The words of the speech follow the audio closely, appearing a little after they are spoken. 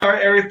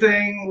start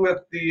everything with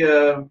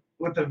the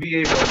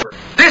VA bumper.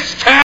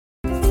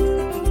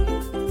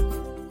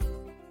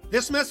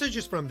 This message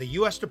is from the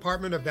U.S.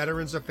 Department of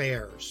Veterans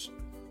Affairs.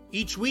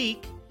 Each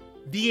week,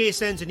 VA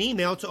sends an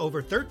email to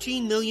over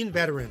 13 million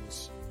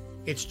veterans.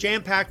 It's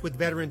jam-packed with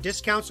veteran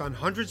discounts on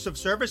hundreds of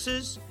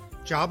services,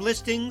 job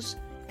listings,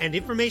 and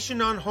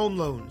information on home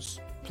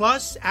loans,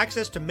 plus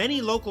access to many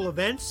local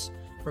events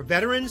for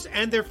veterans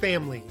and their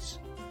families.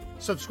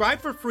 Subscribe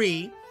for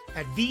free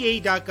at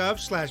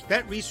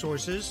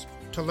va.gov/vetresources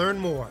to learn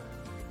more.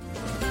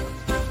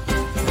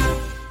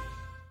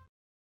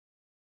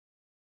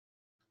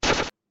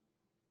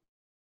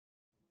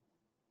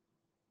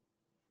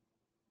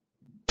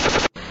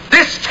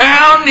 This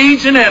town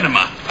needs an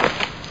enema.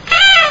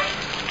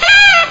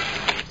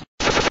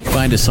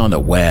 Find us on the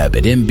web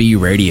at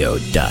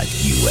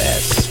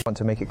mbradio.us. I want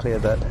to make it clear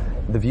that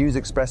the views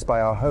expressed by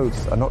our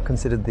hosts are not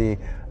considered the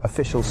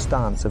official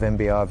stance of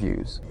MBR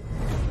Views.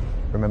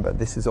 Remember,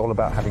 this is all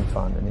about having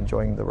fun and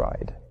enjoying the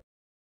ride.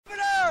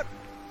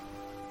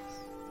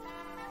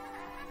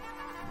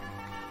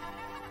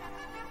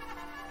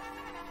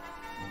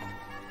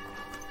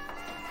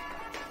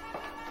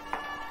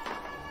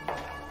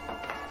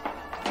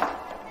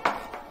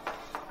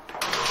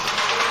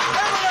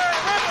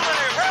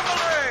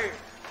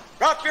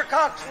 Drop your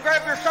cocks and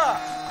grab your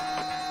socks.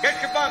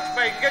 Get your bunk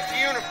space, get your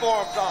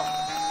uniforms on.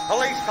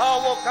 Police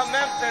call will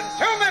commence in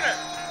 2 minutes.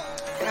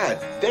 God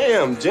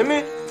damn,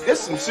 Jimmy.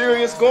 This some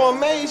serious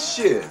gourmet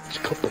shit.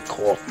 Cup of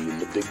coffee in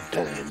the big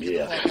time,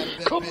 yeah.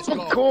 Cup of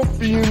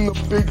coffee in the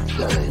big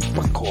time.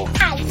 Cup of coffee.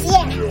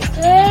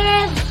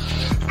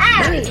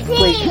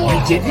 Wait,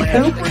 you didn't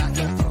poop?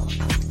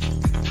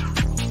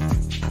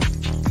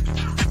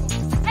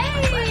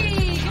 Hey,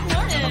 good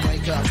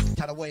morning.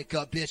 Gotta wake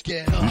up, bitch,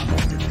 get up.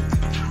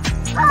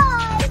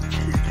 Hi.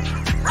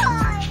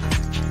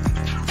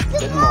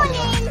 Good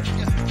morning.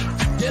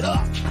 Get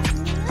up.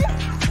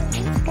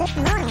 Good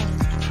morning.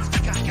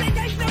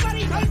 There's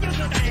nobody home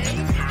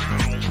today.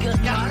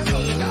 Good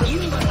morning.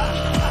 You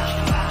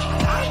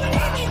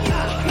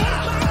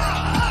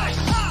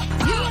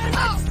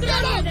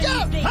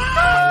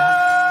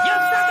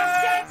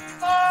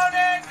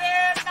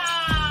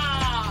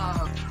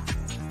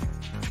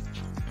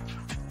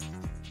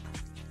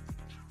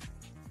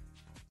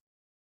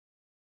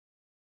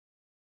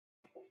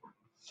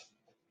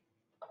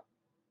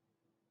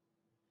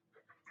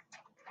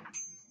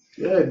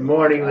Good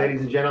morning,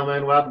 ladies and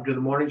gentlemen. Welcome to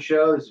the morning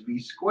show. This is V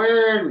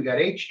Squared. We got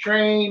H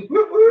Train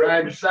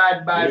riding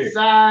side by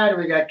side.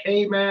 We got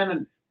K-Man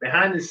and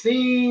behind the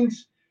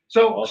scenes.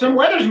 So some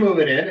weather's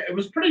moving in. It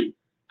was pretty.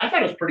 I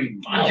thought it was pretty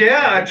mild.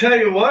 Yeah, I tell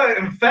you what.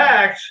 In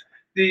fact,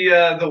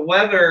 the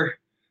weather.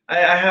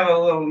 I have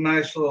a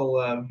nice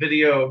little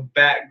video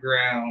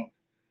background.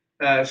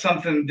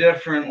 Something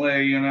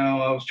differently,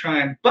 I was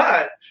trying,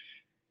 but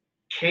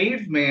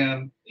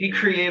Caveman. He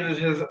created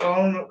his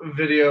own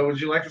video. Would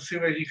you like to see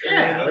what he created?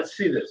 Yeah, let's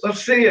see this.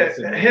 Let's see it.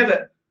 Hit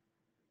it.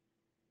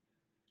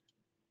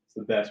 It's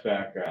the best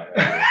background.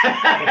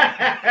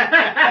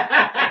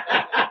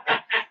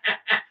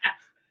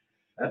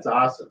 That's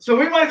awesome. So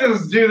we might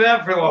just do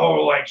that for the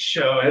whole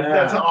show. Yeah.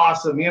 That's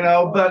awesome,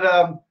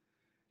 But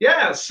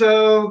yeah.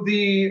 So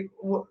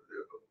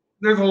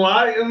there's a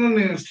lot in the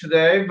news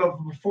today. But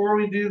before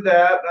we do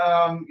that,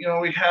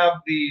 we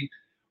have the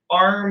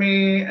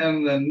Army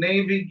and the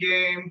Navy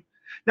game.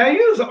 Now,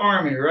 you was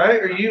Army,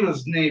 right? Or you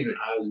was Navy?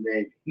 I was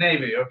Navy.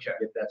 Navy, okay.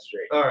 Get that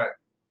straight. All right.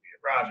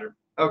 Roger.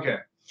 Okay.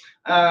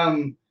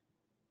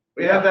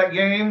 We have that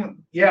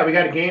game? Yeah, we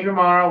got a game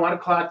tomorrow, 1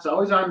 o'clock. It's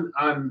always on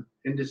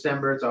in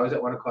December. It's always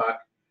at 1 o'clock.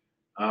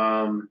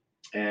 And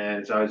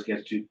it's always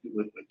against two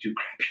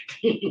crappy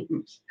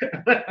teams.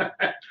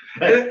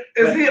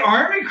 Is the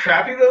Army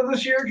crappy, though,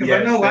 this year? Because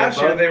I know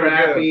last year they were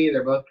crappy. good.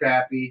 They're both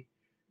crappy.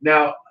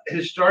 Now,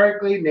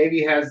 historically,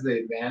 Navy has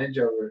the advantage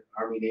over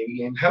Army-Navy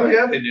games. Hell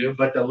yeah, they do.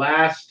 But the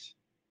last,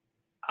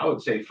 I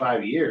would say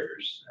 5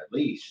 years, at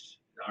least,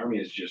 the Army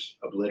has just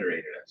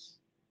obliterated us.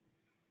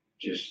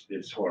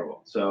 It's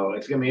horrible. So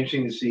it's going to be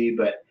interesting to see.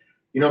 But,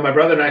 my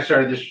brother and I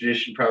started this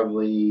tradition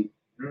probably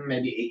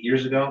maybe 8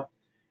 years ago.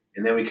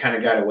 And then we kind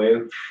of got away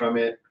from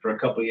it for a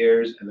couple of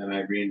years. And then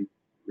I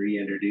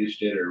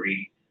reintroduced it or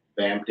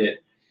revamped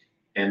it.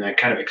 And I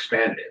kind of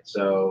expanded it.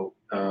 So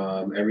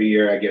every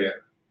year I get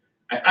it.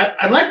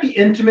 I like the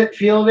intimate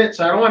feel of it,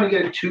 so I don't want to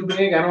get it too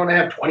big. I don't want to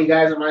have 20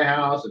 guys in my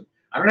house. And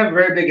I don't have a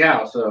very big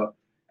house, so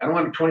I don't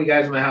want 20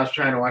 guys in my house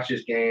trying to watch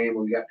this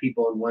game. We got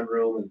people in one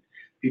room and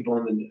people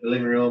in the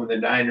living room and the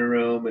dining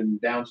room and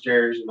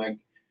downstairs in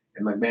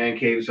my man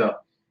cave. So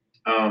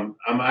I'm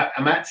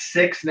at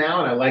 6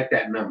 now, and I like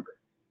that number.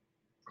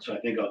 So I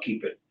think I'll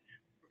keep it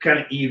kind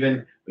of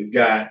even. We've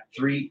got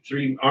three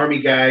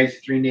Army guys,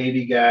 3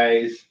 Navy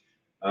guys,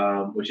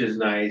 which is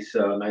nice.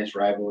 So a nice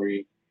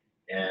rivalry.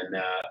 And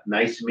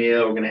nice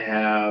meal. We're going to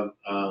have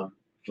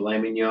filet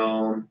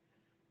mignon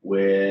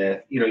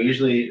with,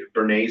 usually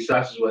Béarnaise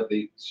sauce is what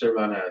they serve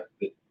on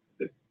the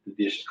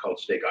dish is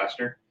called steak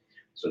Oster.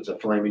 So it's a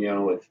filet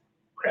mignon with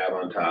crab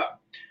on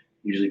top.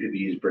 Usually people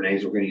use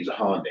Béarnaise. We're going to use a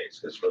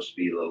hollandaise. It's supposed to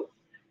be a little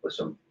with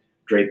some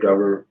draped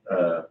over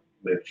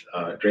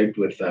draped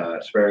with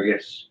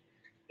asparagus,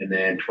 and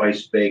then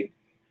twice baked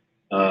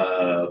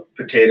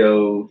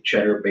potato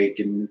cheddar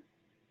bacon,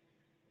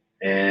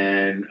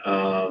 and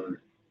I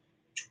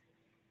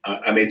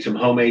made some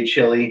homemade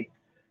chili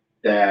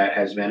that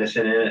has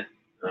venison in it.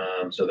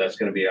 So that's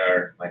going to be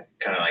our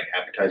kind of like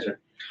appetizer,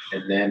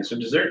 and then some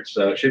desserts.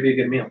 So it should be a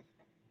good meal.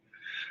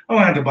 I'm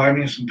gonna have to buy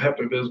me some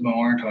Pepto-Bismol,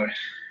 aren't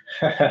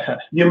I?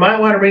 You might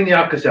want to bring the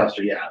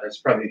Alka-Seltzer. Yeah, that's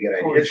probably a good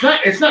idea.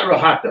 It's not real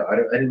hot though. I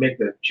didn't make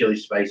the chili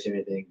spice or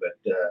anything, but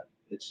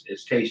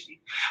it's tasty.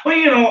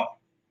 Well,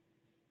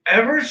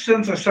 ever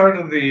since I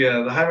started the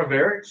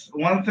hyperbarics,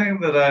 one thing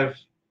that I've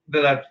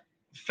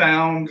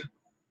found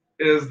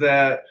is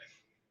that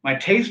my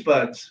taste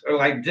buds are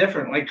like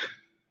different. Like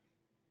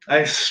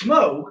I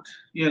smoked,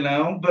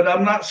 but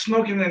I'm not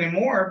smoking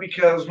anymore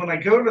because when I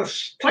go to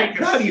quite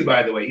proud of you,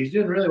 by the way. He's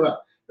doing really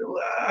well.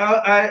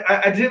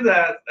 I did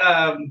that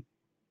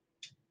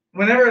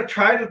whenever I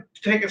try to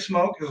take a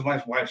smoke, because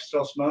my wife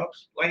still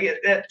smokes. Like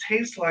it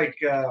tastes like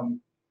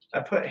I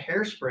put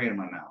hairspray in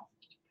my mouth.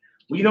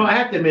 Well, I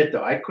have to admit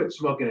though, I quit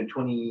smoking in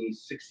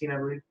 2016, I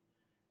believe,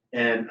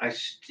 and I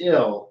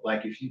still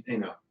if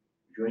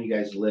when you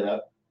guys lit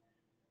up,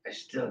 I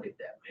still get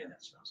that, man,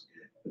 that smells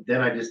good. But then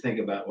I just think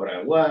about what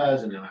I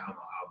was, and then I don't know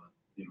how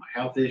my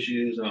health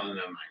issues, and all, and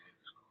I'm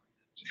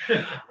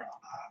like.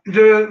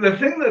 The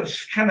thing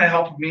that's kind of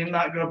helped me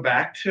not go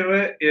back to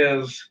it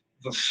is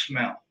the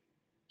smell.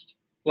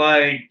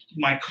 Like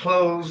my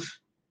clothes.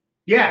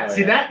 Yeah,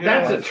 see that's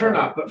a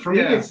turnoff. But for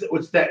me,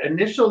 it's that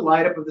initial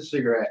light up of the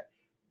cigarette,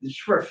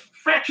 just for a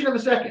fraction of a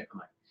second. I'm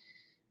like,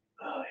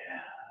 oh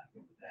yeah, I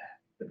remember that.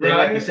 But then,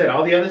 like you said,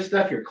 all the other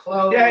stuff, your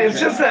clothes. Yeah, it's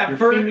just that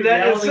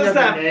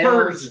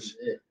first.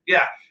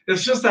 Yeah,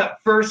 it's just that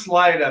first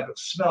light up. It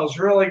smells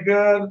really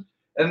good,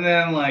 and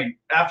then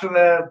after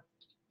that.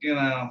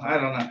 I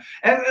don't know.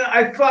 And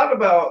I thought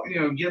about,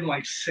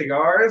 getting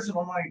cigars, and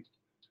I'm like,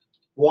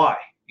 why?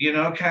 Kind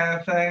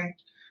of thing.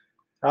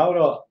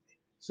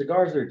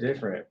 Cigars are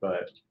different,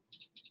 but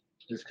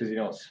just because you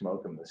don't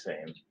smoke them the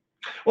same.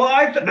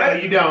 Well, no,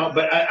 you don't.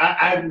 But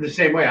I'm the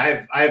same way.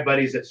 I have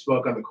buddies that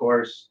smoke on the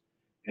course,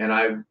 and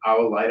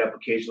I'll light up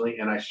occasionally.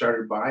 And I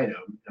started buying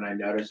them, and I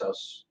noticed I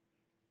was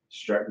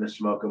starting to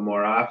smoke them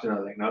more often. I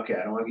was like, okay,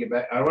 I don't want to get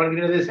back. I don't want to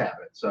get into this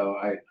habit. So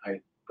I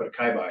put a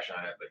kibosh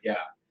on it. But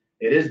yeah.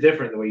 It is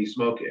different the way you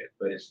smoke it,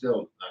 but it's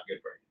still not good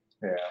for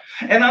you.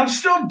 Yeah. And I'm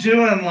still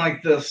doing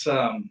this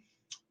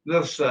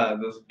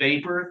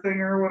vapor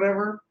thing or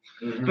whatever.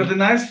 Mm-hmm. But the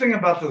nice thing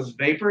about this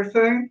vapor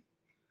thing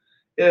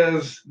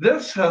is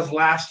this has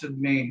lasted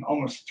me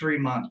almost 3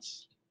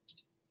 months.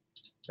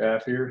 Yeah,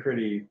 if you're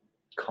pretty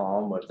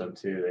calm with them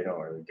too, they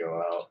don't really go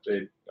out.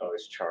 They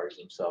always charge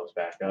themselves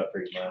back up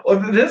pretty much. Well,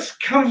 this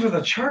comes with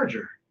a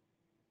charger.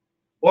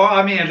 Well,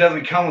 I mean, it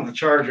doesn't come with a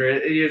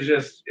charger. You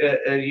just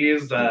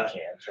use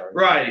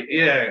right.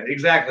 Yeah,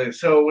 exactly.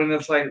 So when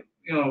it's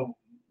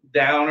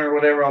down or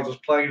whatever, I'll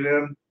just plug it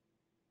in.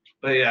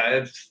 But yeah,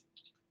 it's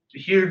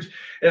huge.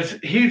 It's a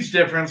huge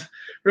difference.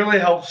 Really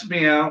helps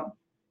me out.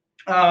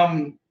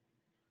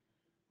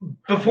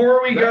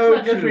 Before we go,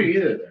 not good for you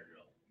either.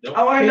 There.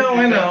 I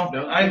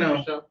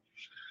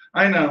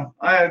know.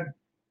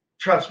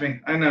 Trust me.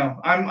 I know.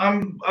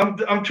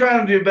 I'm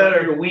trying to do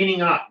better. You're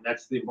weaning off.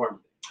 That's the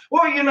important thing.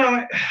 Well,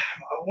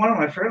 one of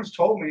my friends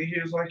told me, he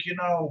was like,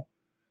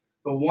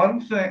 the one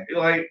thing,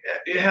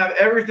 you have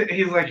everything.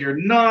 He's like, you're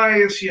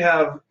nice. You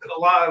have a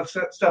lot of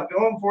stuff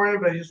going for you.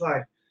 But he's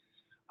like,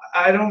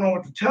 I don't know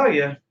what to tell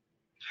you.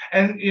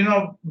 And,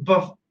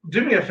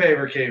 do me a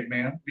favor,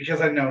 caveman,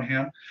 because I know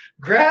him.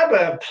 Grab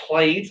a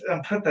plate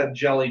and put that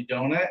jelly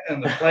donut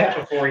in the plate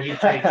before he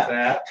takes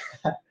that.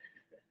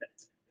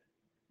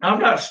 I'm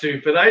not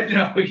stupid. I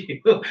know you.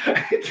 Dude,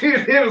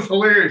 it was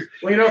hilarious.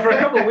 Well, for a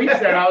couple of weeks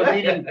there, I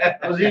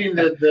was eating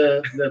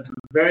the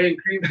berry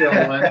and cream filled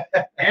one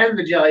and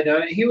the jelly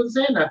donut. He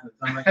wasn't saying nothing.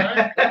 So I'm like, all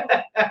right, cool.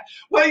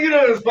 Well,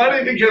 it's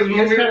funny because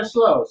when we kind of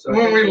slow. So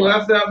when we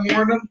left that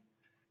morning,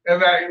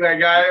 and that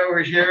guy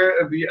over here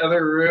in the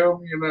other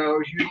room, he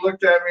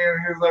looked at me and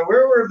he was like,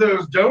 "Where were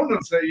those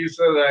donuts that you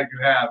said that I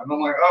could have?" And I'm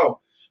like, "Oh,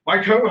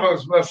 my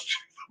co-host must."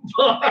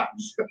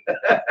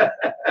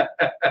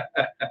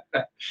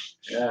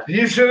 Yeah.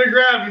 You should have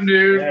grabbed him,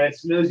 dude. Yeah,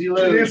 snooze you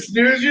lose.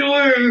 Snooze you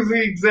lose,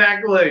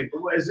 exactly.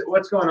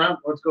 What's going on?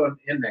 What's going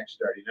in next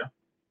door? Do you know?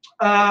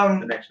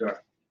 The next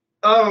door.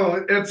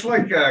 Oh, it's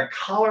like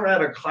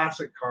Colorado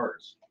classic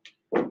cars.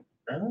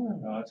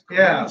 Oh, that's cool.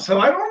 Yeah, so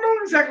I don't know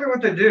exactly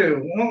what they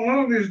do. One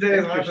of these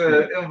days, I'll have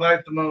to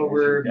invite them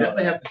over.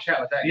 Definitely have to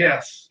chat with that guy.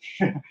 Yes.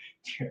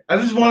 I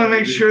just want to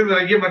make sure that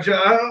I get my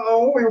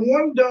only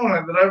one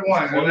donut that I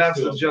want, and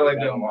that's the jelly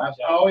donut. I've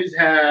always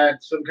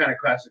had some kind of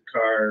classic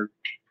car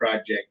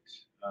project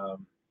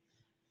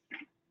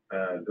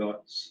going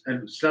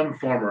in some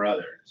form or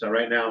other. So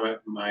right now,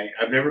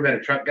 I've never been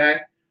a truck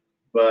guy,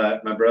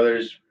 but my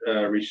brother's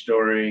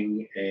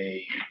restoring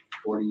a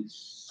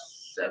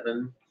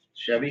 47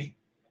 Chevy.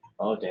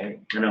 Oh,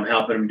 dang. And I'm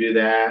helping him do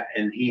that.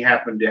 And he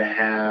happened to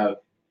have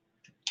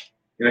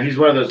he's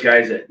one of those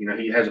guys that,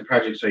 he has a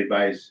project, so he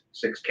buys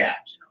 6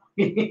 cabs.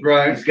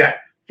 Right. He's got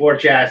 4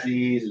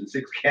 chassis and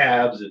 6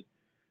 cabs. And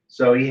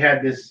so he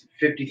had this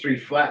 53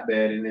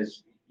 flatbed in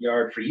his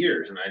yard for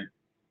years. And I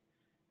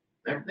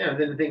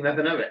didn't think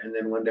nothing of it. And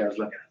then one day I was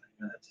looking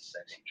at it, that's a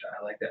sexy truck.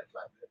 I like that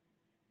flatbed.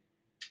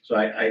 So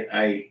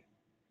I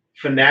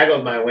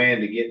finagled my way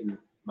into getting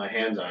my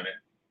hands on it.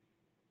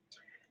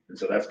 And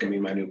so that's going to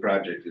be my new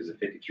project, is a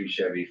 53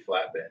 Chevy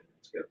flatbed.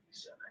 It's going to be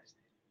so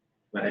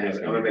nice.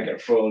 I'm going to make it a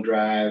full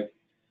drive.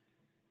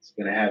 It's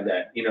going to have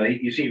that, have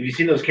you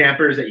seen those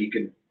campers that you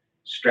can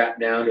strap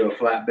down to a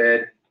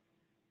flatbed?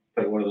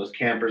 Put one of those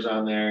campers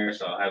on there.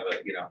 So I'll have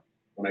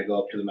when I go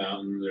up to the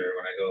mountains, or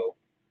when I go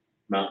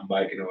mountain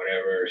biking or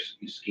whatever,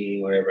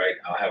 skiing, whatever,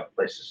 I'll have a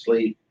place to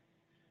sleep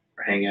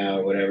or hang out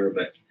or whatever.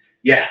 But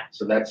yeah,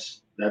 so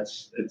that's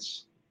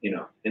it's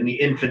in the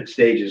infant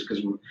stages,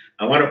 because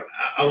I want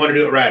to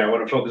do it right. I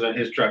want to focus on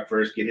his truck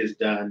first, get his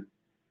done.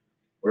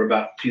 We're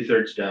about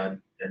 2/3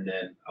 done, and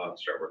then I'll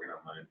start working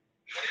on mine.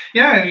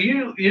 Yeah, and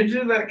you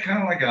do that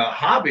kind of like a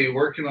hobby,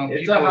 working on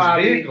people's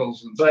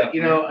vehicles and stuff. But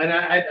and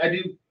I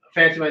do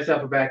fancy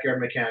myself a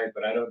backyard mechanic,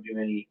 but I don't do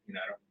any. I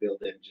don't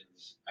build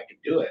engines. I can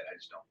do it, I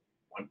just don't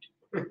want to.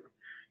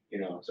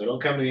 So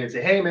don't come to me and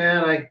say, "Hey,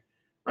 man,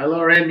 my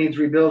lower end needs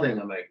rebuilding."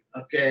 I'm like,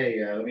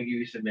 "Okay, let me give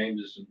you some names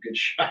of some good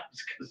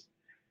shops," because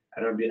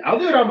I'll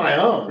do it on my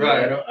own.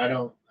 Right.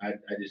 I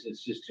just,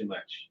 it's just too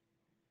much.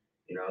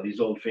 These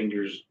old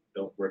fingers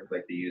don't work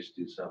like they used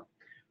to. So,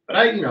 but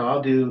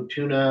I'll do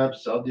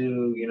tune-ups. I'll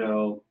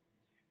do,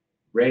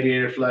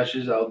 radiator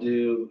flushes. I'll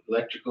do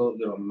electrical,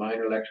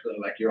 minor electrical,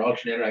 like your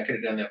alternator. I could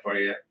have done that for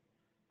you.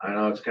 I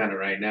know it's kind of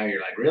right now.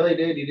 You're like, really,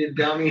 dude? You didn't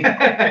tell me?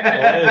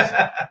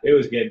 It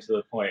was getting to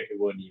the point it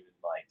wouldn't even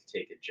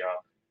take a jump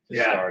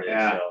to start it.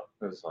 Yeah. So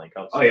it was like,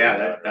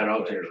 that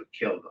alternator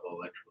killed the whole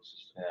electrical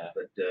system. Yeah.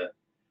 But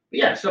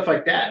yeah, stuff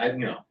like that. I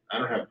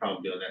don't have a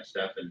problem doing that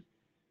stuff, and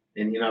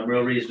I'm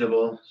real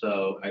reasonable.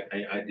 So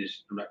I'm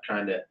not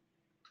trying to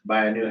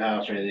buy a new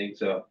house or anything.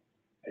 So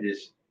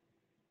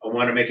I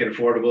want to make it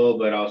affordable,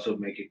 but also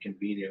make it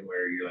convenient,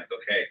 where you're like,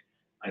 okay,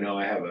 I know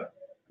I have a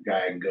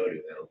guy I can go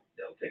to that'll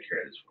take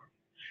care of this for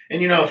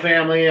me. And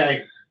family,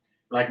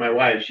 like my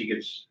wife, she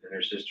gets, and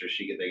her sister,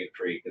 they get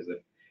free, because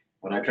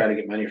when I try to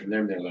get money from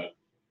them, they're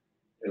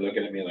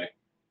looking at me like,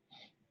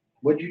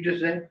 "What'd you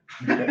just say?"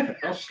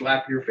 I'll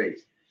slap your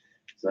face.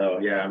 So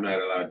yeah, I'm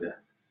not allowed to.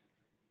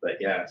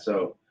 But yeah,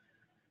 so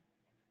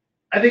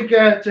I think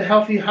it's a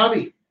healthy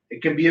hobby.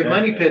 It can be a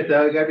money pit,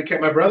 though. You got to be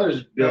careful. My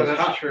brother's builds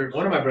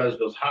one of my brothers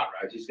builds hot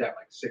rods. He's got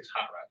like 6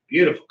 hot rods,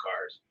 beautiful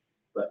cars.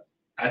 But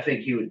I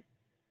think he would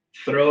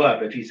throw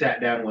up if he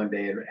sat down one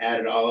day and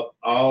added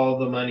all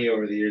the money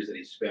over the years that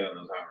he spent on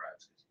those hot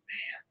rods.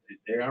 Man,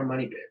 there are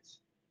money pits.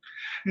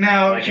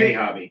 Now, like any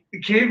hobby.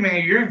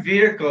 Caveman, your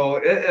vehicle,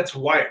 it's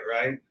white,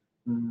 right?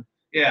 Mm-hmm.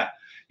 Yeah.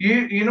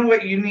 You know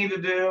what you need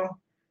to do?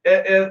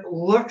 It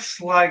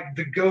looks like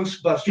the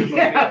Ghostbuster movie.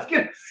 Yeah, I was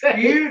gonna say.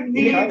 You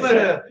need to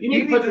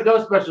put the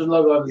Ghostbusters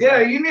logo on the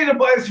side. Yeah, you need to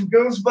buy some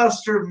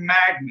Ghostbuster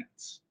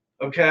magnets,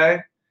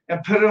 okay?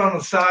 And put it on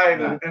the side,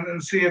 and then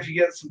see if you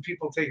get some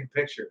people taking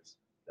pictures.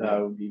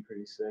 That would be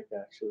pretty sick,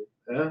 actually.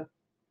 Yeah.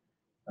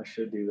 I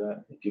should do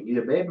that. Give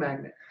you a babe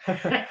magnet.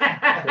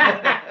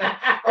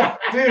 Oh,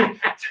 dude,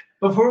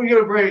 before we go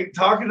to break,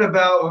 talking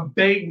about a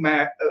babe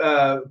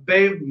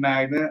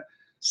magnet,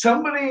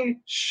 somebody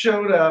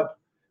showed up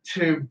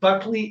to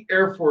Buckley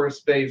Air Force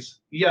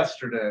Base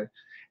yesterday,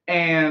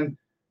 and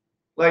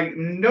like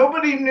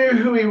nobody knew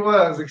who he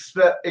was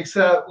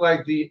except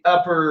like the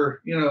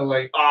upper,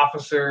 like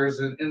officers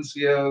and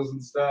NCOs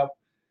and stuff.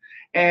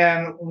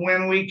 And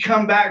when we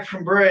come back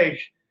from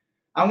break,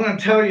 I'm going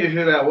to tell you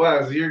who that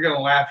was. You're going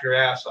to laugh your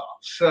ass off.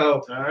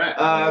 So, all right.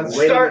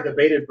 Start with the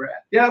bated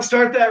breath. Yeah,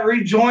 start that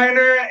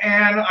rejoiner.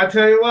 And I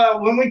tell you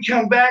what, when we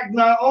come back,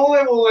 not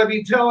only will I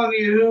be telling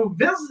you who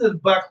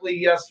visited Buckley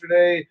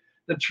yesterday,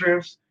 the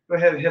troops. Go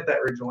ahead and hit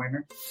that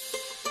rejoiner.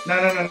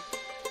 No.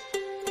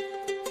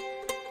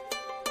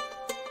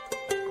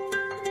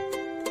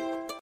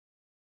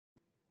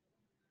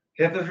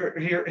 Hit the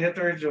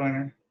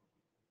rejoiner.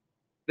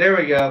 There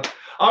we go.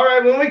 All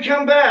right, when we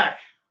come back,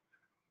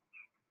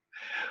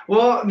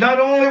 well, not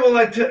only will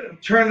I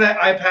turn that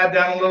iPad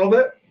down a little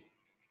bit.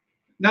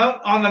 No,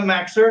 on the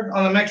mixer.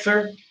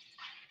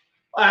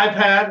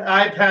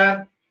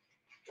 iPad.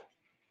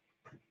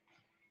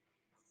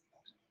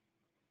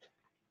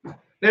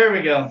 There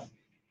we go.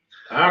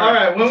 All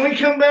right, when we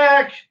come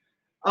back,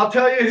 I'll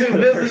tell you who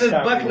visited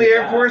Buckley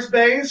Air Force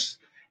Base,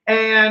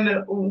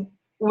 and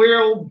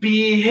we'll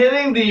be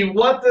hitting the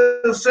What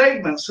the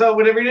segment. So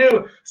whatever you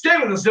do, stay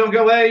with us. Don't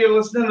go away. You're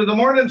listening to the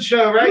Morning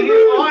Show right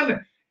here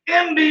on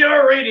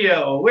MBR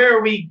Radio, where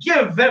we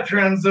give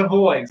veterans a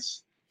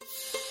voice.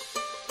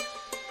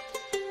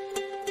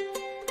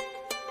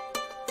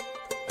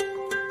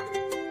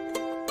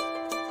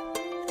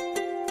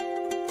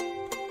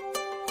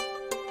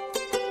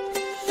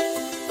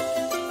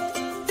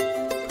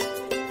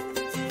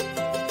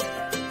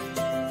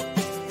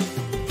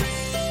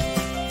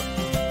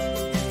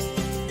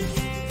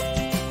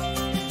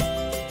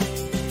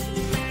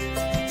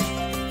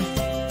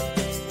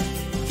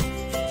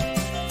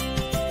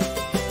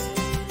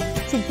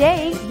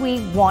 Today, we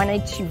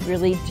wanted to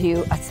really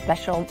do a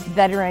special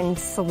veteran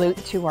salute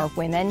to our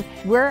women.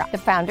 We're the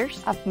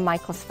founders of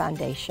Michael's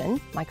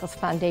Foundation. Michael's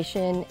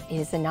Foundation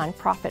is a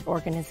nonprofit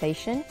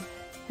organization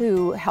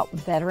who help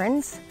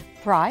veterans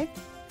thrive,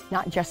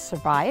 not just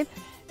survive,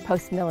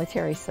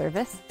 post-military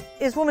service.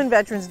 It's Women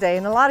Veterans Day,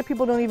 and a lot of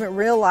people don't even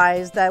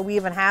realize that we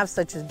even have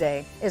such a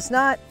day. It's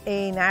not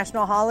a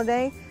national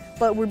holiday,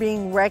 but we're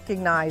being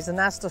recognized, and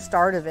that's the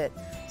start of it.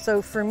 So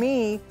for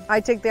me, I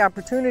take the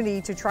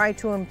opportunity to try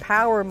to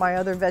empower my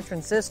other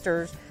veteran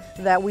sisters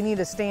that we need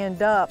to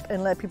stand up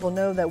and let people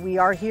know that we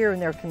are here in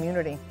their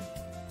community.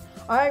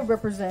 I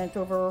represent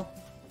over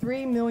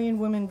 3 million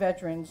women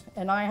veterans,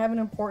 and I have an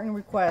important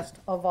request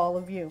of all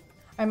of you.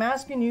 I'm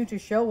asking you to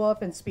show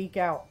up and speak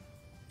out,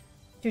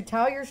 to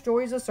tell your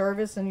stories of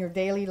service in your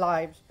daily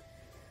lives.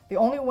 The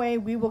only way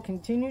we will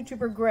continue to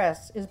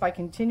progress is by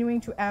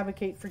continuing to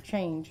advocate for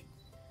change,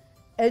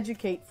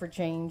 educate for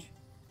change,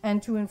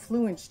 and to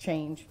influence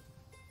change.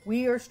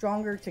 We are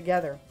stronger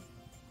together.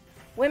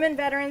 Women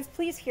veterans,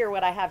 please hear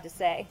what I have to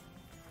say.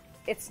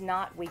 It's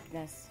not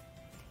weakness.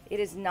 It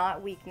is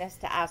not weakness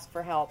to ask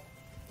for help.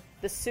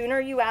 The sooner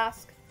you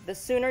ask, the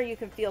sooner you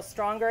can feel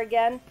stronger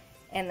again,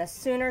 and the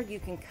sooner you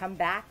can come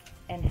back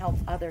and help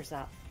others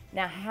up.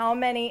 Now, how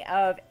many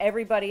of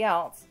everybody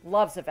else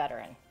loves a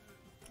veteran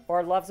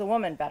or loves a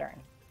woman veteran?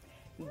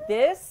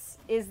 This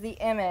is the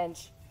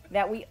image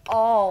that we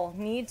all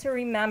need to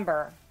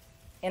remember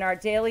in our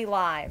daily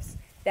lives,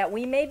 that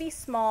we may be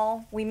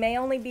small, we may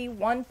only be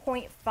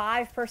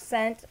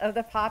 1.5% of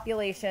the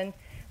population,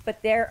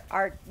 but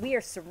we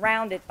are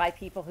surrounded by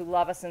people who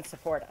love us and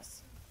support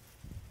us.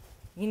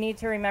 You need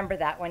to remember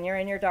that when you're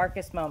in your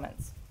darkest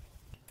moments.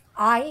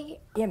 I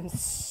am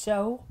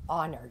so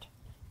honored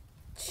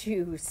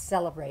to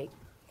celebrate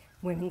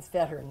Women's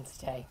Veterans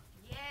Day.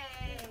 Yay!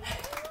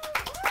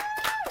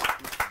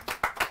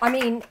 I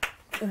mean,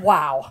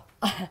 wow.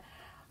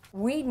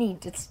 We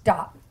need to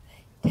stop,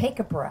 take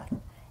a breath,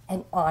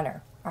 and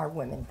honor our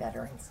women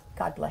veterans.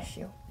 God bless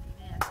you.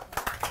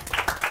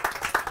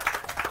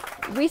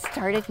 We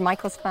started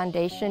Michael's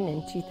Foundation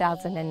in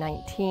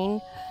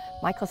 2019.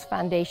 Michael's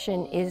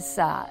Foundation is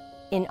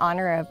in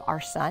honor of our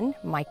son,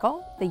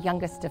 Michael, the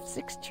youngest of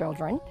 6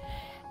 children.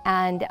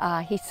 And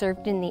he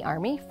served in the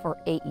Army for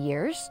 8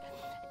 years,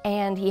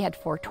 and he had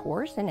 4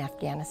 tours in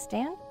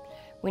Afghanistan.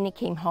 When he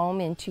came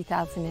home in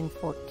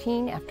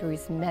 2014, after he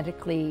was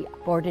medically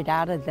boarded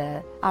out of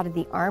the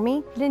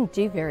Army, he didn't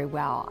do very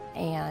well.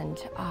 And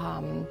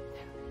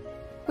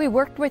we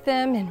worked with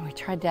him and we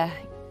tried to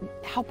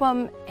help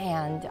him.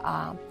 And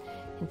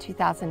in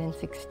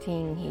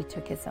 2016, he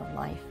took his own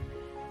life.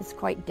 It was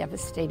quite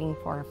devastating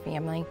for our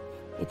family.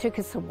 It took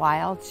us a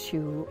while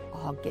to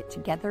all get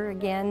together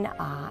again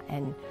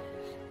and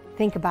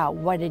think about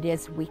what it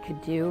is we could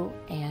do,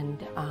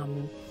 and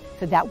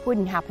so that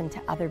wouldn't happen to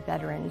other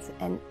veterans,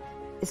 and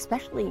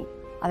especially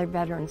other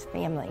veterans'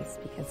 families,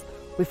 because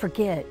we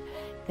forget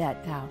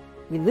that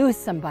we lose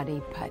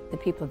somebody, but the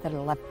people that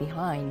are left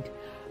behind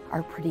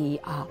are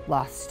pretty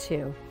lost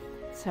too.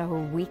 So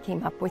we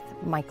came up with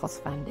Michael's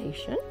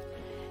Foundation,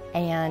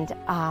 and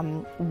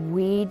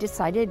we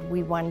decided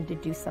we wanted to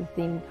do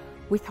something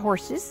with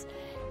horses,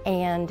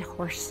 and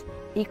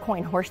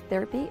equine horse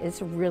therapy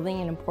is really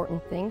an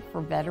important thing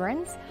for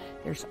veterans.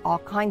 There's all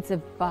kinds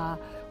of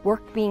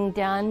work being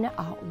done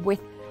with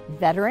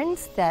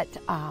veterans that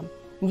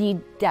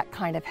need that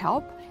kind of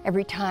help.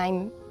 Every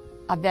time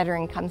a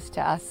veteran comes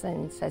to us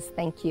and says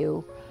thank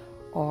you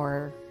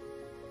or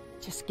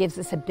just gives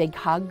us a big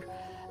hug,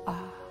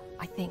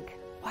 I think,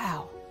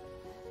 wow,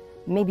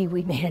 maybe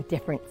we made a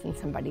difference in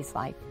somebody's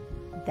life.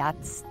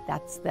 That's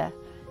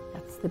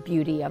the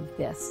beauty of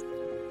this.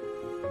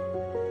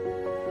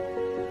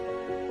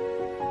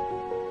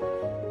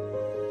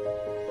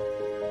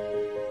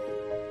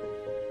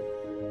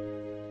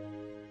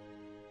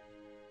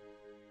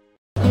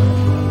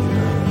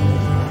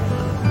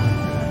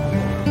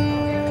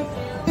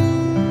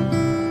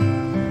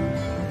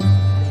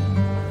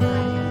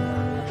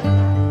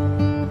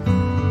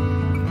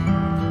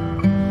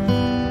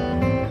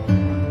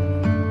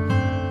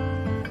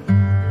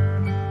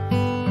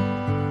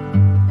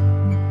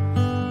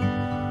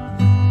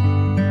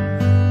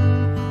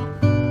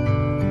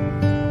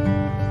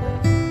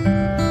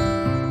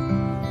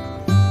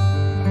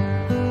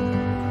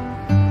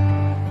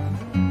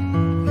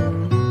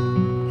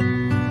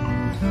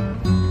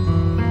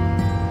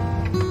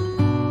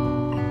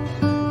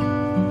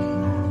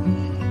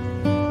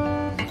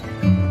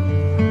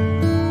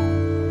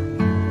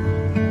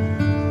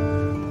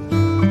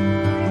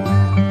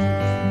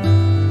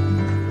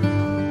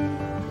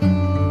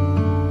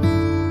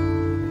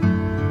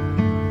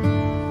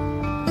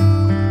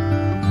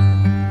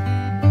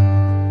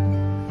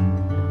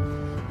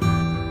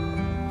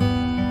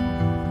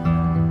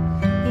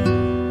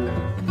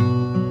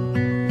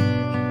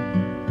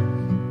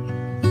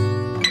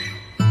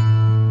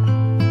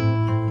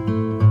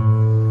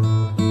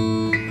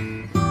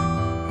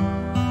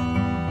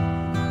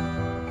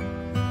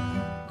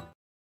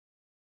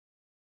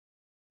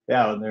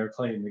 Yeah, when they were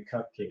playing the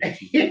cupcake.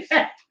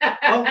 Yeah.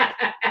 Well,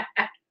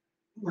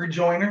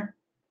 rejoiner.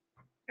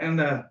 And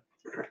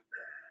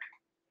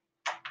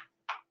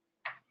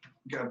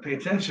gotta pay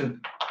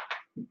attention.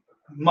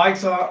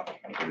 Mic's off.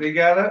 You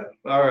got it?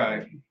 All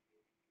right.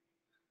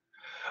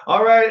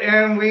 All right,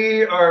 and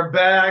we are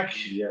back.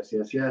 Yes.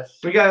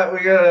 We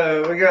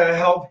gotta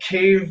help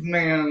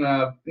caveman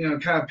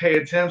kind of pay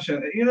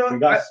attention. We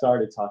got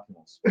started talking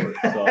about sports.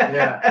 So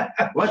Yeah.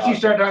 Once you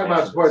start talking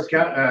about sports,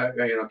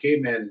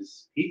 caveman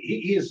is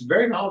he is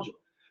very knowledgeable.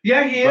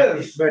 Yeah, he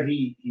is. But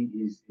he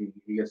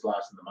gets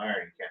lost in the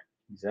mire.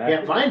 You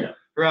can't find him.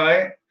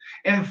 Right.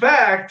 In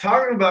fact,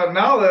 talking about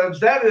knowledge,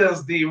 that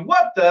is the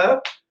what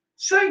the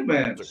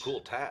segment. Those are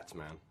cool tats,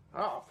 man.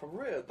 Oh, for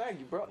real. Thank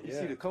you, bro. You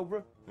see the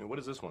Cobra? And what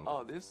is this one?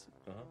 Oh, this?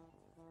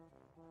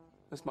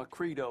 That's my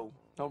credo.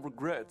 No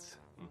regrets.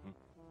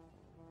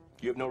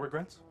 You have no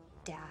regrets?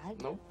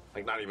 Dad? No.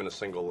 Like not even a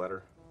single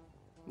letter?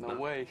 No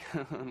way.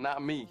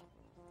 Not me.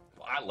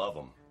 Well, I love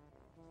him.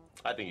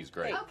 I think he's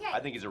great. Okay.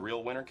 I think he's a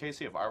real winner,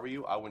 Casey. If I were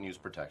you, I wouldn't use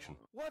protection.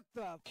 What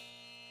the?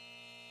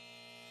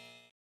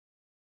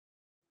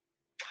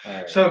 All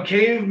right. So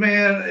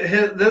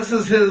caveman, this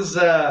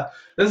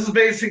is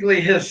basically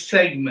his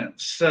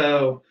segment.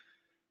 So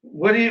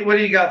what do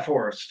you got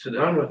for us today?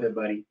 Run with it,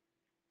 buddy.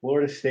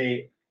 Florida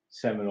State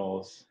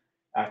Seminoles,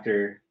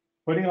 after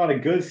putting on a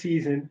good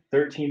season,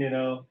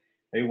 13-0,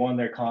 they won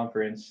their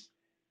conference.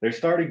 Their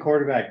starting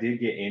quarterback did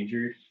get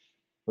injured,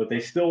 but they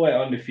still went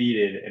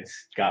undefeated and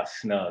got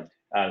snubbed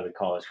out of the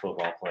college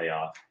football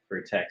playoff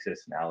for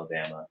Texas and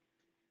Alabama,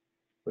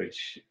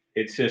 which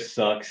it just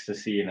sucks to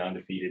see an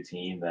undefeated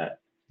team that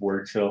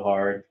worked so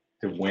hard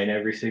to win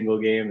every single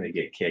game. They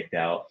get kicked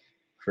out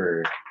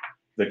for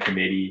the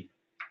committee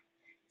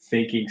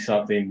thinking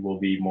something will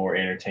be more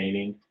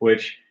entertaining,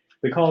 which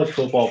the college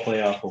football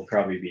playoff will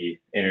probably be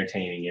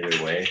entertaining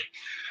either way,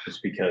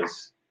 just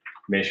because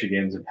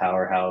Michigan's a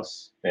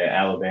powerhouse.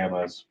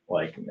 Alabama's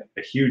like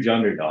a huge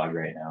underdog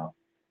right now.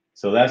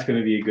 So that's going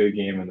to be a good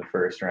game in the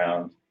first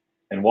round.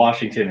 And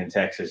Washington and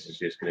Texas is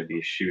just going to be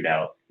a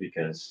shootout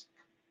because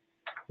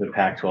the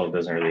Pac-12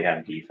 doesn't really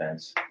have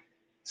defense.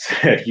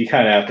 So you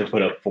kind of have to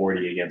put up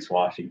 40 against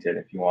Washington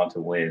if you want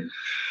to win.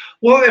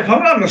 Well, if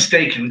I'm not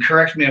mistaken,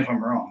 correct me if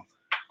I'm wrong,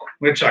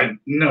 which I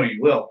know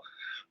you will.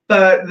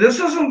 But this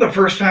isn't the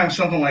first time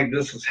something like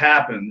this has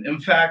happened.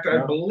 In fact,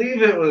 I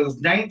believe it was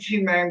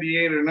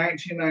 1998 or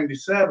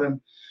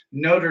 1997.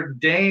 Notre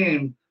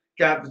Dame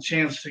got the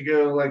chance to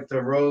go like the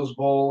Rose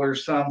Bowl or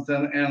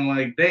something, and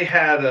like they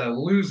had a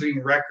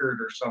losing record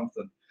or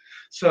something.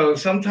 So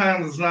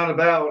sometimes it's not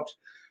about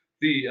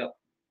the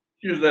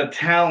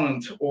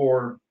talent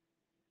or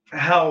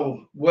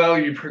how well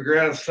you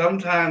progress.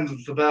 Sometimes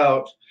it's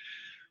about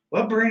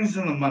what brings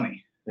in the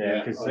money.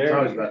 Yeah, because it's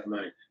always about the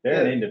money.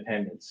 They're an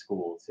independent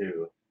school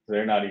too.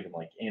 They're not even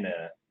like in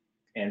a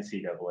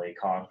NCAA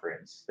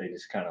conference. They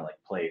just kind of like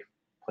play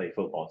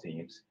football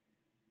teams.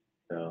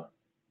 So,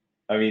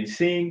 I mean,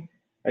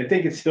 I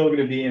think it's still going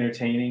to be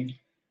entertaining.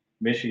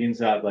 Michigan's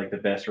got like the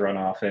best run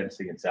offense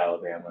against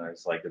Alabama.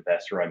 It's like the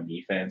best run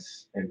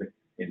defense in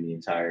the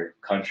entire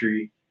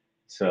country.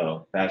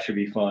 So that should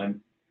be fun.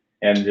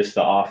 And just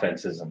the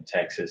offenses in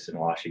Texas and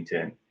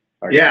Washington.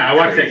 Yeah, I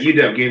watched that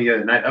UW game the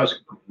other night. That was a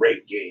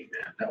great game,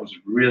 man. That was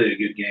really a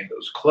good game. It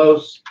was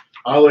close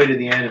all the way to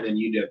the end, and then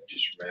UW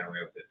just ran away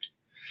with it.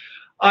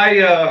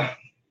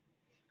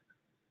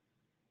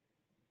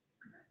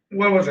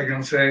 What was I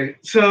going to say?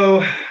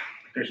 So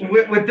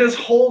with this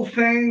whole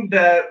thing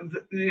that,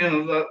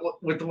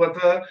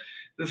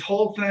 this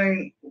whole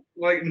thing,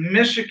 like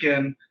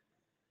Michigan,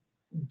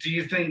 do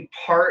you think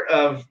part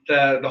of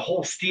the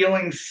whole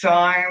stealing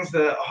signs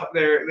that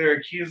they're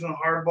accusing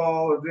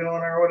Harbaugh of doing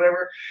or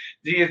whatever,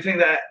 do you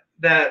think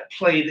that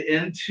played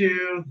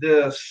into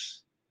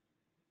this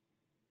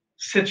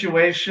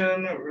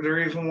situation, the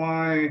reason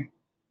why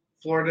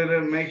Florida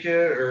didn't make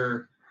it?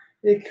 Or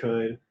it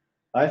could.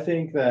 I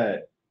think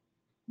that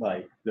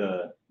like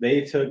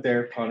they took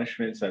their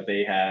punishments that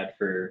they had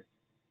for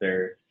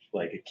their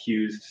like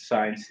accused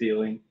sign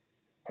stealing.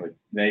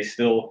 They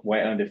still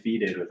went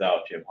undefeated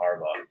without Jim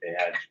Harbaugh. They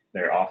had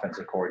their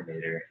offensive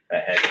coordinator, a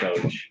head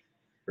coach,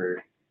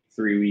 for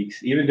 3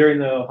 weeks. Even during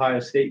the Ohio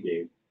State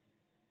game,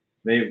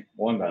 they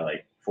won by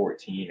like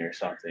 14 or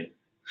something.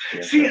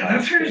 See,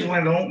 that's the reason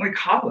why I don't like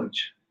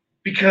college.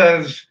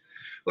 Because,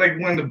 like,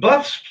 when the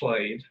Buffs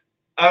played,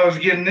 I was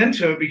getting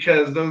into it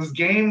because those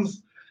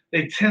games,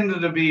 they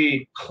tended to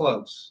be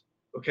close,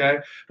 okay?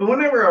 But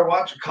whenever I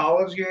watch a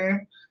college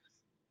game,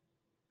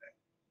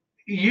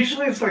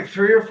 usually it's like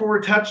 3 or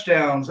 4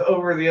 touchdowns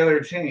over the other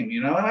team,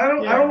 and I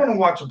don't want to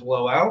watch a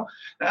blowout.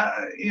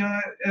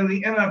 In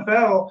the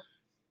NFL,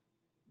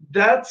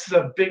 that's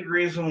a big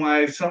reason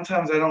why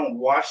sometimes I don't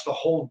watch the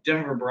whole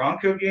Denver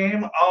Bronco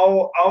game.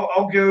 I'll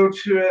go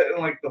to it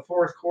in like the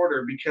fourth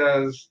quarter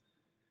because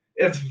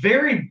it's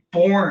very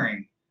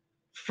boring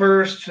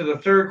first to the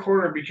third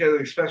quarter,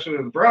 because especially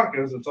with the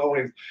Broncos, it's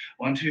always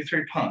 1, 2,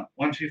 3 punt,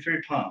 1, 2,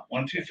 3 punt,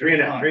 1, 2,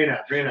 3 punt. 3 and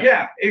out.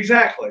 Yeah,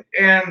 exactly.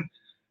 And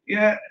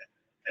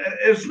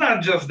it's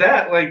not just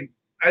that. Like,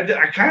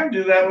 I kind of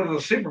do that with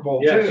the Super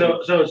Bowl Yeah, too.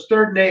 so it's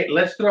 3rd and 8.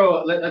 Let's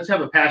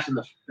have a pass in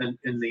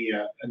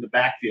the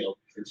backfield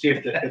and see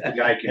if the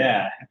guy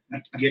can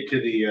get to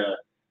the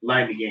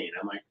line to gain.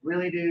 I'm like,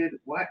 really, dude?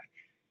 What?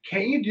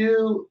 Can't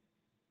you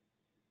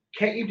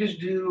just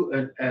do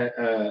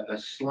a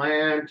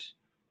slant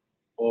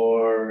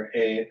or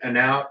an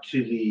out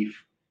to the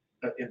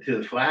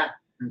flat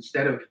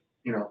instead of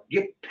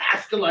get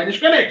past the line of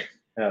scrimmage?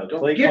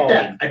 Don't get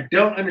that. I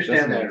don't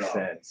understand that at all.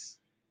 Sense.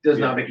 Does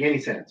not make any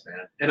sense,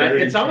 man. And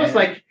it's almost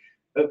like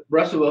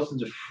Russell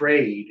Wilson's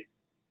afraid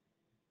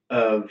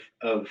of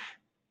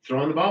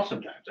throwing the ball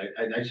sometimes.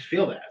 I just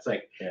feel that. It's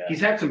like he's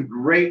had some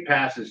great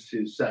passes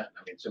to Sutton.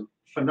 I mean, some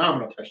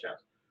phenomenal touchdowns.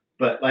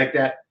 But like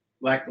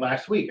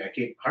last week, I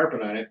keep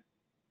harping on it.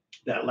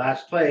 That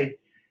last play,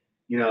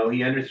 he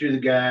underthrew the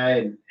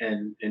guy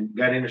and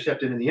got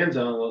intercepted in the end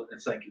zone. Well,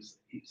 it's like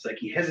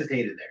he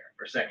hesitated there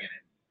for a second,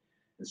 and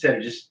instead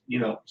of just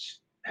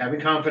having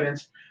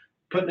confidence,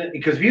 putting it,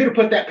 because if you would have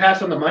put that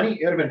pass on the money,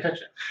 it would have been a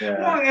touchdown.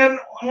 Well, and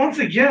once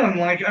again,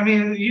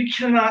 you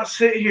cannot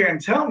sit here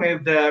and tell me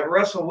that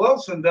Russell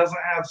Wilson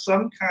doesn't have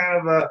some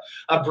kind of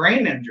a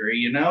brain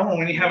injury.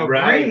 When you have a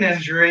brain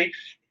injury,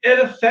 it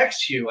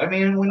affects you. I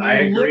mean, when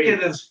you look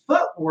at his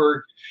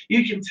footwork,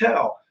 you can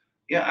tell.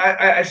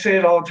 I say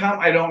it all the time.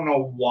 I don't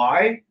know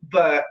why,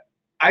 but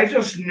I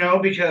just know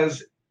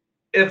because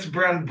it's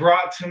been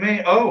brought to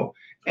me.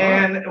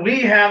 And we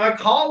have a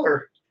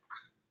caller.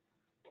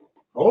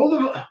 Hold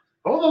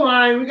the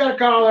line. We got a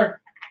caller.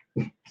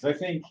 So I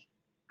think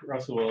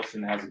Russell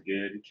Wilson has a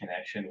good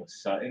connection with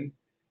Sutton,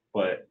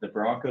 but the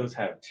Broncos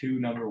have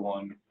 2 number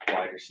 1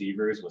 wide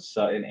receivers with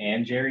Sutton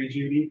and Jerry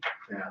Jeudy.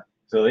 Yeah.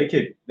 So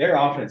their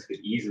offense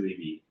could easily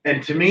be.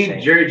 And to me,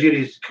 Jerry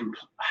Judy's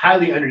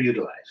highly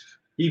underutilized.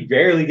 He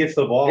barely gets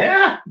the ball.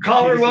 Yeah.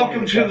 Caller,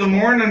 welcome to the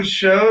morning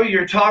show.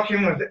 You're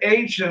talking with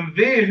H and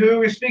V. Who are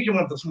we speaking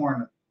with this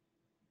morning?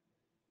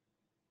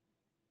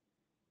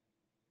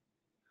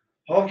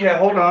 Okay,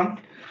 hold on.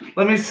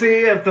 Let me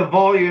see if the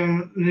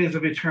volume needs to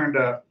be turned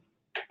up.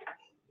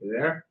 You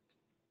there?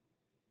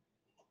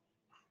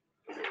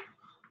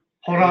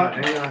 Hold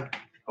on. Hang on.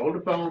 Hold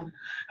the phone.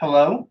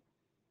 Hello?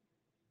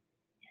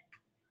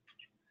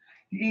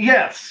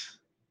 Yes.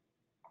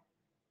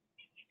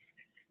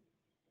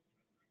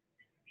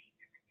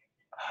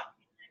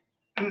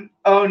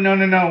 Oh, no.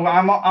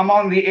 I'm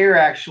on the air,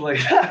 actually.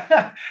 So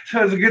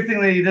it's a good thing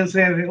that you didn't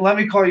say anything. Let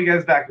me call you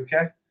guys back,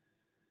 okay?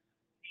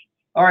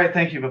 All right,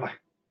 thank you. Bye-bye.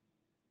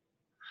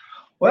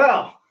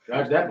 Well,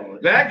 dodge that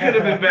bullet. That could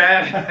have been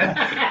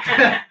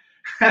bad.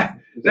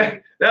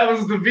 that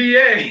was the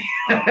VA.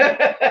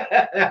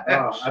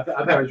 I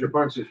thought it was your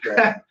punch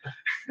strap.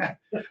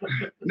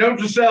 Note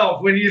to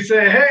self: when you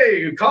say,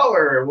 "Hey,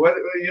 caller,"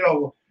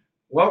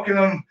 welcome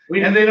them,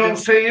 and they don't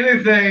say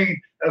anything,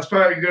 that's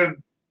probably a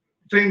good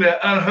thing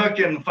to unhook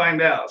and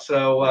find out.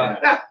 So,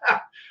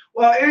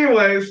 well,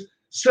 anyways,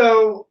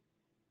 so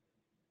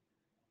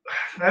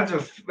that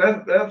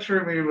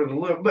threw me with a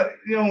loop. But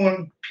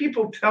when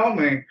people tell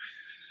me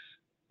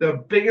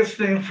the biggest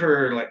thing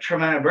for like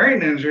traumatic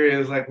brain injury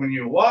is like when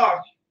you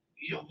walk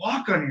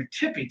on your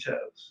tippy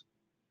toes.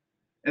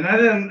 And I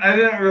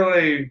didn't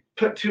really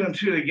put 2 and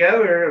 2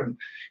 together. And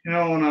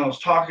when I was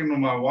talking to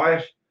my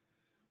wife,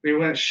 we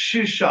went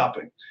shoe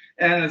shopping,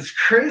 and it's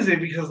crazy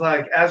because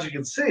like as you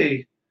can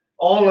see,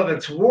 all of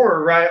it's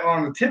wore right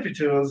on the tippy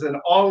toes, and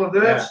all of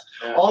this,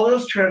 all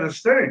those try to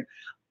sting.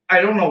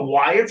 I don't know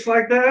why it's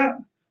like that,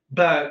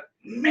 but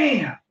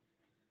man,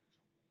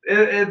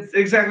 it's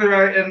exactly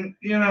right. And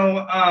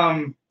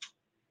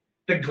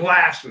the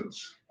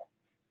glasses.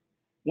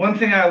 One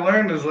thing I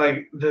learned is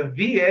like the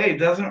VA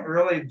doesn't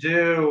really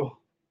do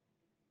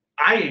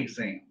eye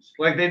exams.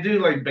 Like they do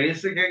like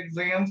basic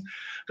exams,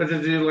 but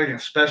to do like a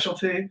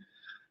specialty,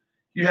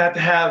 you have to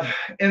have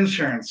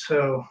insurance.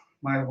 So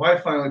my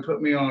wife finally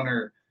put me on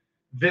her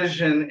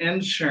vision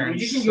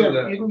insurance. You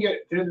can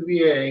get through the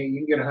VA. You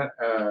can get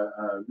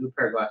a new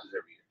pair of glasses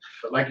every year.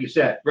 But like you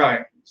said,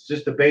 right? It's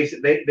just the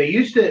basic. They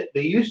used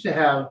to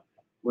have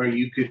where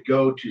you could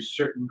go to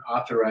certain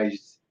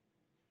authorized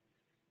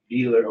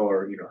dealer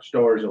or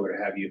stores or what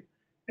have you,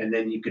 and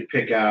then you could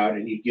pick out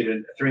and you get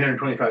a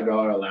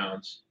 $325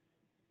 allowance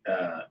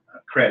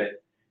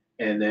credit,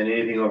 and then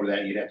anything over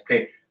that you'd have to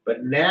pay.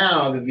 But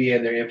now the VA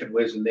and their infant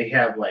wisdom, they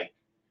have like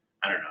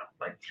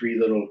 3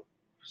 little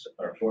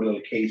or 4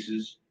 little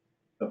cases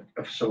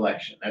of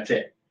selection. That's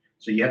it.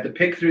 So you have to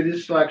pick through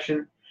this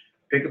selection,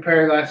 pick a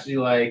pair of glasses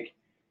you like,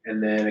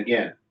 and then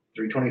again,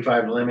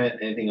 $325 limit.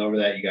 Anything over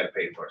that you got to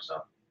pay for.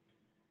 So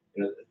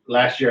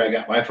last year I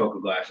got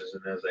bifocal glasses,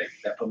 and I was like,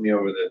 that put me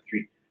over the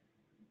 3.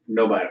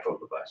 No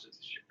bifocal glasses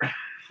this year.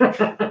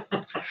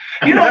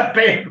 You're not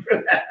paying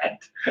for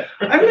that.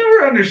 I've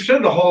never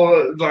understood the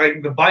whole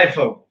like the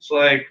bifocals.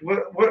 Like what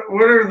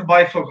are the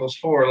bifocals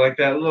for? Like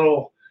that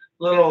little.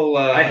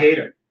 I hate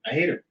them.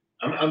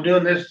 I'm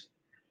doing this.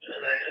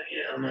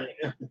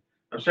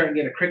 I'm starting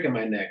to get a crick in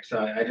my neck, so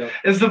I don't.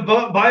 Is the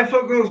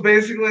bifocals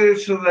basically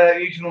so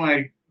that you can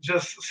like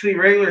just see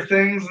regular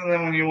things, and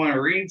then when you want to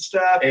read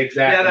stuff,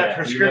 Exactly. yeah, that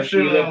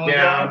prescription, You look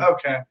down.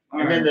 Okay.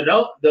 And then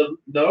the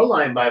low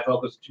line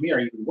bifocals to me are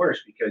even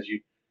worse because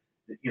you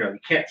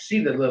can't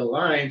see the little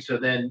line, so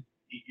then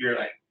you're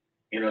like,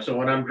 so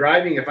when I'm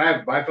driving, if I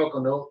have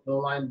bifocal, no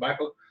line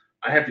bifocal,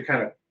 I have to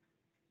kind of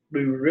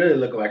really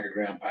look like a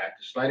grandpa. I have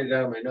to slide it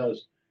down my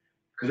nose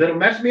because it'll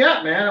mess me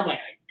up, man. I'm like,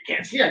 I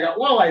can't see. I got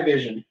walleye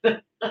vision.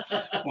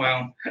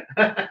 Wow.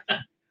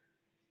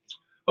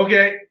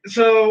 Okay,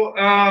 so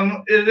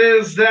it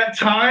is that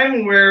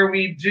time where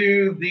we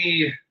do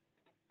the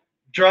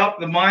drop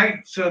the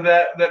mic. So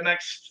that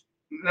next,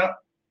 no,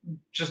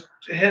 just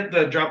hit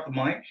the drop the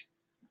mic.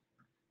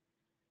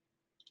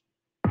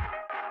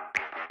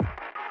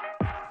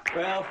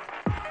 Well,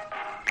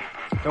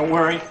 don't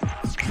worry.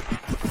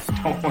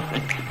 Don't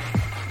worry.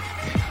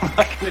 I'm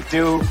not gonna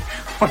do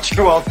what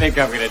you all think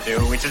I'm gonna do,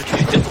 which is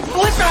just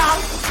flip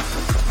out.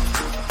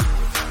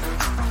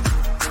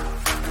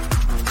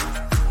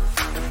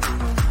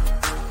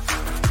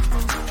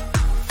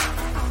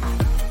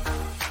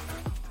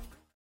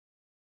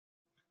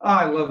 Oh,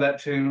 I love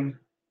that tune.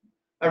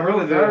 I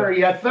really do.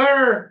 Yes,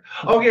 sir.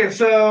 Okay,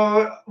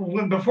 so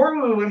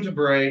before we went to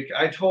break,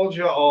 I told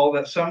you all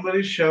that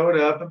somebody showed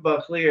up at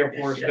Buckley Air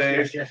Force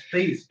Base. Yes,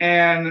 please.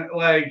 And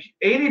like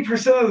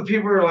 80% of the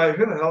people were like,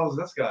 who the hell is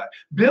this guy?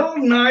 Bill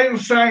Nye, the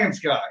science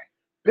guy.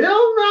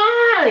 Bill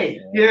Nye.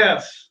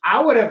 Yes. I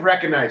would have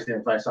recognized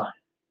him if I saw him.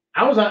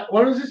 I was on.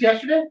 When was this?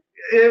 Yesterday?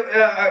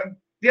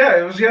 Yeah,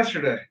 it was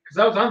yesterday. Because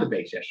I was on the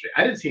base yesterday.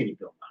 I didn't see any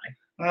Bill Nye.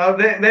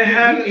 They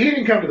had. He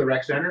didn't come to the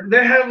rec center.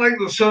 They had like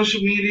the social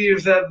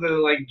medias at the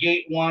like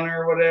gate 1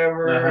 or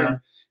whatever.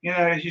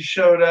 And, he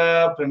showed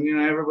up, and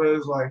everybody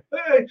was like,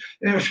 "Hey!" And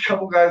there was a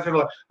couple guys that were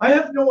like, "I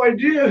have no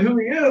idea who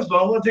he is, but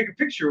I want to take a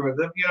picture with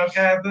him,"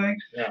 kind of thing.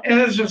 Yeah. And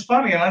it's just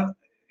funny. And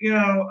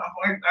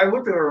I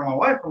looked at her and my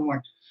wife. And I'm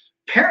like,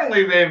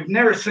 apparently they've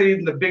never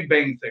seen The Big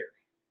Bang Theory,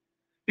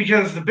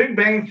 because The Big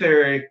Bang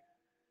Theory,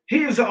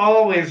 he's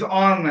always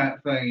on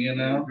that thing,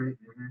 Mm-hmm.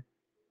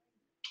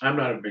 I'm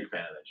not a big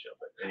fan of that show,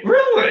 but anyway.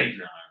 Really?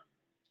 No.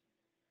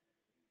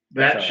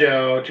 That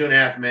show,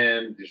 2.5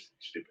 Men, just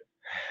stupid.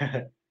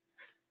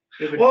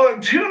 Well,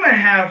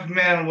 2.5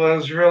 Men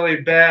was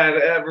really bad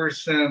ever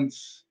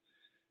since.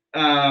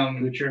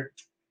 Future?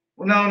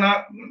 No,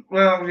 not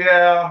well.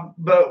 Yeah,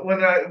 but when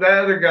that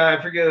other guy,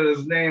 I forget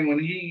his name, when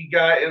he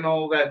got in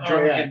all that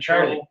drunken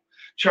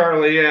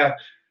Charlie, yeah,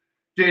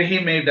 dude, he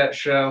made that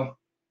show.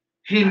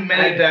 He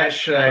made that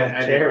show.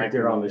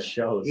 Character on the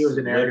show. He was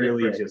an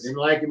literally arrogant prick. just Didn't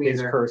like him his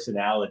either.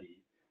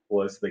 personality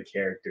was the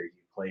character he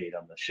played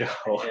on the show.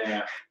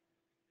 Yeah.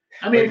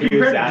 I mean, Like, he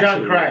compared was to John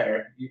actually-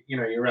 Cryer,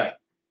 you're right.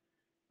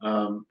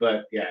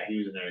 But yeah, he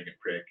was an arrogant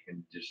prick,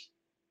 and just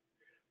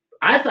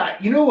I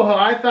thought, who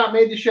I thought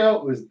made the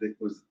show was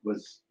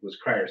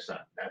Cryer's son.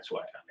 That's who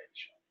I thought made the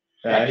show.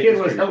 That kid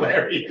was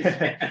hilarious.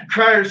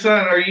 Cryer's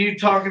son, are you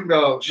talking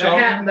about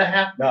Sheldon?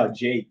 No,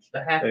 Jake.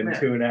 The half and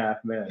man. 2.5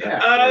 Men. Yeah.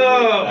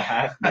 Oh, the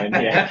half man.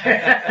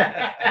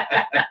 Yeah.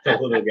 The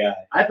little guy.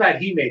 I thought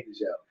he made the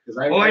show.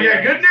 Well, I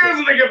got good news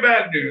and I got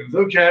bad news.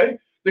 Okay.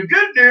 The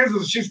good news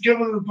is she's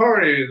coming to the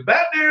party. The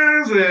bad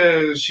news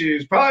is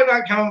she's probably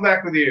not coming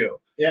back with you.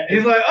 Yeah.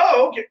 He's like,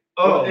 oh, okay.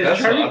 Oh, is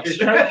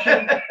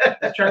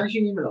that Charlie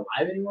Sheen even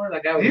alive anymore?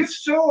 Like he's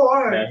still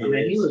alive.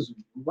 Yeah, he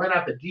went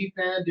out the deep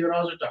end doing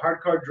all sorts of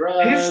hardcore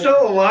drugs. He's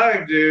still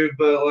alive, dude.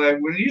 But like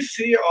when you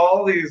see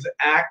all these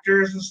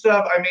actors and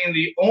stuff, I mean,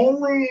 the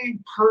only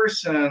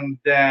person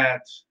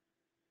that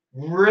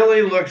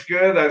really looks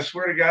good, I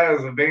swear to God,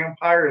 as a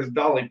vampire is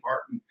Dolly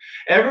Parton.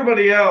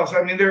 Everybody else,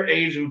 I mean, they're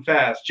aging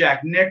fast.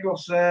 Jack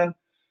Nicholson,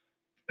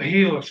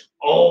 he looks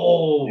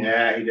old.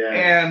 Yeah, he does.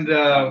 And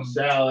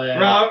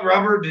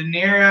Robert De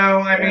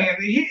Niro, I mean,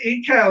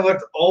 he kind of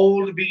looked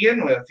old to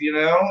begin with, He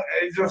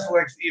just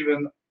looks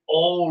even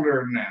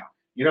older now.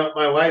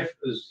 My wife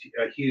was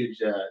a huge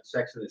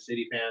Sex and the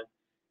City fan,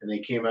 and they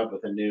came up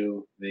with a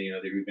new, they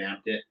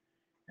revamped it,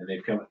 and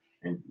they've come,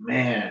 and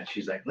man,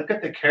 she's like, look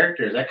at the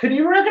characters. I couldn't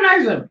even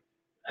recognize them.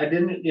 I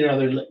didn't,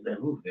 they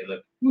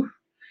look,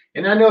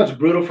 and I know it's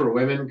brutal for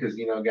women because,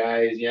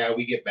 guys,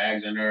 we get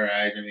bags under our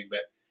eyes and everything, but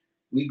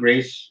we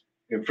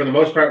for the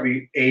most part,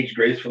 we age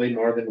gracefully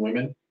more than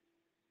women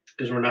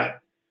because we're not,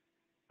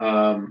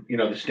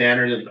 the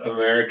standards of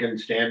American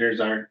standards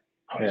aren't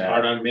as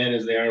hard on men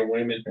as they are on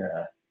women.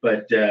 Yeah.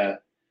 But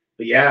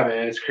yeah,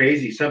 man, it's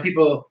crazy. Some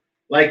people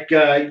like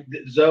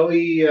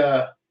Zoe,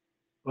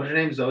 what's her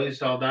name? Zoe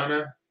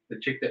Saldana, the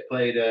chick that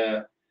played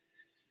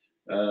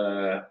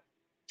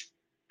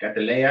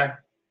Galilea.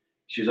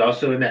 She's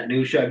also in that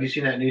new show. Have you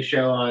seen that new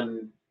show on?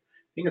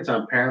 I think it's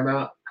on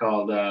Paramount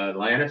called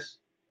Lannis.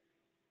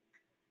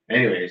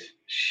 Anyways,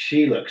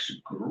 she looks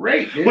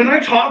great. Dude. When I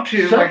talk to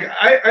you,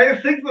 I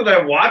think that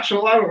I watch a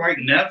lot of like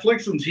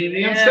Netflix and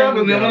TV and stuff,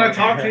 and then when I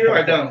talk to you,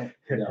 I don't.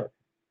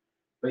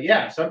 But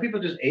yeah, some people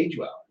just age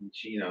well, and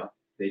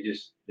they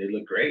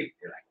look great.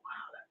 You're like,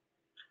 wow.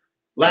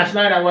 Last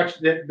night I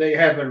watched that they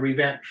have a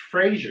revamped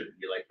Frasier.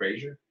 You like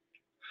Frasier?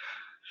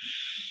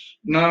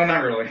 No,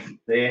 not really.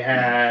 They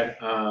had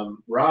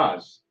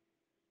Roz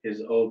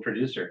his old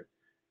producer.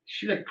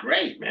 She looked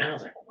great, man. I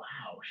was like,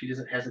 wow, she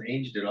hasn't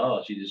aged at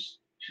all. She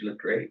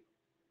looked great.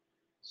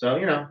 So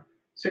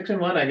 6 in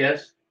 1, I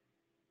guess.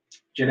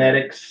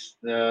 Genetics,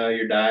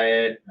 your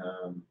diet,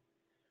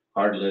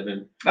 hard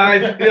living. I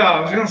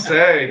was gonna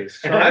say.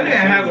 I think it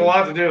has a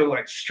lot to do with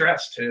like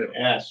stress too.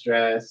 Yeah,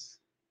 stress.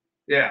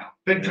 Yeah,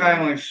 big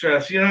time like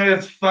stress.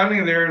 It's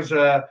funny. There's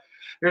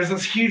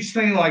this huge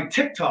thing like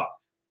TikTok.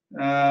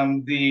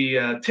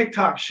 The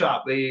TikTok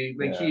shop. They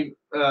keep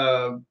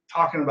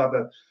talking about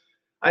the.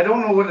 I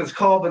don't know what it's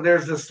called, but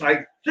there's this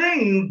like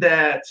thing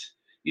that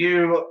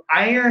you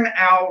iron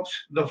out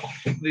the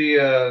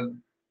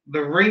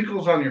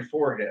wrinkles on your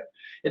forehead.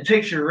 It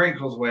takes your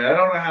wrinkles away. I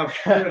don't know how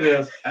true it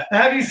is.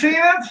 Have you seen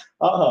it?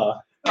 Oh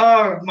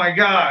my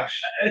gosh.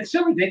 It's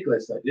so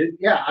ridiculous though, dude.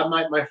 Yeah,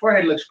 my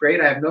forehead looks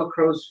great. I have no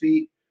crow's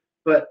feet,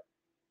 but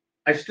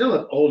I still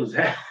look old as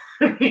hell.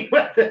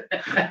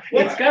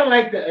 It's kind of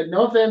like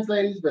no offense,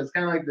 ladies, but it's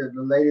kind of like the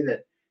lady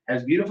that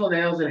has beautiful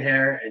nails and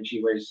hair and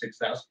she weighs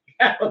 6,000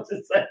 pounds.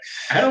 It's like,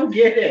 I don't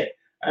get it.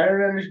 I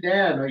don't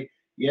understand. Like,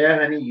 yeah,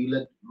 honey, you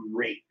look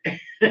great.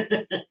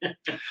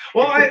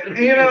 Well, I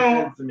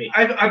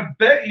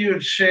bet you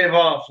would shave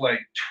off like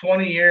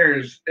 20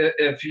 years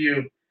if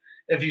you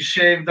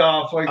shaved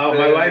off like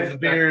my wife's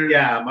beard.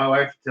 Yeah, my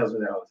wife tells me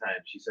that all the time.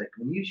 She's like,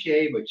 when you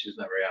shave, which is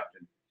not very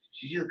often,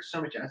 she looks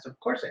so much. I said, of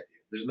course I do.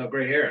 There's no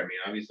gray hair. I mean,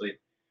 obviously,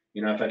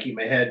 if I keep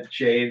my head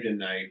shaved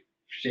and I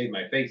shave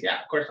my face,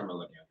 yeah, of course I'm gonna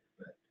look younger.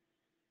 But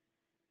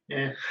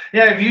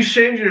yeah, if you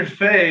shaved your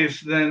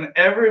face, then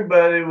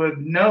everybody would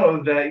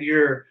know that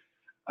you're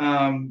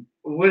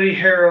Woody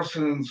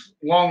Harrelson's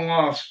long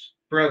lost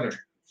brother.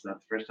 It's not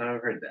the first time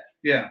I've heard that.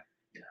 Yeah.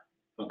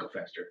 Uncle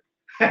Fester.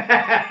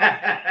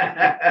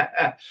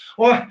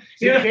 Well,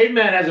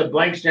 Caveman has a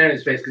blank stare on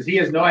his face because he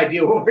has no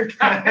idea what we're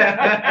talking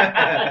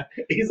about.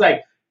 He's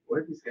like,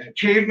 what are these guys?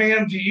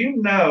 Caveman, do you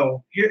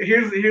know?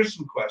 Here's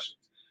some questions.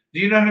 Do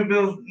you know who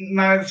Bill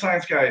Nye the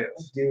Science Guy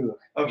is? I do.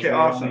 Okay,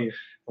 awesome.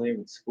 Playing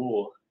with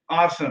school.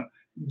 Awesome.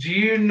 Do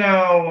you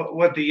know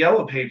what the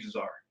yellow pages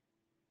are?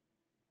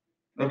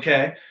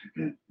 Okay.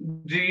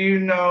 Do you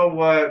know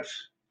what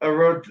a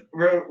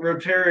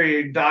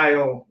rotary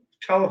dial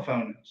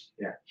telephone is?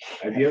 Yeah.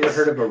 Have you ever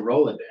heard of a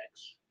Rolodex?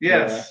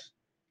 Yes.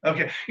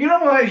 Okay. You know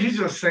what? He's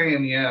just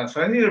saying yes.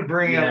 I need to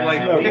bring up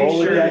like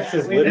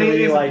pictures. We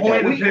need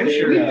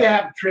to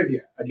have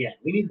trivia again.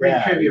 We need to bring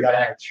trivia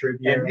back.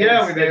 Trivia. And we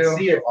do.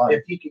 See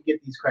if he could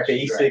get these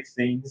questions basic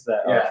things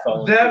that our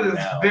phones that do is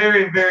now.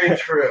 very, very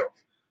true.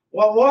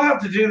 Well, we'll have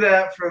to do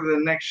that for the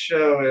next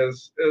show.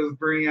 Is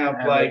bring up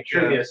like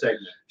trivia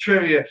segment.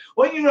 Trivia.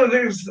 Well,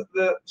 there's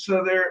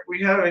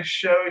we have a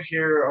show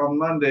here on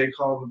Monday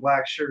called the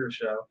Black Sugar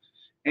Show,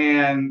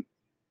 and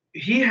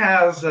he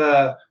has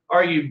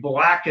 "Are you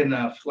black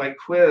enough?" like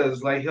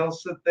quiz. Like he'll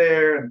sit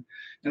there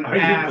and Are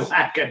ask. you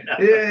black enough?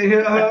 Yeah,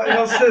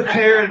 he'll sit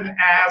there and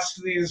ask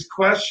these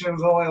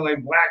questions only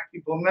like black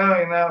people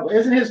know. Well,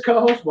 isn't his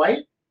co-host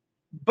white?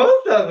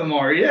 Both of them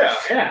are, yeah.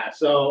 Yeah.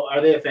 So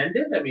are they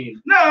offended? I mean,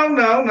 no,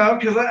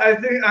 because I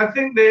think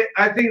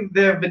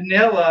they're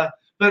vanilla,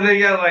 but they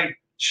got like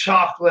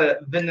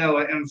chocolate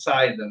vanilla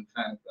inside them,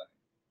 kind of thing.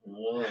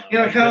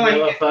 Kind of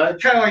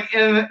like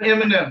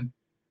M&M.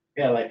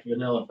 Yeah, like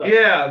vanilla fudge.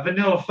 Yeah,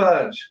 vanilla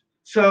fudge.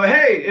 So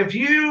hey, if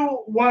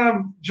you want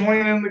to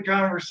join in the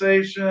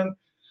conversation,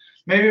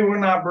 maybe we're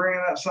not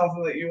bringing up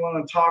something that you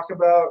want to talk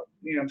about,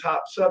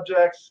 top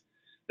subjects.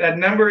 That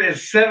number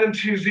is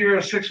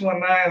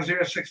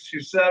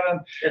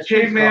 720-619-0627.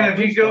 Caveman, if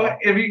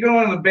you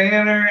go in the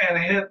banner and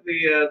hit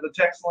the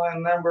text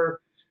line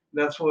number,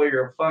 that's where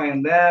you'll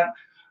find that.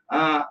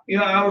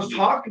 I was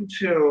talking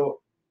to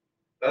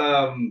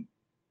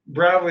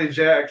Bradley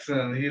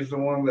Jackson. He's the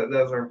one that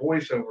does our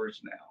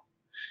voiceovers now,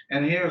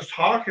 and he was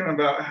talking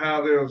about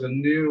how there was a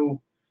new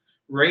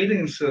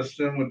rating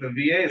system with the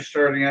VA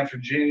starting after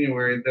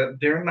January that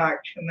they're not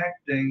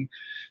connecting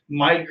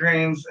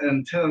migraines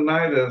and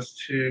tendonitis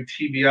to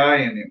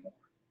TBI anymore.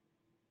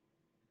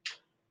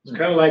 It's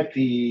kind of like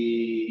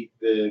the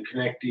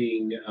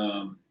connecting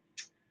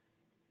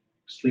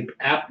sleep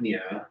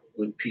apnea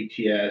with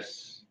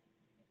PTS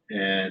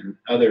and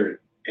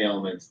other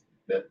ailments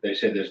that they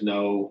say there's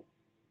no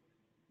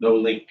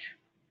link,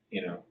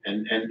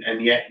 and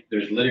yet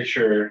there's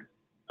literature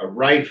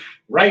rife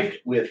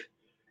with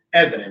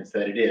evidence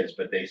that it is,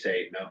 but they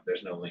say no,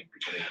 there's no link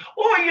between.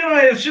 Well,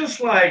 it's just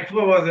like,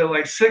 what was it,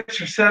 like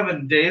 6 or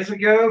 7 days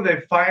ago?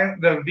 The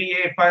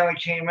VA finally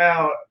came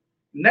out.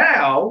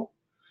 Now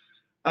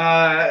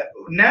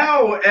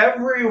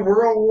every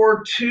World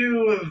War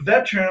II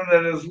veteran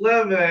that is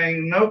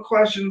living, no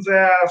questions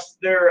asked,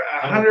 they're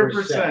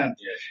 100%. Yes.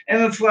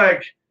 And it's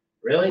like,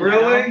 really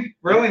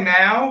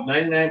now?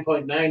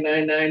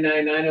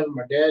 99.99999 of them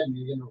are dead, and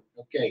you're gonna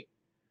okay.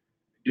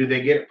 Do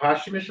they get it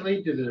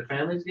posthumously? Do their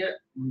families get it?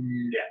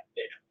 Yeah,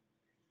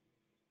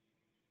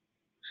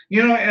 they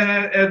don't.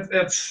 And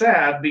it's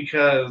sad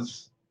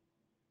because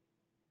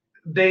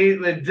they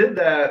did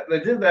that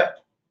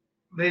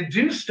they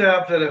do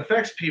stuff that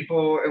affects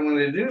people, and when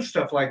they do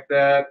stuff like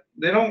that,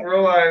 they don't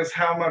realize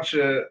how much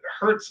it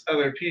hurts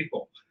other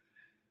people.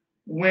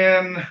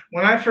 When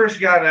I first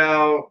got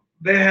out,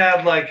 they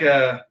had like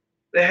a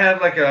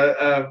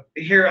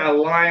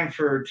line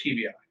for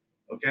TBI,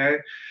 okay,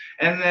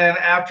 and then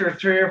after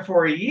 3 or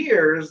 4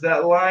 years,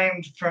 that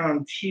line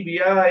from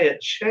TBI it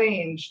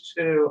changed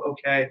to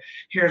okay,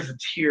 here's a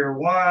tier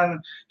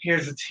 1,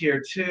 here's a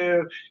tier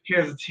 2,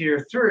 here's a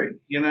tier 3,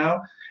 you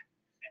know.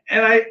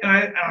 And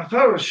I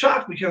thought I was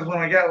shocked because when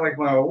I got like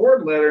my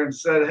award letter and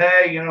said,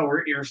 hey, you know,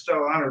 you're still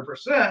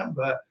 100%,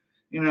 but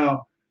you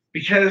know,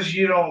 because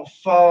you don't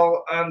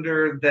fall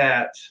under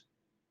that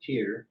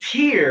tier,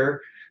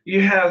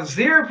 you have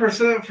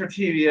 0% for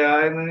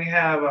TBI, and then you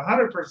have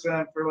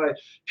 100% for like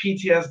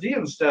PTSD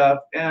and stuff.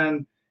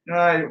 And you know,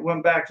 I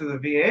went back to the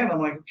VA and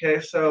I'm like,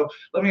 okay, so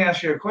let me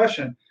ask you a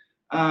question.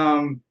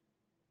 I'm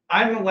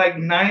like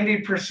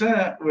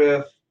 90%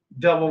 with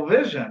double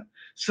vision,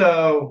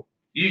 so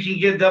you can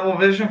get double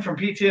vision from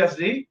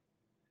PTSD?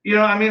 You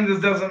know, I mean, this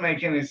doesn't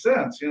make any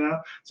sense, you know?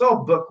 It's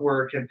all book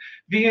work, and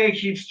VA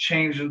keeps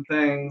changing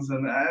things,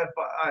 and I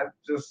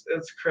just,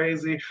 it's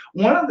crazy.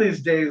 One of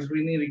these days,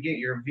 we need to get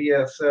your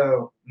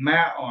VSO,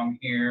 Matt, on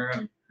here.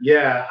 And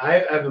yeah,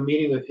 I have a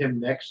meeting with him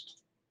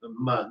next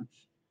month,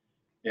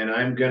 and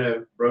I'm going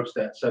to broach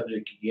that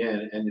subject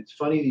again. And it's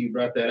funny that you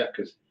brought that up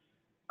because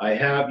I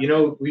have, you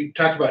know, we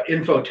talked about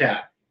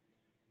InfoTap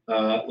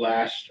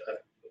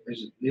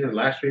either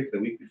last week or the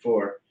week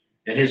before,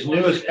 and his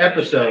newest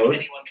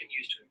episode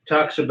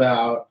talks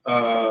about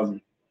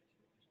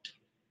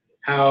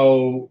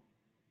how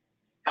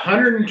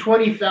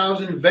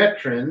 120,000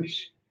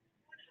 veterans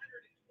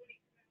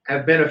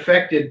have been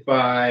affected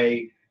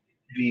by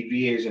the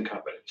VA's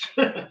incompetence,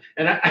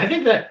 and I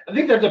think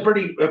that's a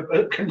pretty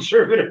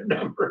conservative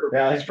number.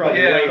 Yeah, that's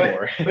probably way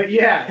more. But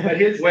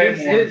his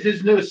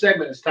newest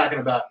segment is talking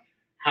about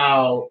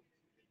how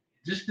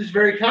just this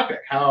very topic,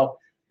 how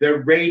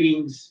their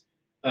ratings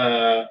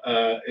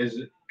is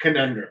a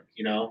conundrum,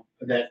 you know,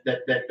 that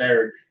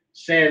they're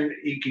saying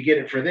you could get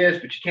it for this,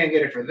 but you can't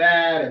get it for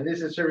that, and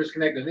this is service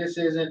connected, this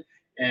isn't.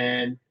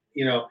 And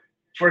you know,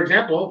 for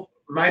example,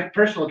 my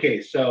personal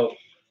case, so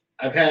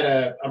I'm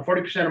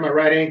 40% on my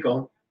right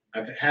ankle.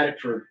 I've had it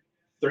for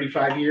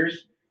 35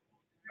 years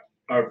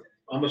or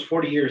almost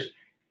 40 years,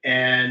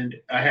 and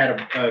I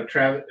had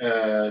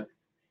a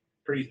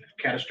pretty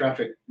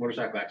catastrophic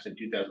motorcycle accident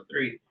in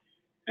 2003,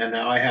 and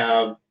now I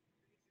have.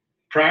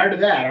 Prior to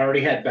that, I already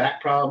had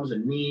back problems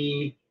and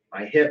knee,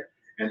 my hip,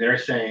 and they're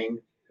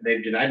saying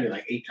they've denied me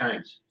like 8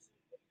 times.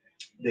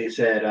 They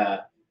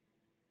said,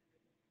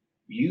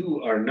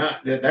 "You are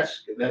not.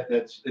 That's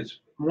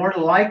it's more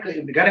likely.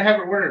 You got to have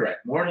it worded right.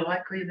 More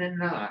likely than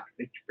not,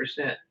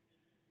 50%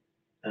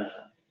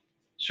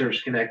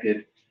 service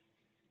connected.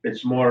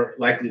 It's more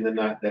likely than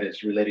not that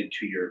it's related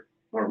to your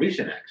more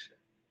recent accident,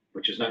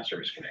 which is not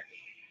service connected."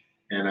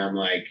 And I'm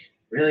like,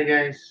 really,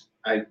 guys?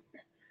 I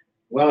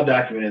well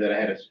documented that I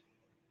had a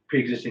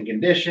pre-existing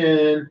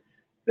condition,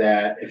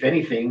 that if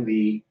anything,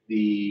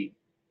 the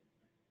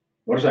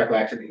motorcycle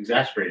accident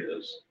exacerbated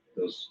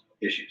those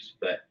issues.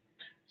 But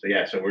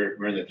so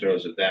we're in the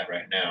throes of that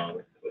right now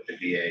with the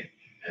VA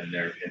and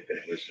their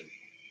infinite wisdom.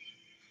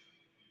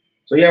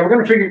 So yeah, we're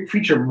going to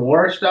feature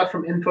more stuff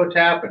from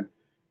InfoTap, and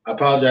I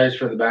apologize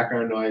for the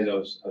background noise. I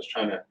was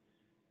trying to.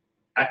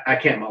 I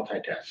can't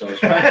multitask, so I was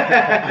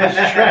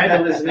trying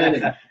to listen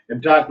in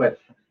and talk, but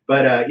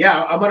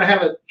yeah, I'm going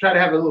to try to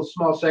have a little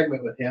small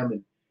segment with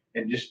him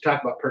and just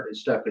talk about pertinent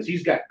stuff, because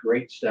he's got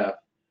great stuff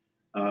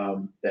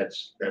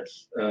that's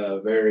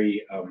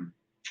very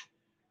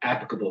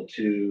applicable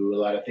to a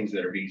lot of things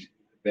that our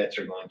vets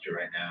are going through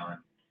right now. And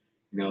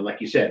you know,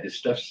 like you said, this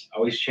stuff's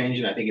always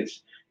changing. I think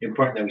it's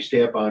important that we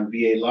stay up on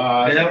VA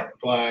laws, and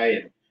apply,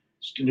 and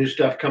new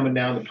stuff coming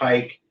down the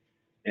pike.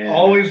 And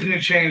always new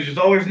changes,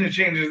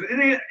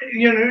 and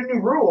you know, new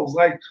rules.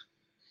 Like,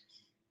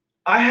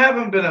 I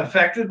haven't been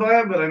affected by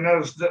it, but I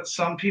noticed that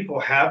some people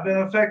have been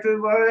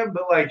affected by it.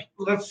 But like,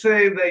 let's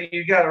say that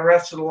you got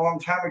arrested a long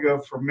time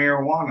ago for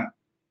marijuana.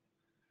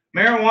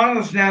 Marijuana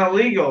is now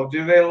legal.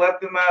 Do they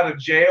let them out of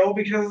jail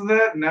because of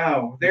that?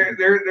 No,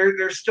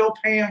 they're still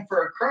paying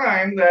for a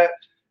crime that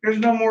there's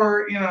no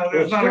more. You know,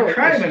 there's not a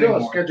crime anymore.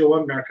 It's still a Schedule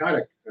I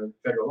narcotic in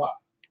federal law.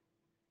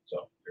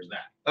 So there's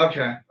that.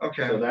 Okay.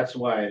 So that's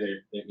why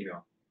they're you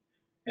know,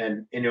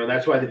 and you know,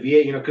 that's why the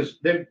VA, you know, because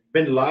they've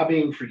been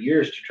lobbying for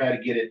years to try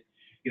to get it.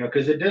 You know,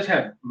 because it does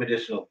have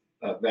medicinal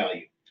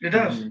value. It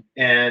does.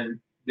 And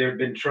they've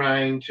been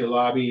trying to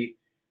lobby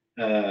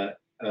the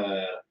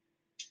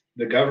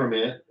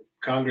government,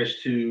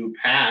 Congress, to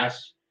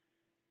pass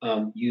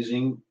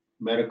using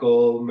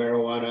medical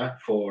marijuana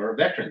for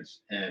veterans.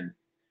 And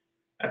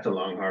that's a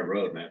long, hard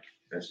road, man.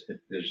 There's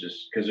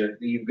just because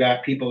you've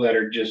got people that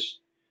are just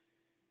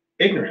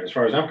ignorant, as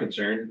far as I'm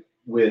concerned,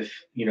 with,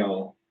 you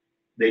know,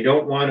 they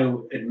don't want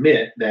to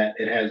admit that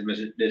it has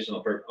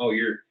medicinal purpose. Oh,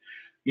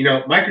 you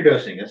know,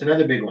 microdosing, that's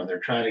another big one. They're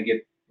trying to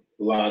get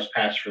laws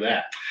passed for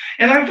that.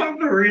 And I thought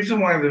the reason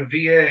why the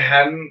VA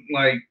hadn't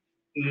like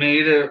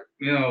made it,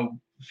 you know,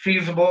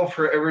 feasible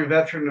for every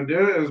veteran to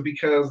do it is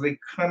because they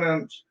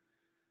couldn't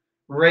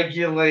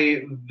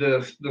regulate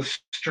the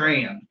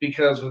strand,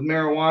 because with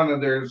marijuana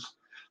there's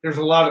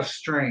a lot of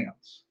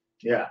strands.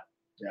 Yeah,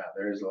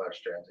 there is a lot of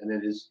strands, and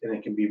it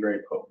can be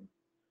very potent.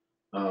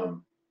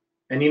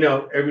 And you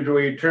know,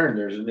 everywhere you turn,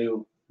 there's a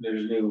new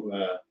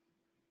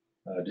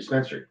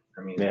dispensary.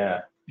 I mean,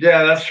 yeah,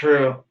 that's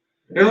true.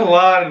 There's a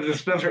lot of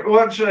dispensary.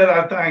 Which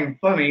I find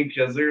funny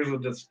because there's a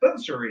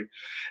dispensary.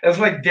 It's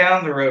like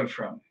down the road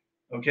from me.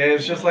 Okay,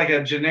 it's just like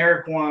a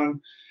generic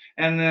one,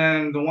 and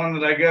then the one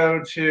that I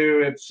go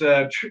to, it's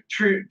the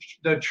True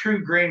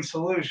Green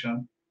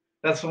Solution.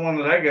 That's the one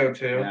that I go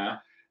to. Yeah.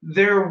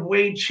 They're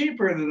way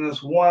cheaper than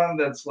this one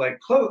that's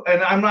like close.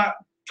 And I'm not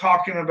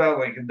talking about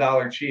like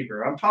 $1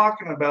 cheaper. I'm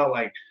talking about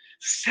like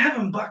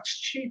 $7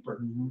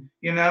 cheaper,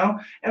 you know?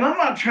 And I'm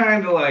not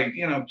trying to like,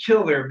 you know,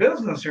 kill their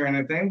business or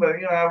anything, but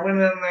you know, I went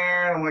in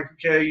there and I'm like,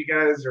 okay, you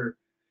guys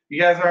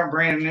aren't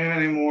brand new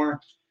anymore.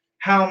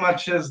 How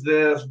much is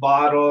this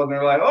bottle? And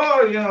they're like,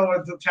 oh, you know,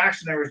 with the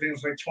tax and everything,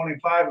 it's like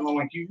 25. And I'm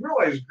like, you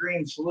realize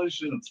Green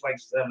Solution, it's like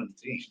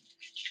 17.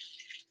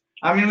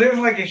 I mean, there's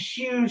like a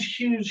huge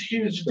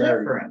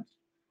difference.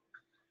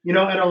 You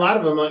know, and a lot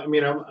of them. I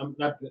mean, I'm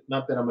not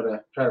that I'm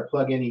gonna try to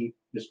plug any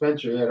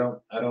dispensary. I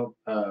don't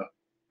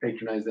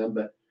patronize them,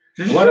 but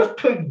did you just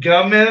put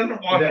gum in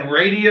on the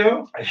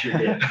radio? I sure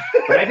did.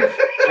 But I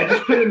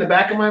just put it in the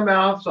back of my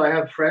mouth so I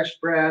have fresh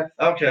breath.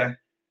 Okay.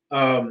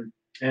 And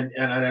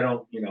I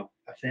don't, you know,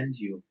 offend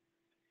you.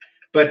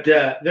 But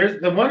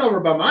there's the one over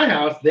by my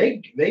house.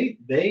 They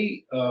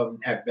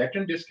have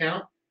veteran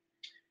discount.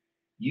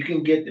 You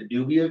can get the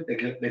doobie.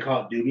 They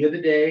call it doobie of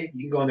the day.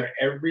 You can go in there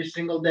every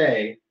single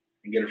day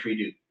and get a free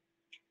doobie.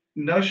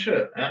 No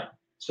shit. Yeah.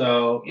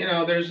 So you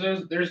know,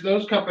 there's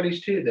those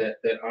companies too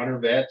that honor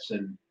vets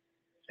and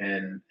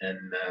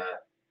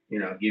you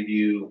know, give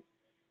you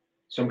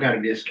some kind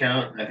of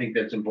discount. I think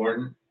that's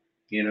important.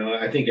 You know,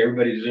 I think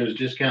everybody deserves a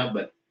discount,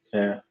 but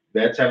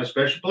vets have a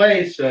special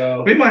place.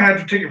 So we might have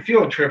to take a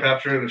field trip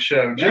after the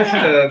show just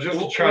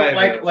to try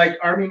it. Like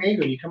Army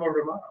Navy, you come over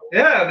tomorrow.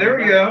 Yeah, there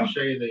we go. I'll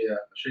show you the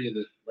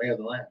lay of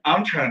the land.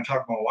 I'm trying to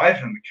talk my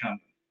wife into coming.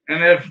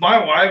 And if my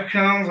wife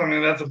comes, I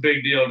mean, that's a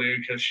big deal,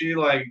 dude, because she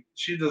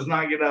does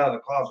not get out of the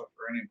closet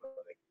for anybody.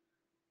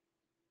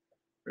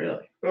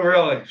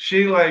 Really?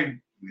 She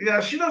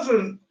she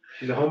doesn't.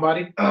 She's a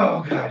homebody?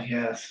 Oh, God,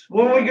 yes.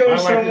 When we go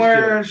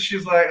somewhere,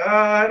 she's like,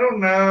 I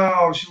don't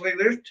know. She's like,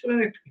 there's too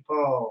many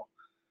people.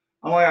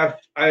 I'm like,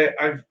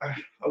 I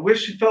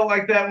wish she felt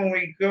like that when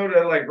we go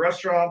to like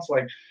restaurants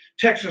like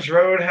Texas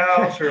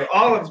Roadhouse or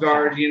Olive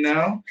Garden, you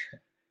know?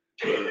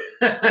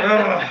 What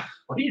are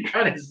you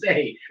trying to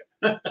say?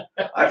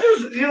 I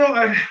just, you know,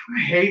 I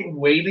hate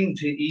waiting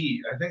to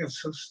eat. I think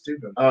it's so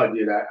stupid. Oh,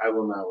 dude, I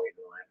will not wait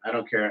in line. I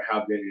don't care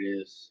how good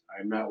it is.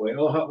 I'm not waiting.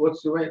 Oh,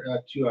 what's the wait?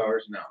 2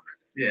 hours? No.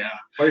 Yeah.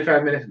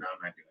 45 minutes? No,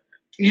 I'm not doing that.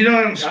 You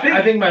know,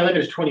 I think my limit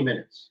is 20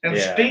 minutes. And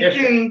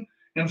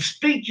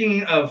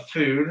speaking of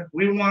food,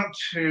 we want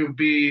to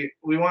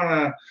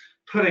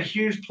put a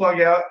huge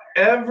plug out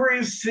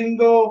every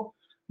single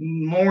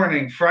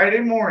morning, Friday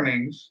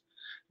mornings.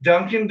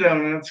 Dunkin'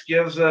 Donuts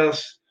gives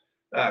us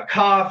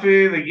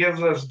coffee. They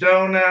gives us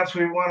donuts.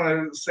 We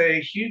want to say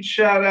a huge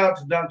shout out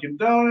to Dunkin'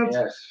 Donuts.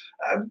 Yes.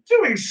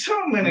 Doing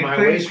so many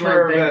things for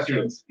our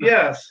veterans.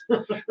 Yes.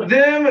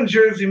 Them and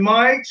Jersey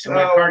Mike's. And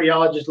my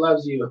cardiologist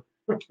loves you.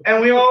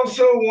 And we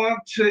also want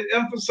to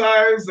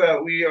emphasize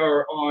that we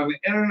are on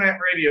Internet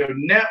Radio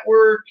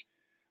Network.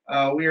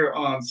 We are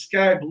on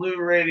Sky Blue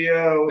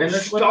Radio, and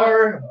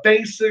Star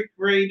Basic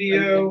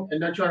Radio.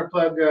 And don't you want to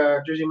plug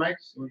Jersey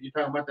Mike's? Were you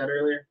talking about that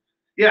earlier?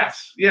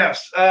 Yes.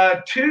 This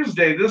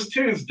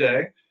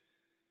Tuesday,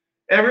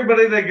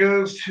 everybody that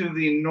goes to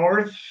the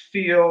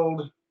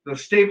Northfield, the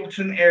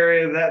Stapleton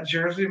area, that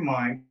Jersey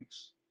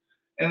Mike's,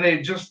 and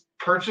they just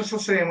purchase a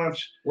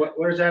sandwich.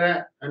 Where's that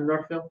at? In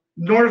Northfield?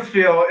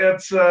 Northfield.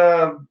 It's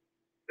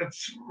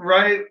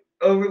right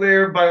over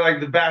there by like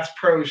the Bass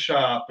Pro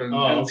Shop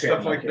and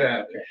stuff like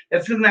that. Okay.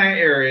 It's in that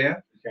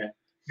area. Okay.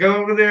 Go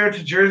over there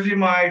to Jersey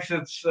Mike's.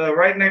 It's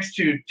right next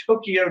to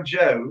Tokyo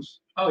Joe's.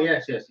 Oh,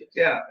 yes.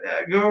 Yeah,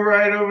 go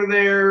right over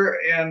there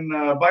and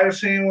buy a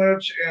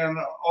sandwich, and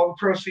all the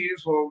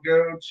proceeds will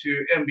go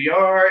to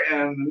MBR.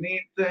 And the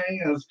neat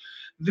thing is,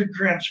 the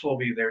Grinch will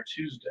be there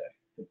Tuesday.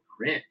 The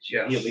Grinch,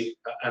 yes. He'll be,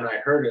 and I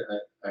heard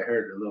a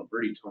little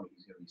birdie told me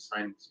he's going to be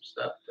signing some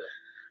stuff to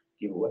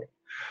give away.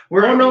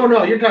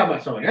 No, you're talking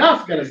about someone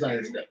else going to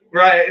sign stuff.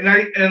 Right, and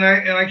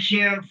I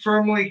can't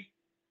firmly,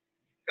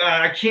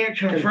 I can't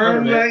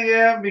confirm that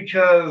yet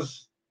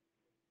because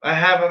I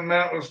haven't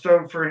met with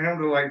Stoke for him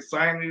to like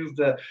sign these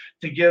to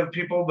give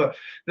people. But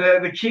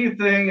the key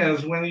thing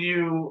is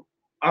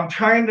I'm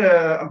trying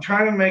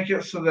to make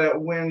it so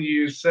that when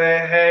you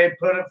say, hey,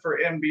 put it for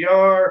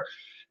MBR,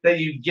 that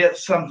you get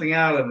something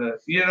out of it,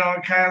 you know,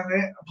 kind of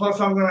thing. Plus,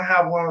 I'm going to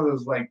have one of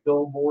those like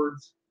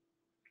billboards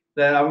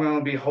that I'm going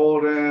to be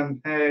holding,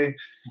 hey,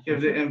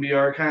 give the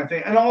MBR kind of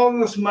thing. And all of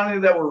this money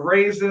that we're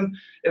raising,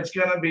 it's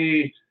going to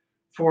be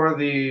for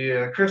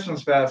the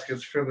Christmas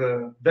baskets for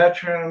the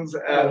veterans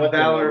at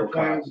Valor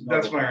Point.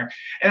 That's my.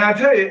 And I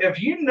tell you,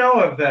 if you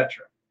know a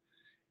veteran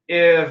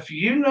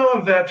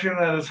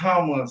that is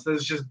homeless,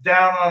 that's just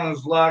down on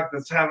his luck,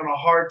 that's having a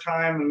hard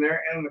time, and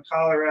they're in the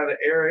Colorado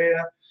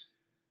area,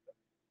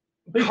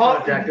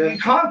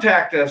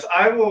 contact us.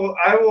 I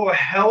will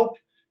help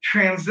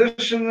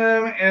transition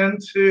them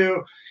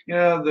into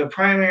the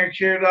primary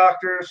care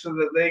doctor so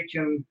that they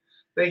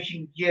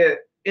can get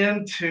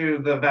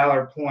into the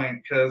Valor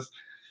Point, because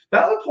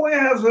Valor Point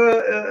has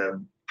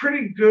a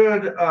pretty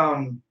good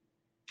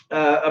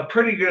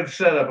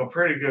setup, a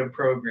pretty good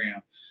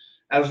program.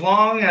 As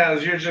long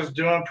as you're just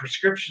doing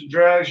prescription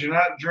drugs, you're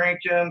not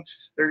drinking,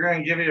 they're going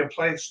to give you a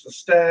place to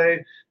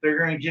stay. They're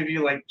going to give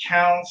you like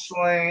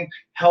counseling,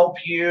 help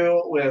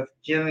you with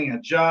getting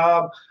a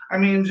job. I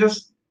mean,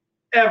 just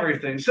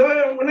everything.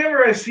 So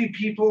whenever I see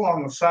people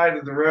on the side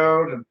of the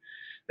road and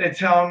they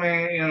tell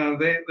me,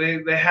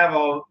 they have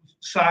a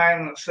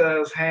sign that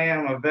says, "Hey,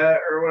 I'm a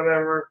vet," or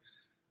whatever,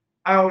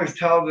 I always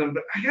tell them,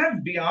 but I got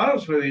to be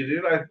honest with you,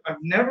 dude.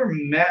 I've never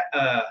met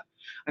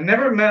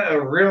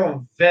a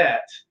real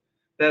vet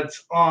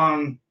that's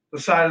on the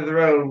side of the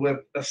road with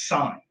a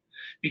sign,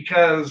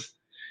 because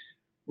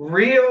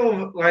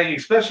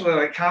especially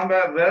like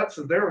combat vets,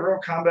 if they're a real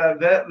combat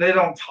vet, they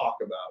don't talk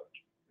about it.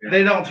 Yeah.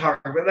 They don't talk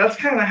about it. That's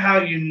kind of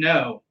how you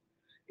know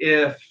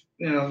if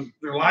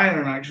they're lying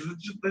or not, because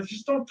they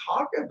just don't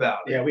talk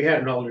about it. Yeah, we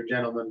had an older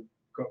gentleman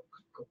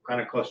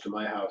kind of close to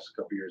my house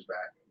a couple years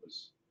back.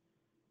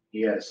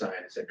 He had a sign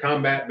that said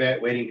 "Combat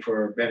Vet waiting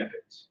for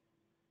benefits,"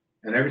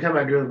 and every time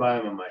I drove by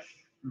him, I'm like,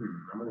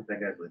 I'm gonna think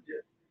that's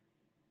legit.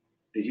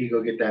 Did he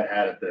go get that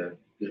hat at the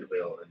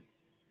Goodwill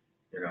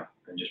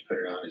and just put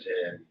it on his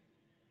head?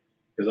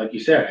 Because like you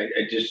said,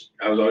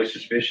 I was always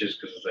suspicious,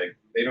 because it's like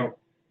they don't,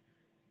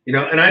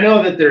 and I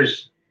know that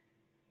there's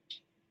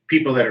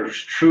people that are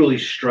truly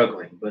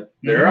struggling, but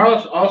there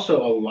are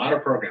also a lot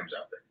of programs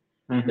out there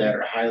that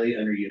are highly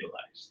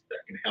underutilized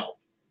that can help,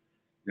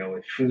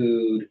 with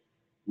food,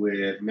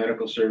 with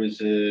medical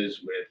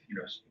services, with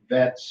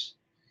vets.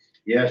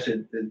 Yes,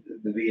 the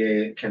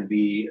VA can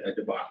be a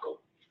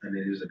debacle, and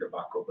it is a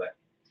debacle, but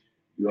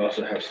you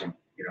also have some,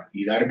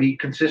 you got to be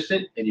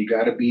consistent and you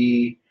got to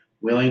be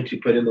willing to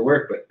put in the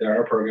work, but there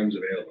are programs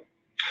available.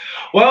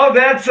 Well,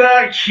 that's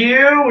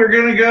Q. We're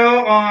going to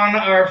go on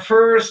our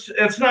first,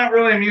 it's not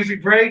really a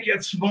music break,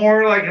 it's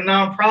more like a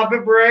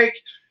nonprofit break.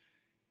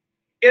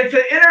 It's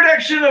an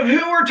introduction of who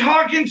we're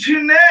talking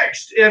to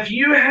next. If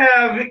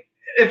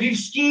you've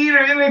skied or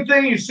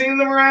anything, you've seen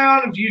them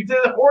around, if you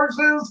did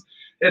horses,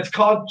 it's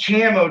called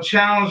C.A.M.O,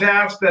 Challenge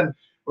Aspen.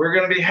 We're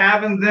going to be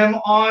having them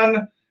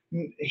on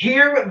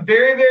here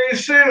very, very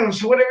soon.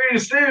 So whatever you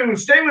do,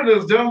 stay with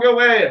us. Don't go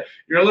away.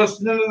 You're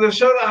listening to the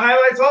show that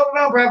highlights all the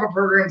nonprofit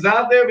programs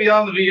out there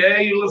beyond the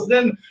VA. You're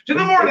listening to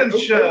the Morning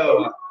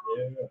Show.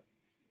 Yeah.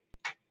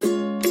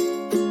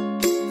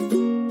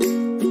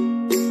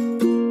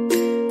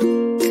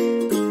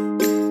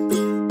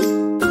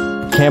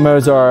 C.A.M.O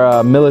is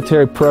our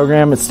military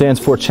program. It stands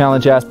for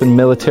Challenge Aspen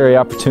Military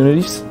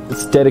Opportunities.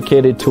 It's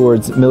dedicated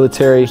towards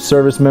military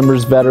service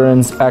members,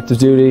 veterans, active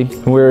duty.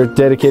 And we're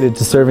dedicated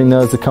to serving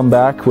those that come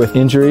back with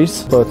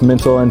injuries, both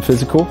mental and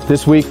physical.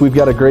 This week we've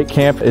got a great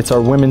camp. It's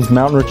our Women's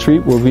Mountain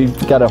Retreat, where we've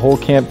got a whole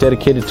camp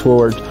dedicated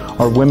toward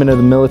our women of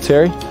the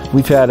military.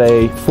 We've had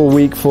a full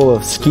week full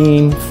of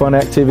skiing, fun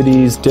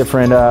activities,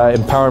 different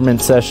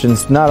empowerment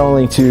sessions, not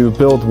only to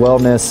build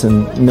wellness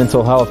and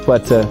mental health,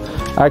 but to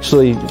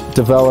actually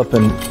develop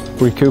and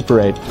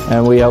recuperate.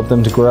 And we help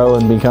them to grow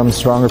and become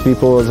stronger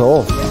people as a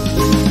whole.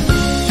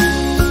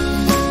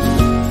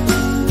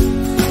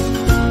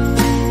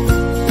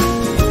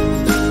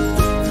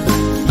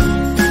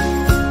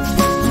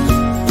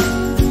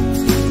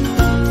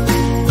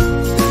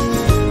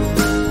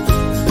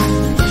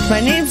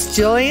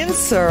 Jillian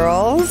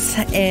Searles,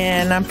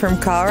 and I'm from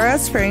Colorado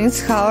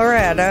Springs,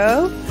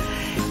 Colorado,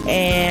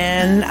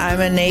 and I'm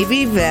a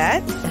Navy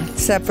vet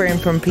suffering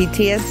from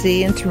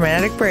PTSD and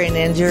traumatic brain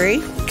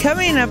injury.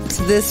 Coming up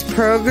to this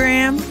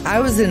program, I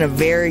was in a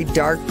very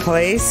dark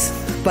place,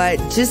 but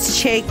just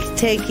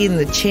taking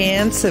the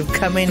chance of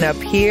coming up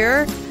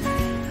here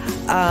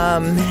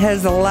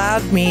has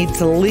allowed me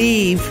to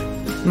leave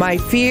my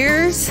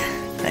fears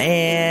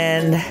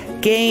and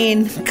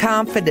gain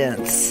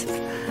confidence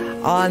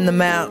on the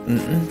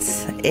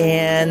mountains.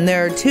 And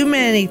there are too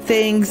many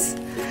things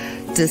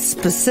to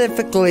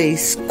specifically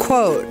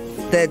quote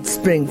that's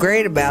been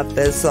great about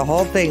this. The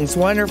whole thing's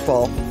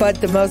wonderful. But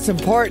the most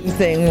important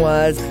thing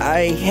was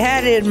I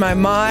had in my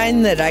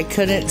mind that I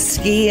couldn't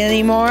ski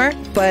anymore.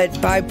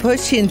 But by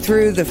pushing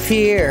through the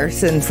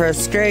fears and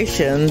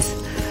frustrations,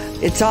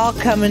 it's all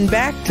coming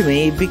back to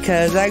me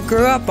because I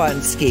grew up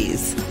on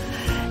skis.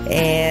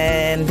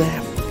 And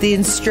the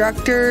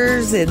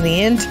instructors and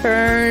the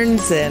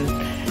interns, and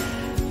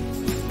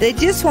they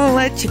just won't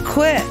let you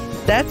quit.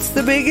 That's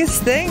the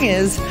biggest thing,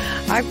 is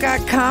I've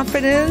got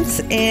confidence,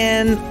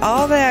 and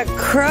all that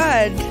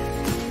crud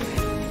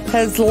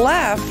has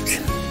left,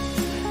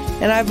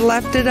 and I've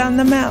left it on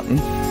the mountain.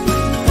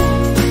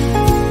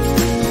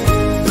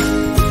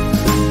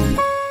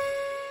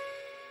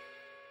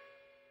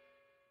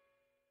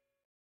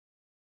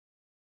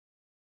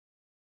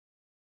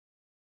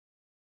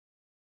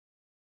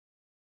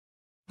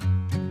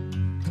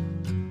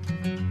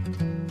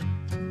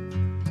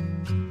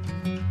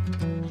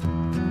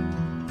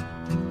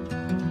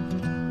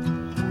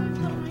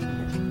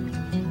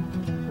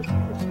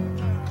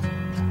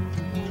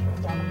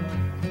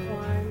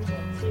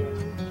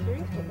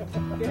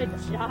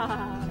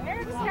 job.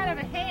 Eric's kind of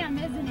a ham,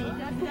 isn't he?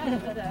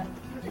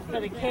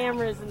 For the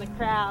cameras and the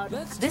crowd.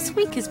 This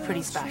week is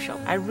pretty special.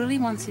 I really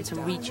wanted to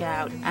reach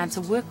out and to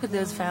work with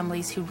those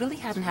families who really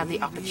hadn't had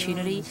the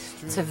opportunity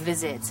to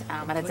visit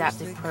an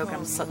adaptive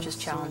program such as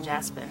Challenge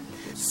Aspen.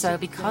 So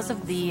because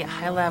of the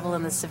high level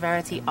and the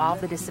severity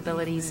of the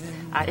disabilities,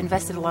 I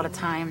invested a lot of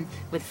time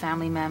with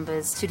family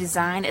members to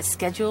design a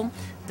schedule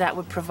that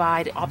would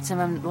provide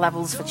optimum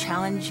levels for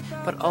challenge,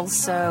 but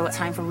also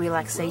time for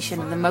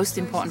relaxation. And the most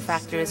important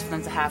factor is for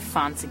them to have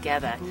fun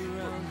together.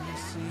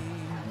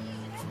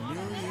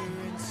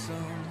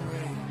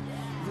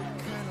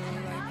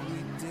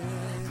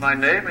 My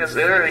name is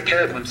Eric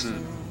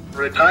Edmondson,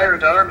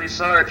 retired Army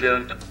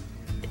Sergeant.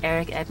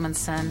 Eric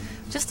Edmondson,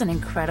 just an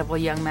incredible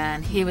young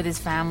man, here with his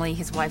family,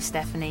 his wife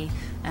Stephanie,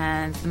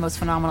 and the most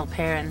phenomenal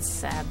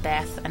parents,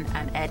 Beth and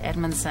Ed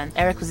Edmondson.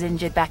 Eric was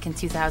injured back in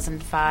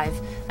 2005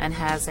 and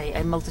has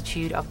a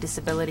multitude of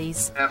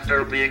disabilities.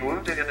 After being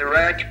wounded in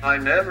Iraq, I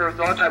never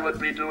thought I would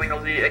be doing all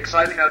the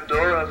exciting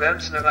outdoor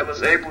events that I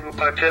was able to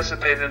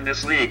participate in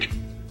this week.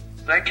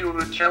 Thank you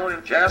to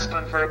Challenge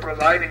Aspen for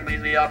providing me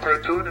the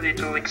opportunity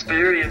to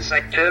experience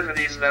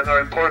activities that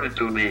are important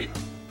to me.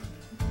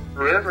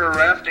 River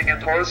rafting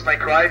and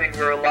horseback riding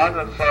were a lot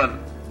of fun.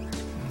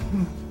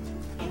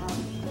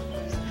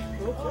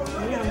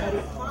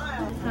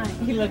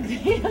 He looks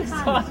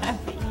so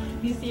happy.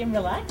 You see him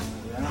relax?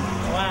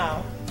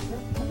 Wow.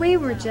 We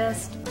were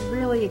just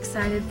really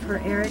excited for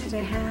Eric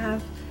to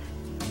have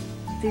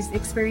these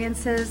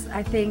experiences.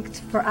 I think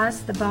for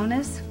us the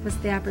bonus was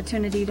the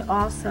opportunity to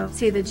also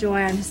see the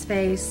joy on his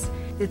face.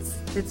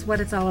 It's what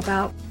it's all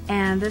about,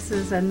 and this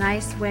is a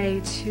nice way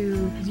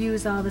to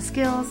use all the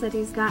skills that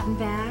he's gotten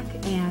back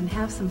and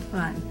have some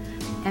fun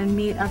and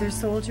meet other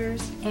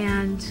soldiers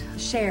and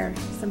share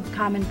some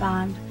common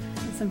bond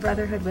and some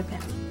brotherhood with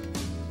them.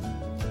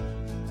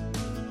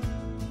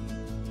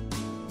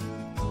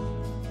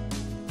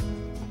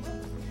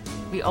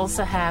 We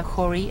also have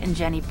Corey and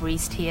Jenny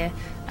Breest here.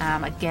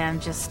 Again,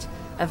 just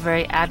a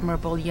very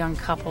admirable young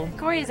couple.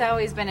 Corey's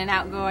always been an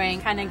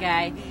outgoing kind of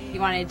guy. He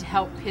wanted to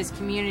help his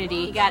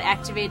community. He got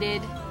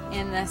activated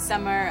in the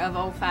summer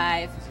of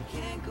 '05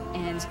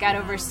 and got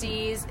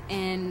overseas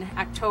in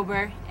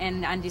October,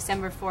 and on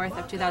December 4th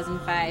of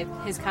 2005,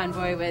 his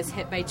convoy was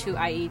hit by 2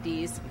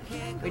 IEDs,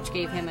 which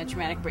gave him a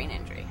traumatic brain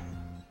injury.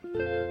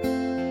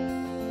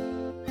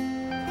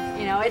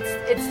 You know,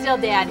 it's still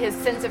Dad. His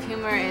sense of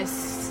humor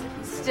is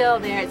still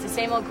there. It's the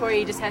same old Corey,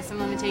 he just has some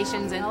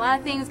limitations, and a lot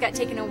of things got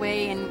taken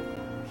away, and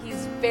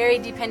he's very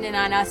dependent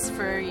on us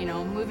for, you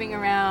know, moving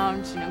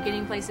around, you know,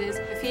 getting places.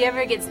 If he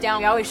ever gets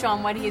down, we always show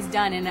him what he's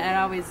done, and it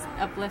always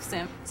uplifts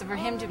him. So for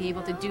him to be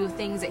able to do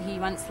things that he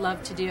once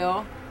loved to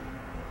do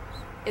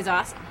is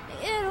awesome.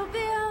 It'll be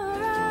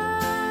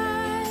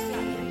alright.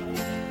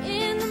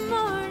 In the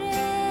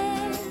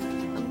morning,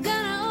 I'm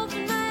gonna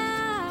open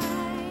my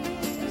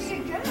eyes. There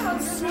you go.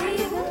 See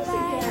the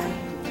light.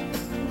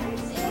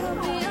 It'll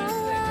be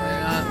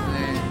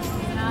alright.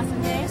 An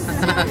awesome day.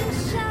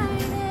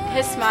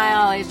 His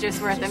smile is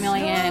just worth $1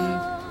 million to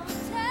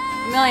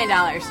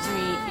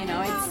me. You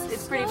know,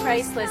 it's pretty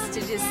priceless to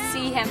just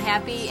see him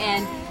happy,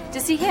 and to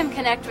see him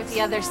connect with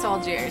the other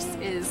soldiers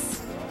is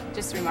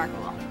just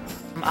remarkable.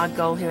 Our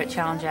goal here at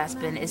Challenge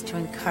Aspen is to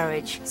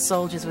encourage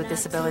soldiers with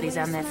disabilities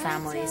and their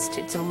families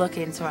to look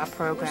into our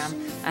program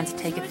and to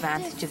take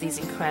advantage of these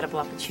incredible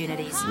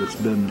opportunities. It's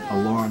been a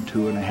long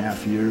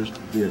 2.5 years.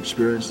 The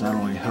experience not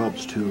only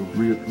helps to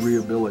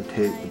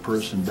rehabilitate the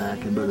person back,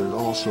 but it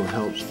also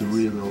helps to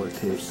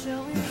rehabilitate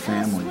the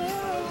family.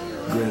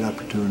 Great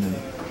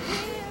opportunity.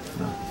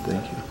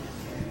 Thank you.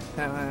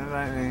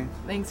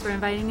 Thanks for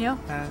inviting you.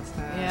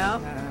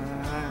 Yep.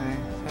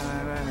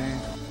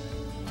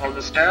 All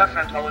the staff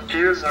and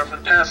volunteers are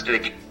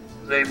fantastic.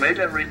 They made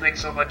everything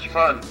so much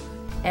fun.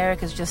 Eric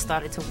has just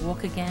started to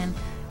walk again,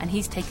 and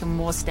he's taken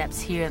more steps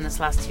here in this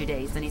last 2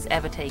 days than he's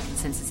ever taken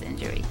since his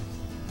injury.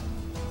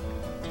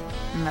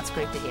 And that's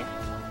great to hear.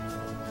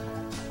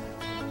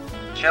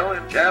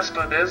 Challenge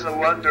Aspen is a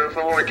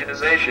wonderful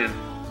organization.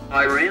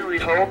 I really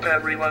hope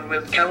everyone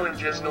with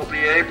challenges will be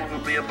able to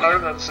be a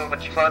part of so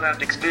much fun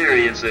and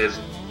experiences.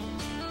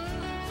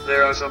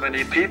 There are so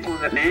many people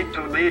that need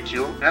to meet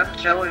you at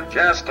Challenge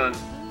Aspen.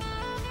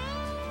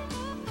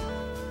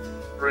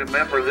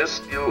 Remember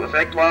this, you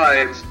affect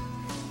lives.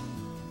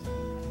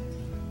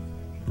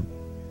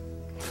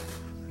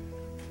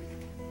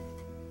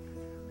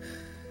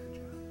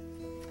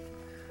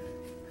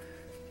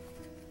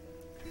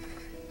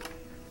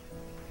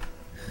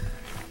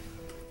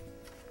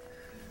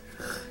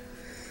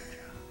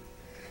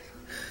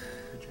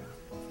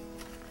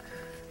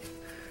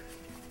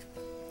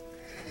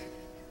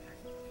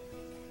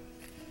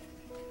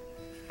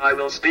 I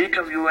will speak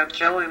of you and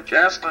Challenge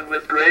Aspen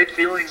with great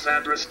feelings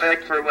and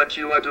respect for what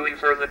you are doing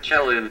for the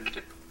challenge.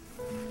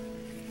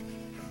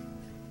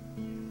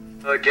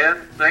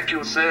 Again, thank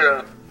you,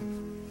 Sarah.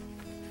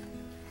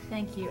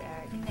 Thank you,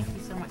 Eric. Thank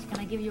you so much. Can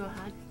I give you a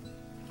hug?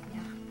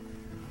 Yeah.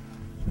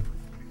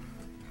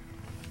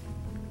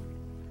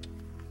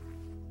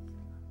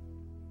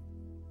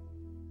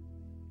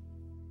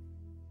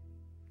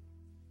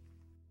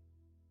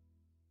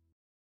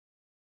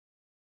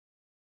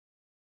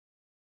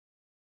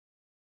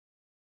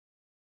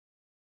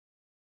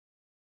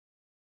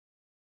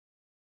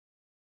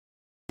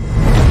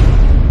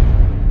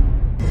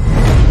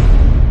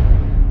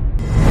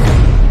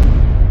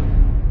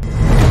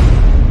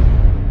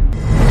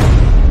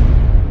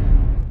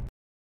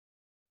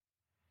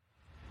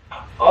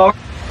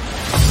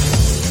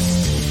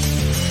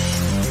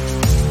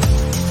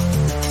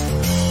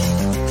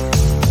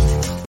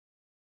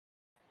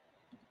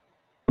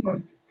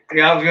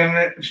 Yeah, I was going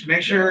to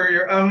make sure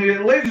you're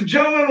unmuted. Ladies and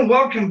gentlemen,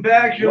 welcome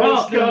back.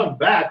 Welcome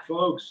back,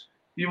 folks.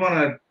 You want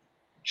to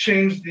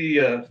change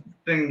the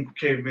thing,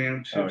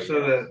 caveman, so yes.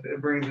 that it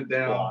brings it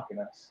down. Blocking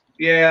us.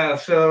 Yeah,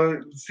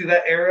 so see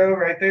that arrow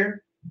right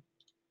there?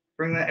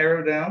 Bring that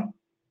arrow down.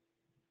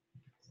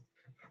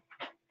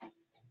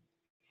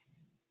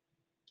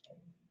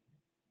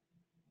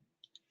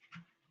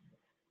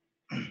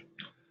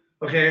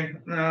 Okay,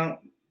 now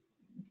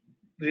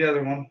the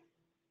other one.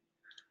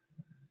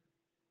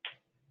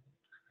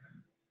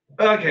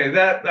 Okay,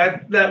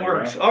 that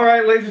works. All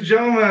right, ladies and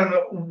gentlemen,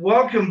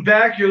 welcome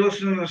back. You're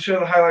listening to the show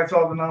that highlights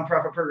all the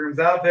nonprofit programs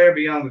out there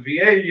beyond the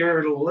VA.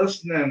 You're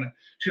listening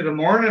to the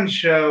Morning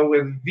Show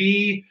with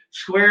V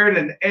squared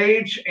and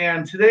H,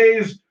 and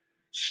today's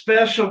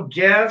special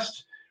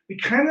guest. We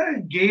kind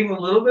of gave a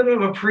little bit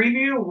of a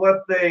preview of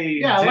what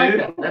they do. I like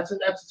that.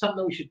 That's something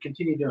that we should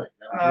continue doing.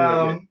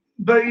 Really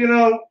but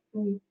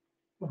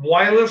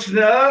why listen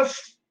to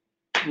us?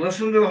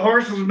 Listen to the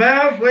horse's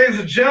mouth, ladies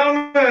and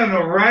gentlemen.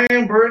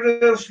 Ryan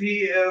Burtis, he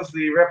is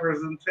the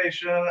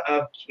representation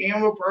of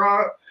C.A.M.O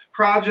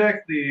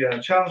project, the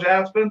Challenge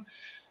Aspen.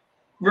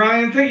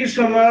 Ryan, thank you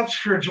so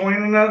much for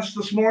joining us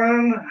this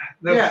morning.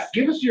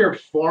 Give us your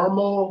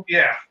formal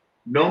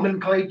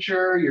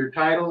nomenclature, your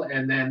title,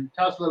 and then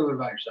tell us a little bit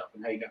about yourself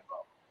and how you got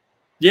involved.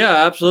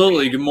 Yeah,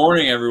 absolutely. Good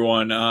morning,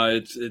 everyone.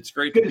 It's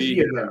great to be see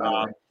here.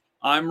 you,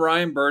 I'm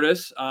Ryan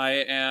Burtis.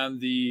 I am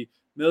the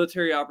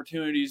Military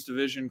Opportunities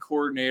Division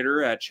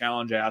Coordinator at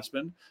Challenge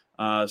Aspen,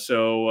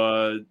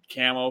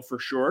 C.A.M.O for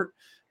short.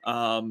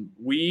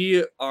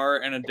 We are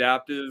an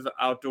adaptive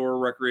outdoor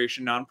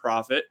recreation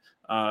nonprofit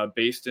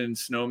based in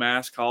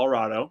Snowmass,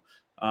 Colorado.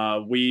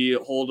 We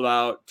hold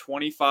about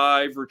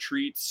 25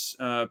 retreats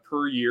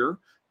per year,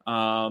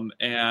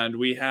 and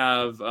we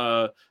have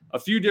a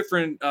few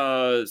different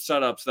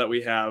setups that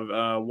we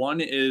have.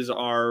 One is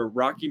our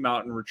Rocky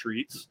Mountain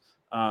retreats.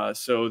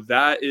 So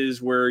that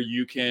is where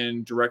you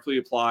can directly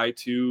apply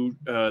to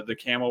the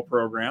C.A.M.O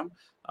program,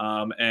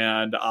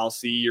 and I'll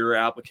see your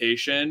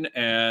application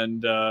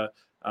and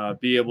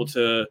be able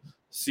to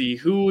see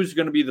who is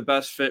going to be the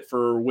best fit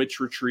for which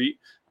retreat.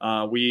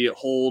 We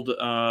hold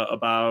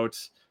about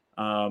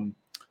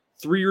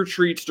 3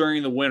 retreats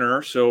during the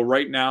winter. So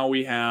right now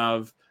we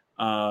have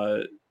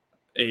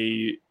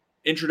a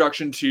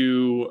introduction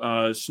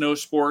to snow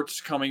sports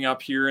coming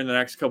up here in the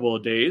next couple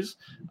of days.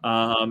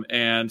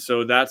 And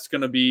so that's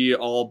going to be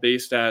all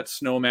based at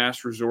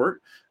Snowmass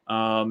Resort.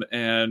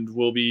 And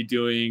we'll be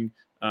doing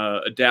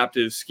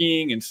adaptive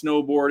skiing and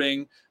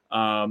snowboarding.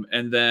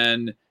 And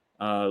then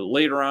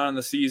later on in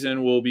the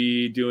season, we'll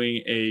be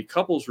doing a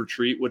couples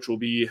retreat, which will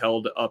be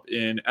held up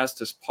in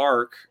Estes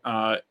Park,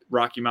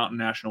 Rocky Mountain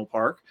National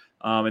Park.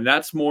 And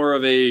that's more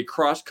of a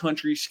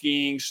cross-country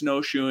skiing,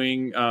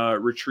 snowshoeing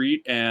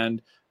retreat.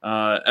 And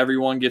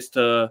everyone gets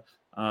to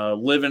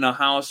live in a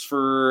house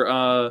for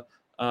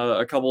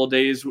a couple of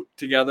days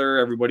together.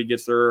 Everybody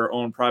gets their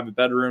own private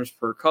bedrooms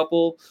per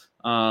couple,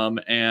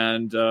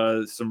 and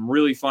some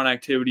really fun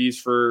activities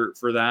for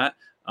that.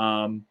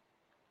 And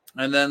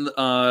then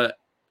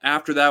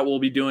after that, we'll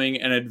be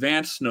doing an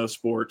advanced snow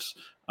sports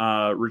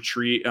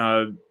retreat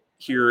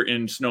here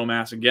in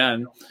Snowmass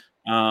again.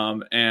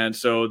 And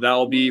so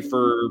that'll be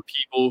for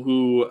people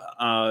who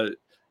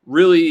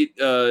really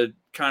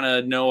kind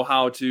of know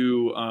how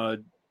to,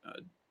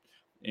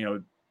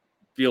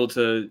 be able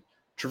to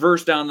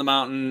traverse down the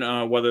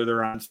mountain, whether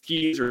they're on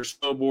skis or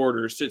snowboard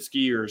or sit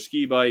ski or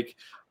ski bike,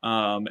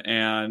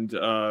 and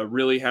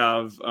really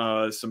have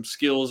some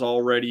skills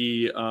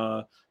already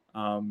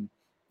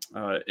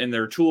in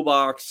their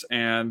toolbox,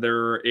 and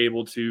they're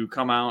able to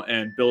come out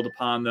and build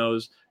upon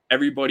those.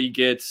 Everybody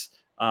gets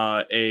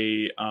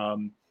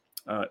an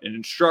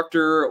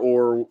instructor,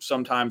 or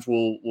sometimes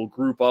we'll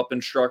group up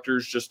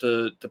instructors just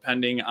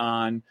depending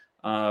on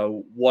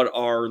what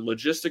our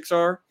logistics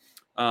are.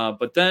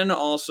 But then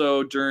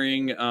also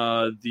during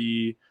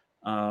the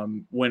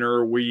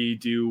winter, we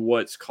do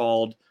what's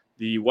called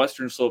the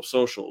Western Slope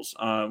Socials.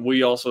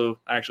 We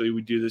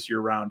do this year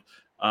round.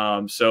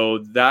 So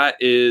that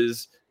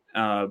is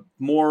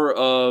more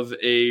of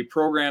a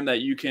program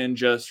that you can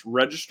just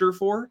register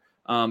for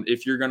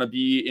if you're going to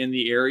be in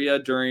the area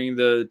during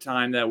the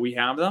time that we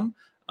have them.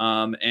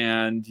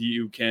 And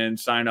you can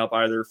sign up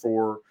either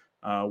for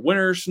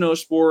winter snow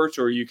sports,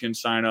 or you can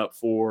sign up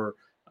for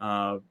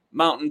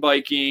mountain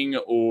biking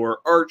or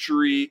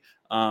archery.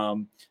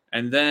 And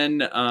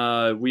then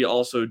we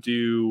also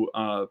do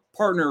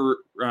partner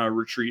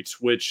retreats,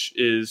 which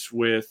is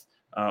with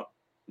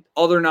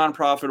other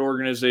nonprofit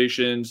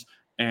organizations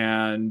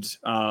and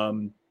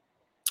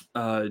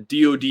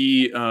DoD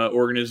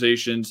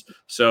organizations.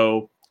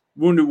 So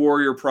Wounded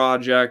Warrior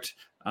Project,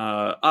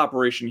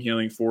 Operation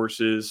Healing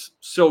Forces,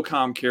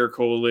 SOCOM Care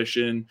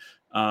Coalition,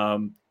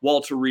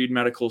 Walter Reed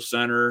Medical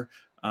Center,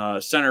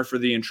 Center for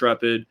the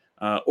Intrepid,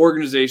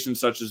 organizations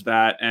such as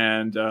that.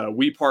 And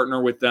we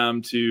partner with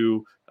them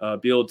to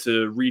be able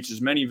to reach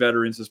as many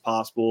veterans as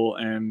possible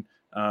and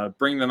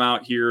bring them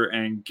out here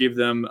and give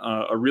them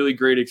a really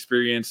great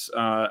experience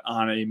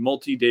on a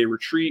multi-day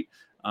retreat.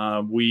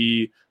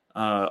 We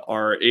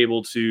are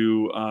able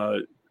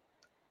to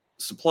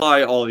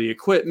supply all the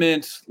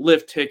equipment,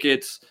 lift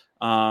tickets.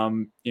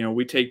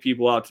 We take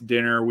people out to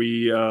dinner.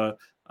 We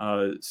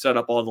set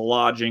up all the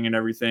lodging and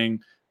everything.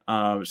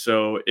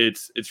 So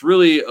it's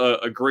really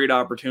a great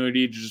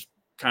opportunity to just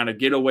kind of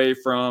get away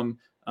from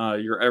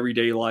your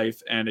everyday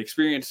life and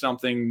experience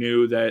something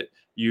new that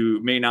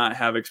you may not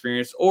have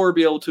experienced, or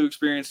be able to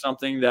experience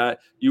something that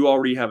you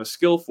already have a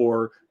skill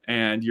for,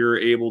 and you're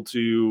able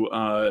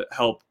to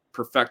help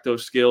perfect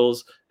those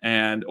skills,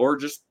 and or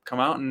just come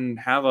out and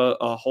have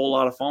a whole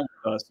lot of fun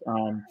with us.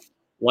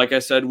 Like I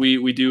said,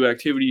 we do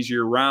activities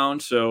year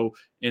round. So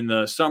in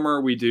the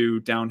summer, we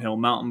do downhill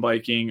mountain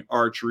biking,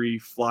 archery,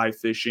 fly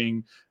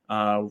fishing.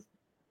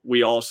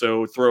 We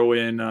also throw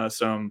in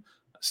some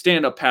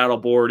stand-up paddle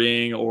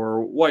boarding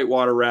or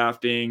whitewater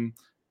rafting,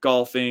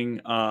 golfing.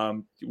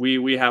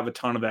 We have a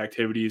ton of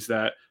activities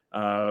that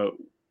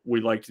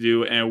we like to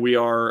do, and we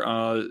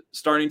are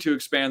starting to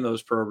expand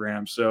those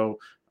programs. So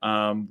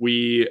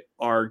we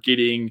are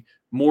getting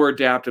more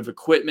adaptive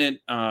equipment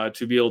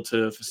to be able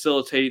to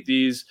facilitate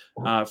these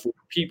for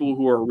people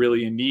who are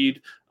really in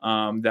need,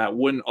 that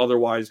wouldn't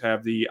otherwise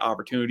have the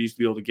opportunities to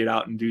be able to get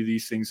out and do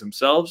these things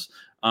themselves.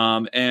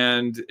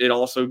 And it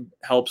also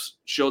helps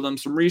show them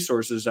some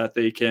resources that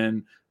they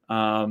can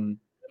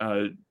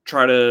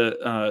try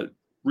to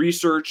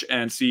research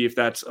and see if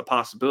that's a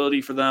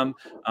possibility for them,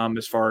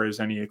 as far as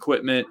any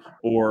equipment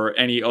or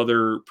any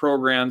other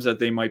programs that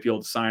they might be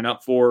able to sign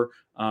up for.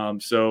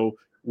 So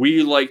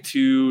we like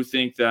to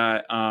think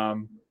that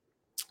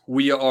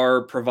we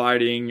are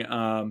providing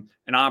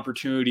an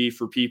opportunity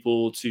for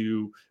people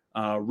to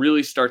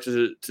really start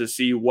to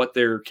see what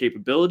their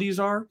capabilities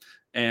are,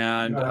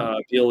 and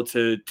be able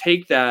to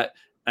take that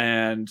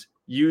and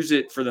use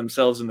it for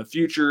themselves in the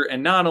future,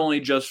 and not only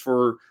just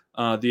for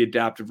the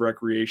adaptive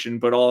recreation,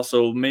 but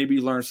also maybe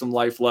learn some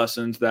life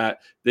lessons that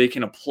they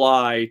can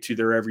apply to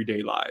their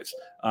everyday lives,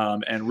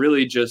 and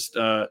really just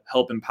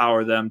help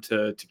empower them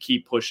to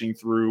keep pushing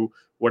through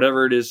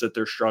whatever it is that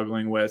they're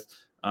struggling with.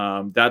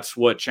 That's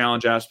what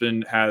Challenge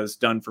Aspen has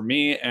done for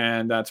me,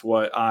 and that's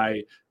what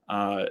I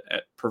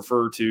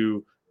prefer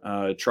to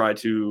try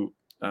to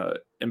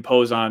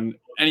impose on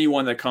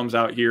anyone that comes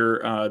out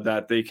here,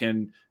 that they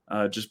can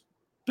just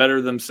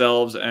better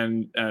themselves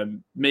and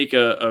make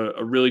a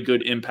really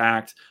good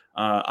impact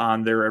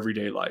on their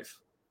everyday life.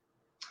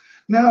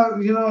 Now,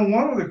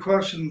 one of the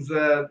questions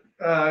that,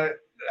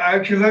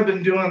 because I've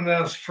been doing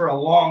this for a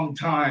long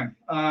time.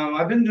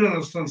 I've been doing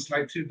this since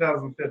like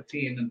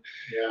 2015.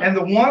 And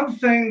the one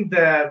thing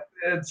that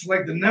it's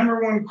like the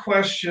number one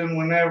question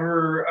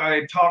whenever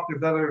I talk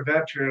with other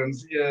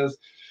veterans is,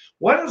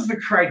 what is the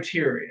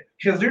criteria?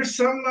 Because there's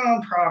some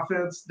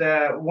nonprofits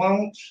that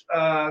won't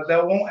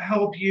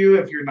help you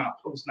if you're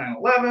not post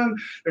 9/11.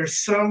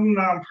 There's some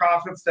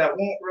nonprofits that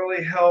won't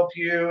really help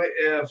you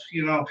if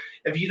you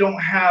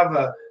don't have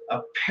a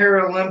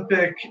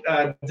Paralympic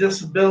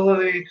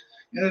disability.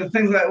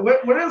 Things like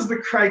what is the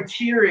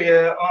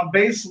criteria on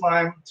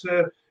baseline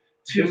to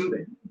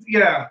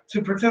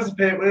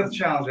participate with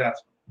Challenge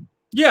Aspen?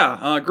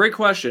 Yeah, great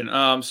question.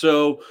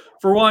 So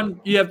for one,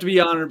 you have to be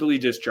honorably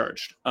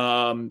discharged.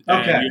 And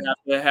you have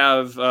to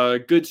have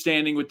good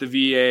standing with the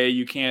VA.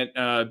 You can't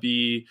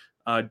be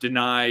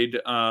denied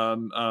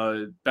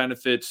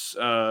benefits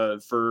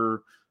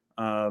for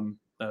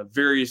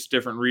various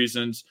different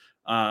reasons.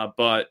 So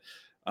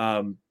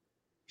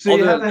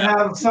you have to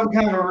have some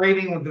kind of a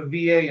rating with the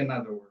VA, in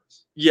other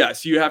words.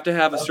 Yes, you have to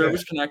have a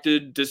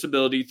service-connected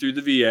disability through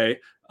the VA,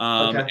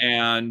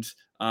 and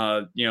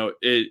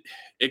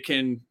it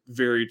can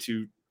vary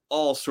to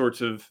all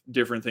sorts of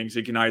different things.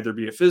 It can either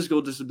be a physical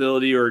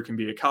disability or it can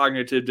be a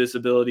cognitive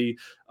disability.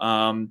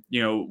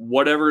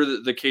 Whatever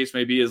the case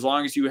may be, as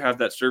long as you have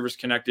that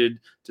service-connected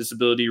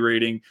disability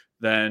rating,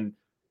 then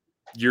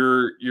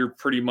you're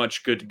pretty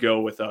much good to go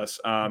with us.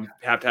 You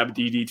have to have a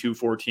DD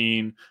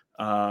 214.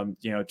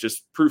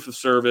 Just proof of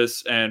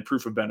service and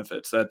proof of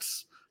benefits.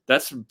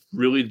 That's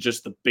really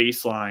just the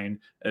baseline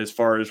as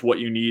far as what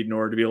you need in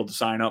order to be able to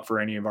sign up for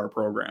any of our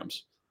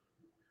programs.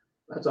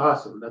 That's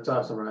awesome. That's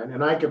awesome, Ryan.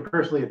 And I can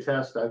personally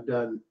attest, I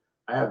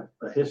have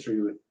a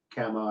history with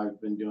C.A.M.O. I've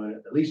been doing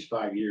it at least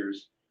 5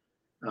 years.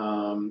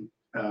 And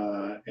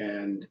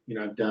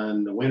I've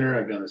done the winter,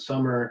 I've done the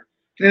summer.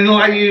 And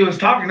like you was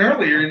talking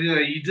earlier,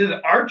 you did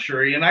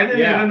archery, and I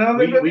didn't even know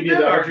that we did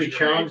the archery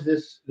challenge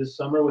this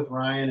summer with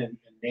Ryan and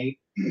Nate.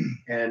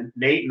 And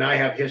Nate and I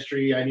have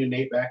history. I knew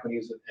Nate back when he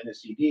was at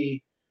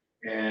NSCD,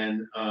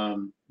 and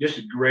just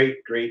a great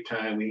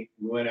time. We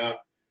went out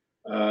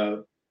a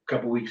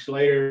couple weeks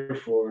later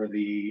for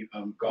the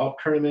golf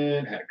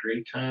tournament, had a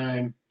great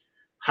time.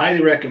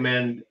 Highly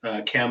recommend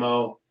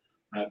C.A.M.O.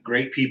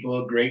 Great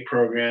people, great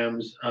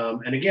programs.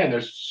 And again,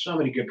 there's so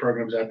many good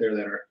programs out there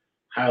that are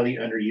highly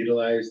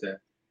underutilized that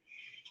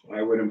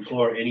I would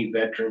implore any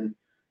veteran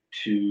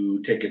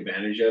to take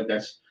advantage of.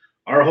 That's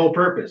our whole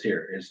purpose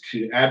here, is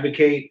to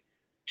advocate,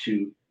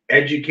 to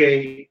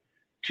educate,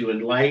 to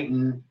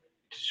enlighten,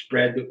 to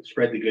spread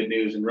the good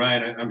news. And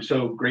Ryan, I'm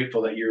so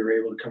grateful that you were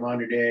able to come on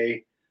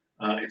today.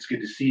 It's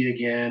good to see you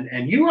again.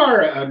 And you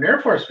are an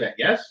Air Force vet,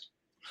 yes?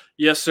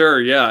 Yes, sir.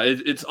 Yeah,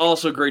 it's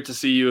also great to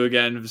see you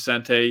again,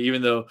 Vicente,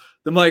 even though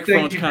the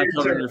microphone's kind of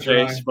covering your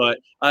face, but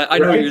I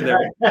know you're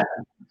there.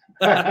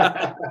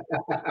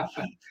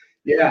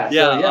 Yeah.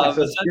 Yeah,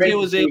 So it's Vicente great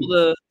was to see.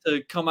 able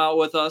to come out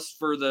with us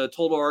for the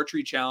Total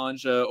Archery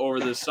Challenge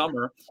over this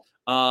summer.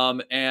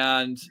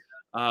 And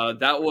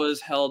that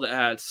was held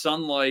at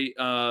Sunlight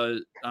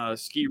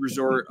Ski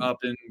Resort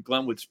up in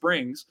Glenwood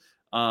Springs.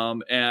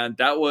 And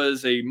that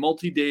was a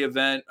multi-day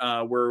event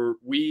where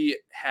we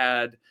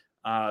had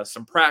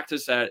some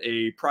practice at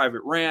a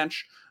private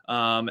ranch.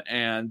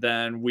 And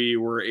then we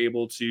were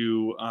able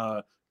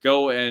to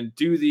go and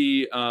do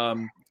the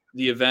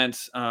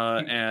event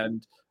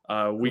and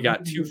we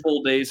got 2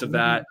 full days of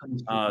that.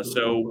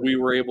 So we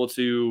were able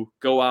to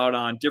go out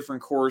on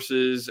different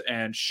courses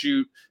and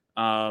shoot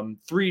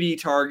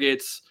 3D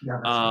targets.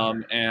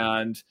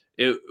 And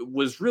it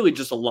was really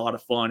just a lot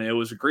of fun. It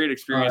was a great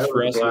experience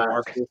for us. It was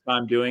our first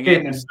time doing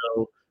it.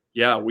 So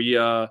yeah, we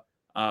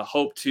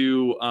hope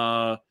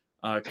to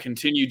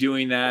continue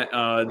doing that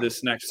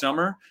this next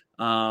summer.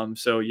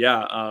 So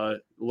yeah,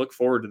 look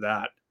forward to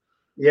that.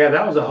 Yeah,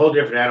 that was a whole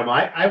different animal.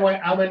 I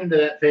went into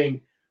that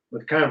thing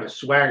with kind of a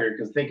swagger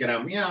because thinking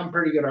I'm a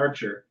pretty good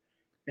archer.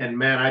 And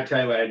man, I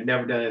tell you what, I'd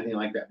never done anything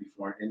like that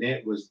before. And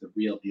it was the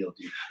real deal,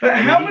 dude. But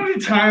how many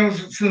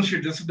times since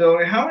your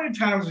disability, how many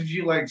times have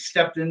you like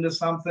stepped into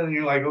something and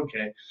you're like,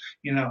 okay,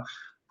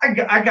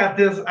 I got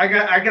this, I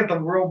got the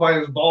world by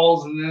his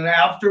balls, and then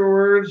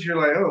afterwards you're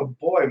like, oh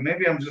boy,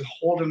 maybe I'm just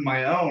holding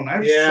my own.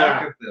 I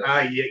suck at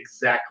this. Yeah,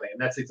 exactly. And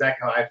that's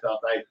exactly how I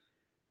felt.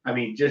 I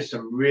mean, just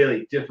some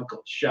really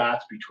difficult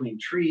shots between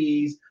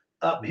trees,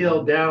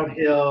 uphill,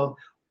 downhill,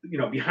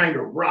 behind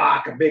a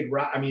rock, a big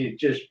rock. I mean, it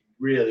just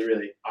really,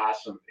 really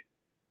awesome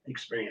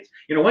experience.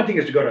 One thing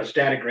is to go to a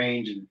static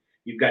range and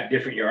you've got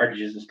different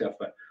yardages and stuff,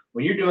 but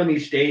when you're doing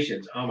these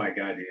stations, oh my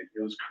God, dude,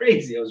 it was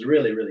crazy. It was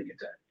really, really good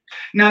time.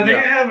 Now they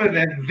have an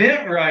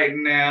event right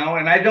now,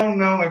 and I don't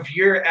know if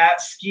you're at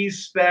Ski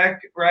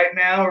Spec right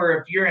now or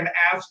if you're in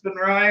Aspen,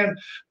 Ryan,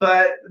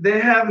 but they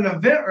have an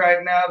event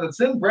right now that's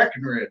in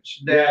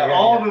Breckenridge that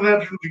all the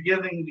veterans are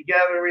getting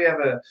together.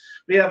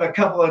 We have a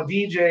couple of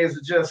DJs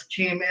that just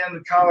came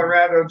into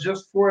Colorado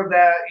just for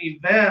that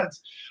event.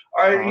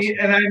 Awesome.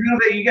 And I know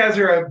that you guys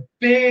are a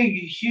big,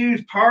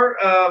 huge part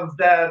of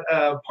that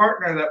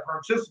partner, that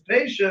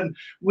participation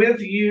with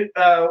you,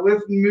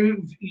 with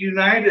Move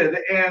United,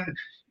 and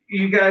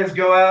you guys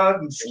go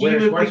out and ski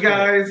with the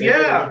guys.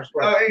 Yeah.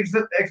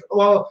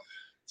 Well,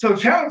 so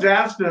Challenge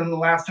Aspen, the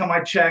last time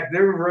I checked,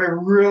 they were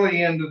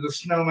really into the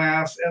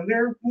snowmass, and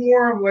they're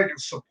more of like a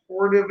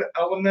supportive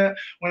element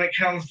when it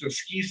comes to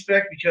Ski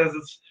Spec because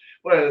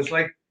it's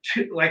like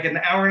an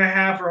hour and a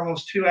half or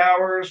almost 2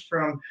 hours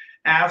from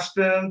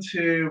Aspen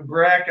to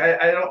Breck.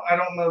 I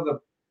don't know the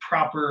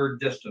proper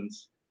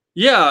distance.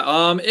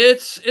 Yeah,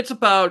 it's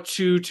about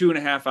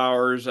 2.5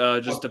 hours,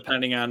 just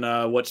depending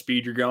on what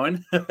speed you're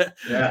going, and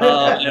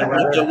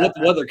what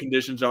the weather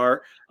conditions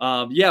are.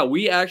 Yeah,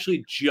 we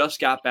actually just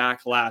got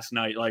back last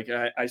night. Like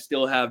I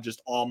still have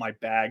just all my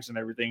bags and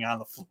everything on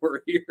the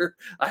floor here.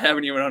 I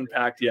haven't even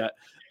unpacked yet.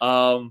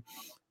 Yeah,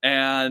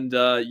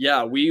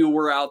 we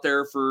were out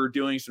there for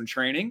doing some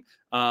training.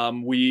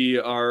 We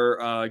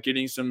are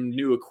getting some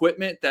new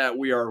equipment that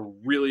we are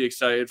really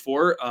excited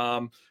for.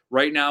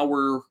 Right now,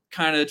 we're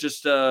kind of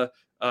just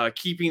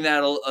keeping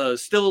that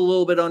still a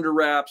little bit under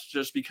wraps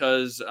just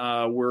because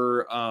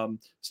we're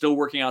still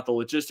working out the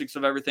logistics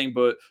of everything.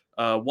 But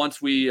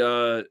once we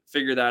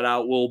figure that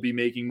out, we'll be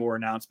making more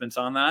announcements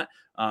on that.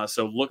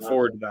 So look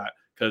forward to that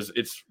because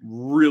it's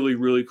really,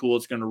 really cool.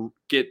 It's going to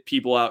get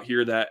people out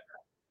here that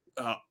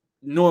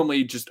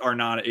normally just are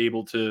not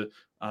able to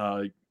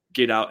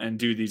get out and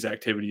do these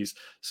activities.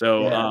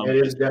 So it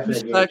is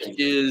definitely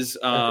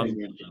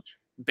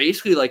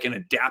basically like an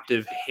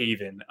adaptive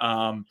haven.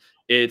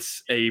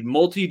 It's a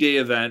multi-day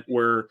event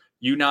where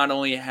you not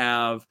only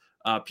have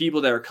people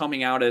that are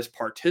coming out as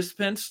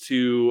participants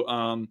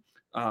to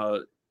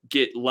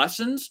get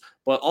lessons,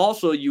 but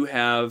also you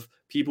have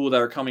people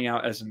that are coming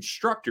out as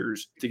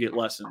instructors to get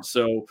lessons.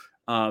 So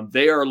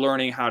they are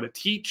learning how to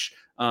teach,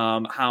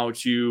 how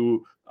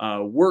to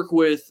work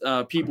with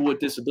people with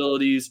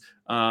disabilities,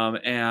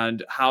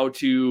 and how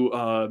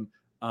to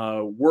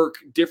work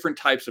different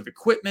types of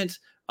equipment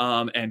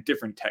and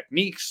different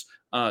techniques.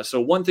 So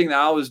one thing that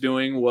I was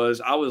doing was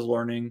I was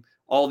learning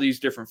all these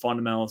different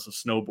fundamentals of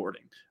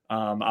snowboarding.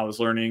 I was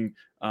learning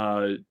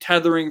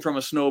tethering from a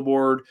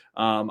snowboard.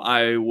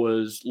 I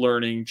was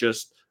learning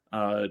just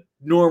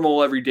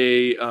normal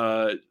everyday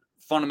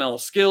fundamental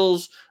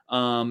skills,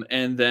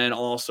 and then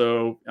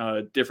also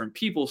different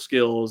people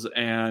skills.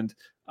 And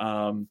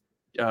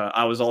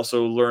I was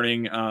also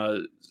learning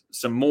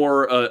some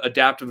more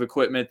adaptive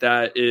equipment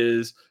that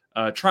is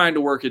trying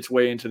to work its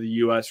way into the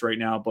U.S. right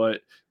now,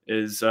 but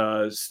is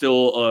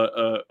still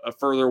a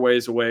further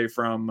ways away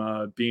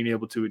from being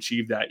able to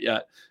achieve that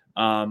yet.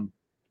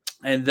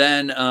 And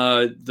then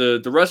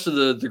the rest of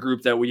the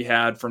group that we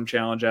had from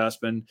Challenge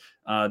Aspen,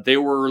 they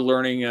were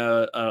learning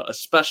a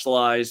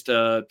specialized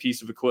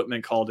piece of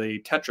equipment called a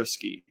tetra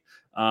ski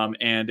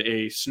and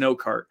a snow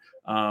cart.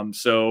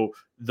 So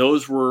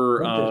those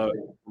were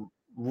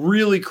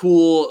really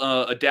cool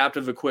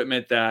adaptive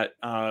equipment that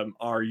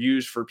are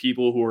used for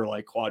people who are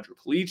like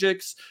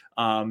quadriplegics,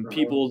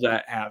 people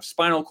that have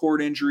spinal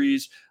cord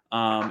injuries,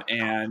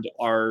 and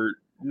are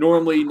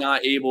normally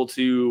not able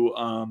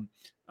to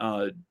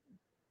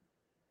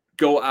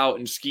go out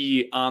and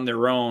ski on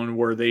their own,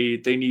 where they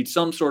need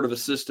some sort of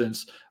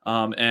assistance.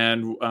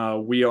 And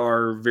we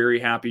are very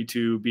happy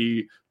to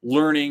be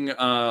learning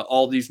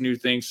all these new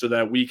things so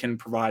that we can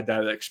provide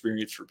that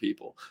experience for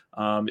people.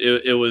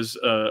 It was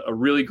a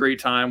really great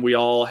time. We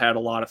all had a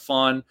lot of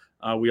fun.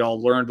 We all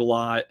learned a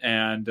lot,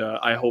 and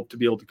I hope to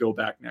be able to go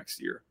back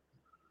next year.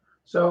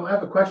 So I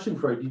have a question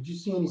for you. Did you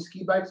see any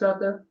ski bikes out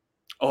there?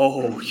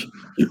 Oh,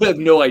 you have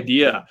no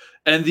idea.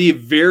 And the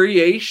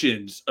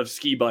variations of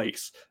ski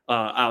bikes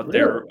out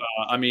there.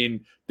 I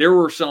mean, there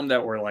were some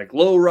that were like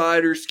low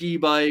rider ski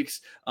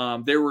bikes.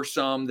 There were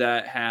some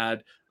that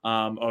had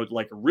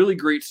like a really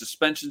great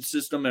suspension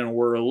system and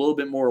were a little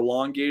bit more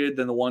elongated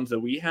than the ones that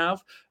we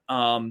have.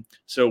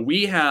 So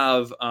we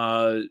have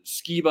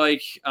ski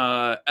bike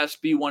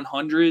SB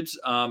 100s,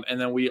 and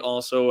then we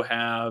also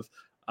have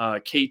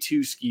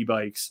K2 ski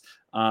bikes,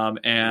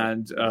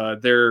 and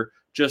they're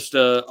just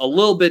a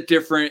little bit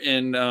different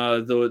in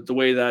the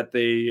way that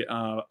they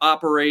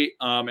operate,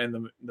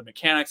 and the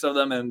mechanics of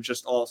them, and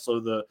just also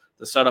the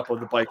setup of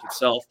the bike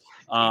itself.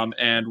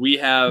 And we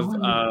have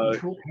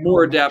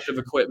more adaptive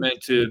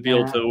equipment to be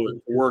able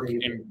to work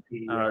in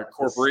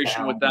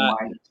cooperation with that.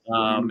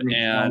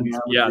 And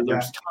yeah,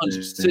 there's tons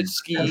of sit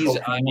skis.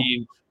 I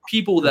mean,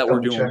 people that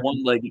were doing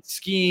one-legged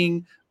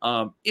skiing.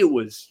 It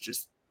was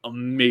just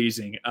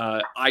amazing.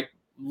 I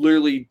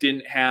literally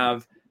didn't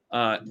have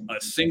a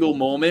single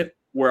moment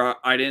where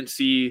I didn't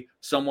see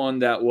someone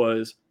that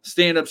was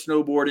stand-up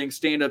snowboarding,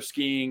 stand-up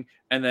skiing,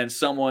 and then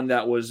someone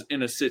that was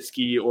in a sit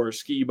ski or a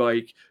ski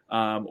bike,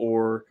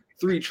 or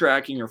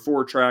 3-tracking or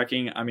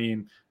 4-tracking. I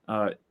mean,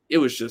 it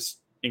was just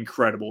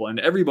incredible,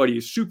 and everybody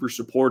is super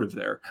supportive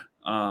there.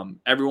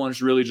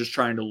 Everyone's really just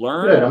trying to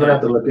learn. Good. I'm gonna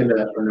have to look into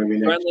that for maybe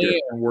next year.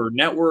 And we're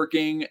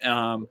networking.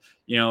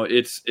 You know,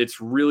 it's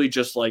really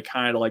just like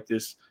kind of like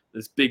this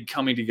big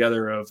coming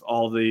together of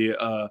all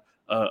the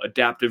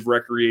adaptive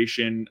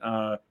recreation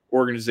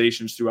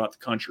organizations throughout the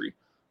country.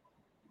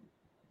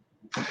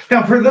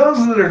 Now, for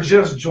those that are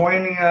just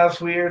joining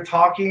us, we are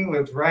talking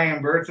with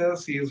Ryan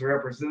Burtis. He is a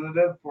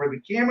representative for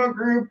the C.A.M.O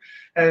group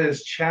that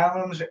is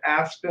Challenge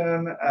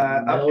Aspen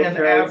up in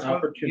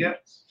Aspen.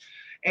 Yep.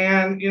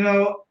 And, you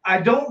know, I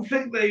don't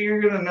think that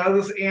you're going to know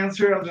this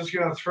answer. I'm just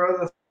going to throw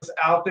this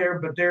out there,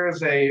 but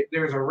there's a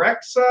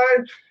rec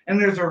side and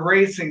there's a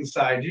racing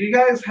side. Do you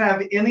guys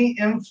have any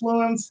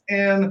influence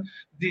in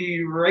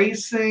the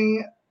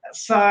racing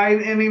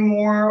side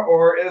anymore,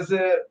 or is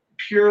it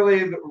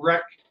purely the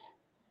rec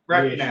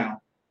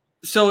now?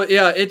 So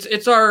yeah,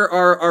 it's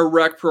our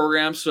rec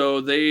program.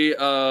 So they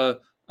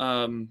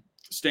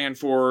stand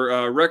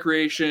for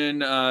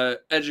recreation,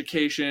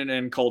 education,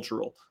 and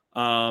cultural.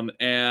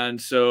 And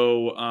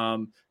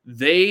so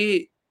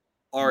they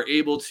are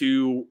able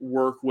to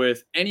work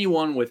with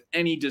anyone with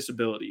any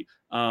disability.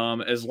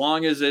 As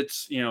long as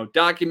it's, you know,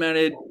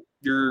 documented,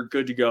 you're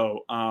good to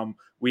go.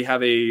 We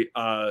have an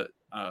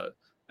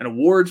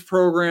awards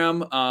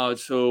program.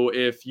 So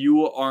if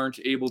you aren't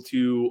able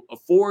to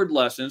afford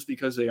lessons,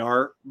 because they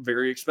are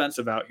very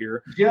expensive out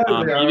here,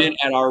 even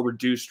at our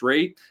reduced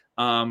rate,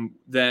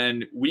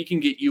 then we can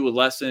get you a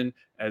lesson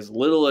as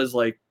little as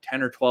like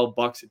 10 or 12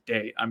 bucks a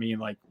day. I mean,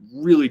 like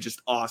really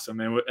just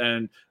awesome.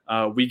 And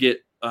we get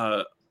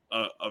a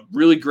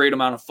really great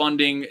amount of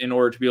funding in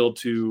order to be able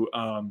to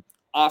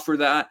offer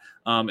that.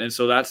 And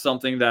so that's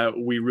something that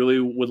we really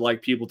would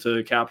like people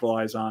to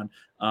capitalize on.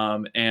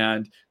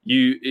 And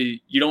you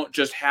don't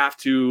just have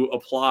to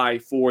apply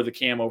for the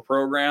C.A.M.O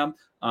program.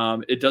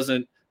 It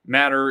doesn't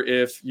matter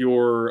if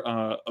you're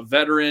a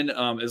veteran,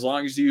 as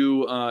long as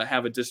you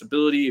have a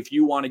disability. If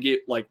you want to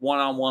get like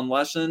one-on-one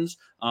lessons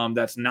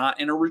that's not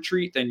in a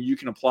retreat, then you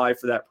can apply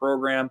for that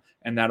program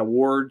and that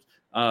award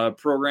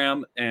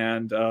program,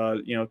 and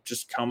you know,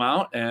 just come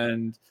out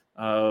and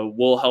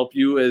we'll help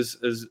you as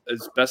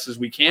best as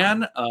we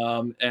can,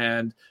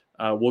 and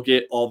we'll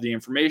get all the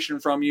information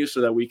from you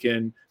so that we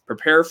can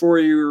prepare for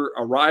your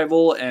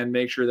arrival and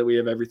make sure that we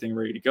have everything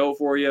ready to go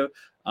for you.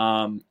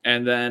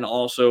 And then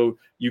also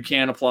you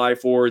can apply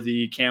for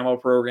the C.A.M.O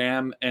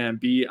program and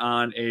be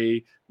on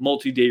a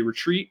multi-day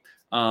retreat.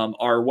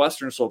 Our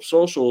Western Slope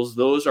socials,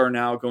 those are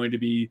now going to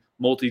be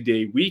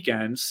multi-day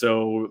weekends.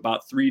 So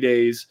about 3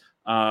 days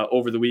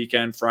over the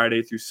weekend,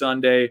 Friday through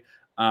Sunday.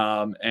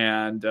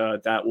 And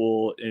that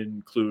will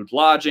include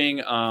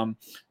lodging.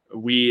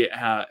 We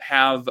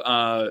have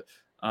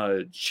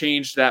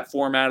changed that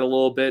format a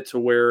little bit to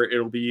where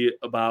it'll be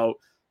about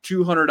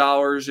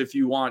 $200 if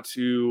you want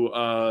to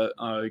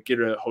get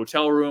a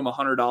hotel room,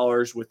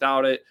 $100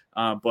 without it.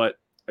 But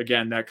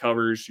again, that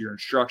covers your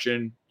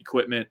instruction,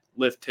 equipment,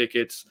 lift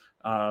tickets.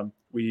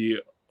 We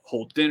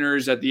hold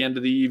dinners at the end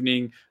of the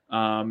evening.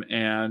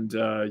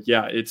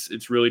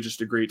 It's really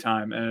just a great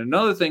time. And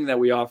another thing that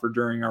we offer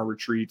during our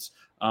retreats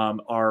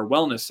are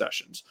wellness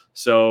sessions.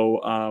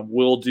 So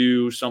we'll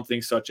do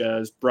something such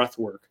as breath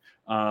work.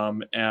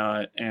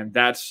 And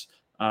that's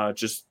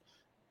just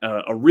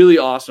a really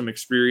awesome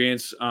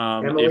experience.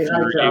 If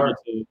you're able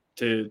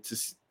to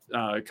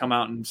come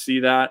out and see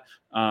that,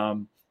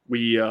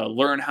 we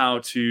learn how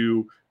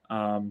to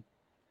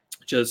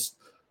just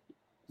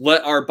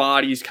let our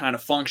bodies kind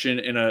of function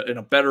in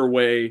a better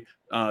way,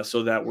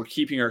 so that we're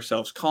keeping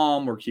ourselves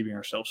calm, we're keeping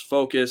ourselves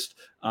focused,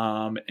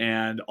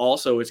 and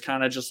also it's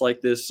kind of just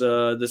like this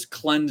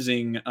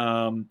cleansing,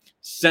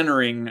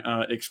 centering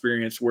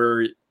experience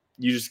where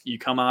you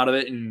come out of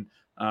it and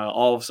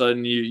all of a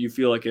sudden you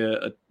feel like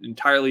a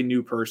entirely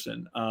new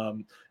person.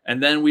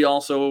 And then we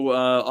also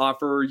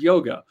offer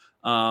yoga.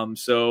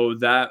 So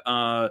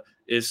that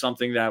is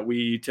something that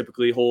we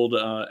typically hold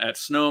at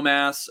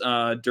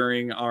Snowmass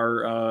during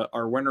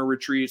our winter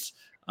retreats.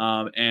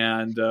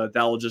 And that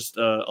will just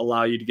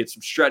allow you to get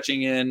some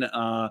stretching in.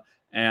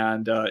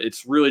 And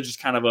it's really just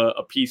kind of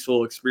a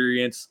peaceful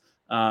experience,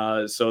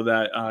 so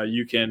that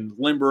you can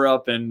limber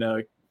up and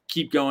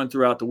keep going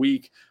throughout the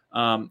week.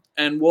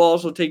 And we'll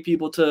also take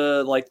people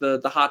to like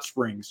the hot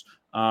springs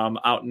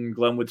out in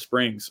Glenwood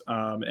Springs.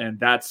 And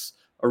that's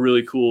a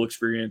really cool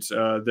experience.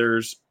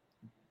 There's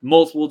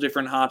multiple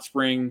different hot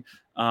spring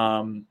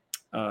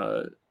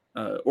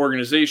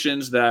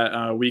organizations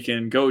that we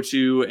can go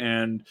to,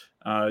 and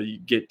you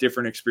get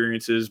different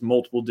experiences,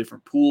 multiple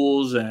different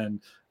pools,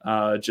 and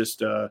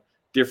just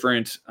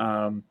different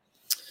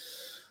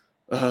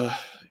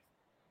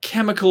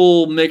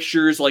chemical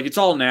mixtures. Like, it's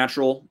all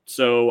natural,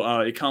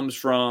 so it comes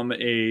from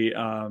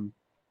a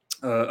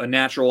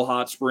natural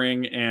hot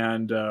spring,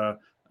 and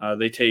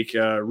they take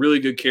really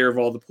good care of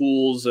all the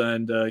pools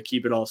and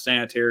keep it all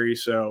sanitary.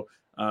 So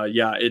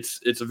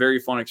it's a very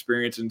fun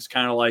experience, and it's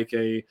kind of like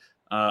a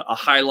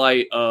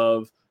highlight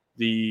of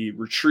the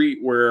retreat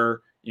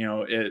where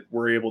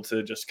we're able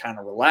to just kind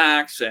of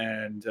relax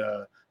and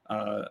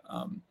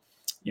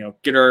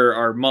get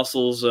our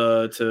muscles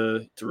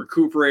to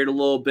recuperate a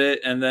little bit,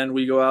 and then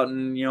we go out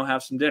and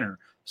have some dinner.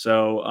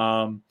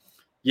 So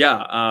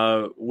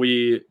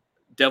we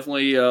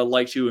definitely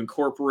like to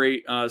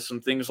incorporate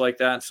some things like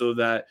that, so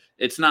that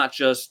it's not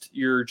just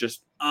you're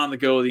just on the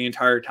go the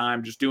entire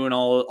time, just doing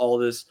all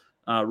this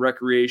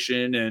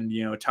recreation and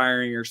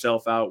tiring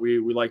yourself out. We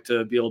like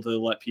to be able to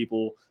let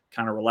people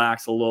kind of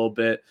relax a little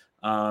bit,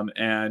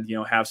 and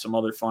have some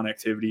other fun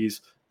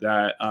activities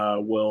that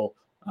will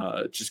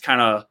just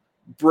kind of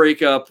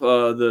break up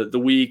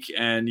the week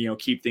and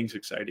keep things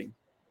exciting.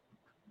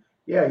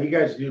 Yeah, you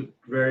guys do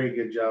a very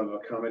good job of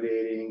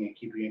accommodating and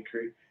keeping it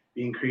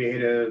being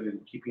creative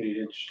and keeping it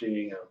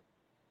interesting.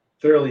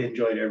 Thoroughly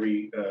enjoyed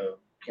every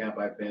camp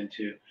I've been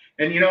to.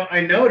 And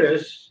I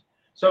noticed,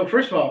 so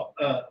first of all,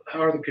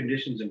 how are the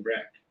conditions in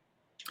Breck?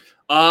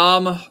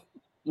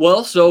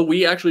 Well, so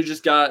we actually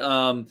just got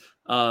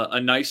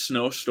a nice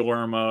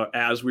snowstorm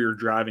as we were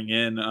driving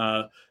in.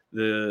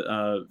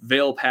 The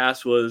Vail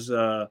Pass was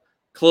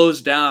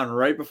closed down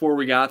right before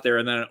we got there,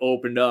 and then it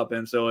opened up,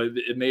 and so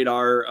it made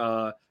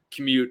our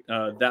commute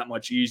that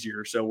much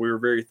easier. So we were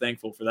very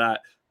thankful for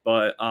that.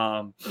 But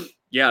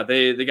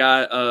they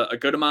got a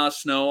good amount of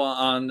snow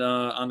on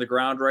the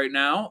ground right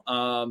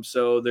now.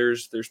 So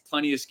there's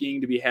plenty of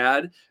skiing to be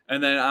had.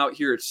 And then out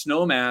here at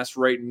Snowmass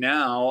right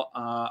now,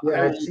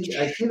 I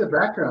see the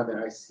background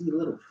there. I see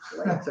little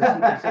flakes. I see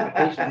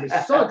precipitation.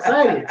 I'm so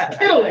excited. It's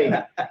titillating.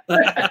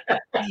 I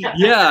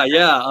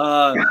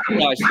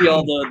see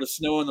all the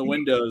snow in the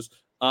windows.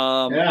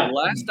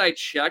 Last I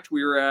checked,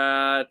 we were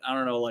at, I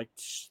don't know, like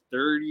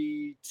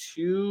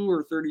 32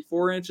 or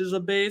 34 inches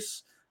of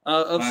base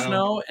of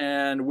snow,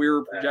 and we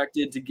were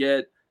projected to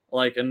get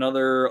like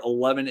another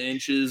 11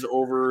 inches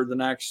over the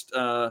next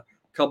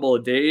couple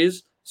of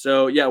days.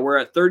 So we're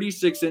at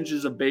 36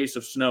 inches of base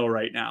of snow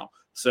right now.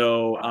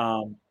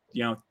 So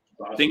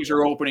things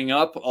are opening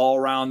up all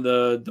around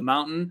the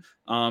mountain,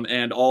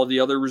 and all the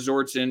other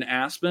resorts in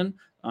Aspen.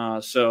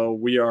 So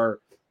we are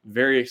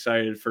very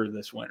excited for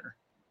this winter.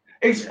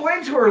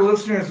 Explain to our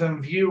listeners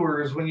and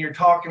viewers, when you're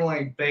talking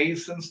like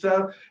base and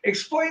stuff,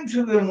 explain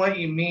to them what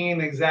you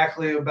mean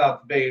exactly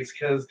about the base,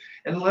 because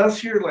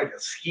unless you're like a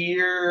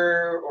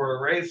skier or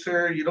a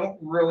racer, you don't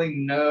really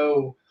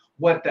know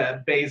what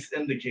that base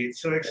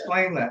indicates. So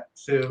explain that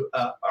to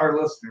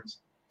our listeners.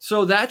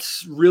 So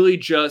that's really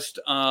just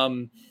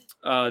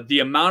the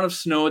amount of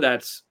snow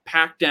that's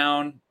packed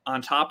down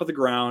on top of the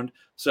ground.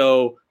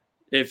 So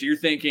if you're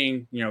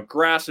thinking,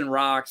 grass and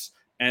rocks,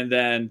 and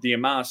then the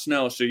amount of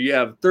snow, so you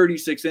have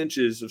 36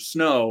 inches of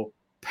snow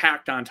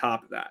packed on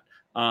top of that.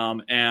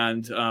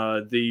 And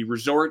the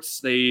resorts,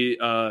 they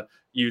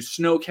use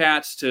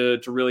snowcats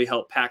to really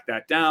help pack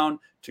that down,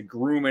 to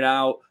groom it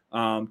out,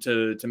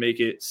 to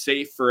make it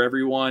safe for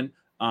everyone.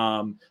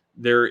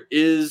 There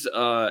is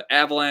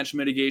avalanche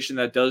mitigation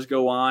that does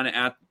go on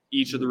at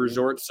each of the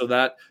resorts. So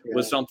that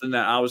was something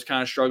that I was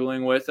kind of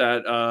struggling with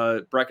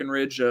at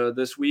Breckenridge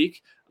this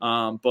week.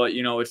 But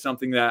it's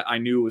something that I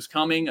knew was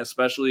coming,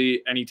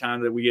 especially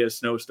anytime that we get a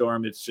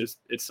snowstorm. It's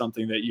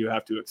something that you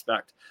have to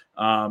expect.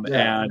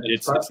 And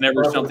it's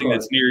never something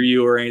that's near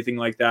you or anything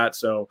like that.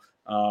 So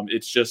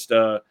it's just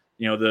the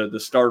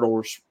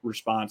startle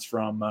response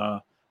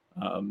from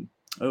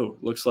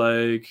looks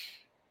like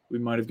we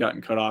might have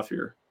gotten cut off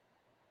here.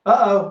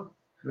 Uh-oh.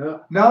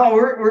 No,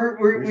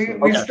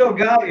 we still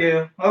got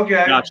you.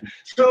 Okay. Gotcha.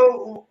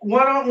 So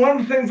one of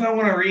the things I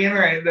want to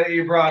reiterate that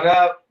you brought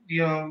up,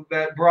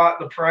 that brought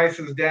the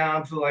prices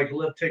down to like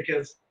lift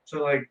tickets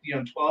to like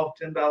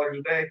 $10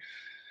 a day.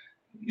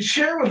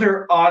 Share with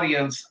our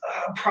audience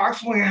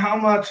approximately how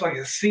much like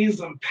a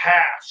season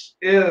pass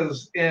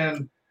is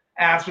in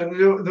Aspen.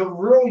 The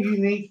real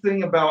unique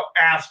thing about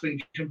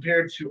Aspen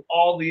compared to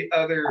all the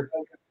other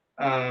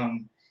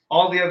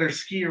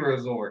ski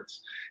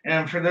resorts.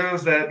 And for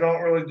those that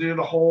don't really do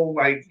the whole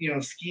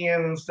skiing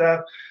and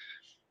stuff,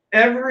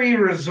 every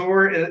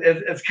resort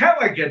it's kind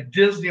of like a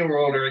Disney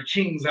World or a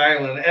Kings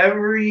Island.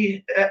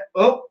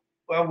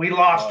 We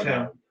lost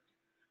him.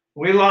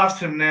 We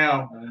lost him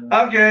now.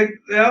 Okay,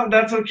 yeah,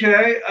 that's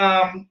okay.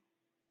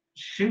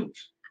 Shoot.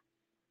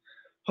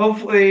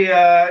 Hopefully,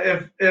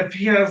 if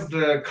he has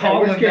the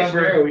call-in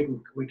number,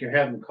 we can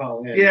have him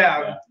call in.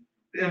 Yeah.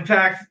 In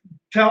fact,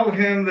 tell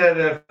him that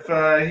if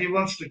he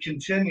wants to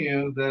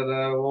continue, that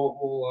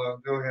we'll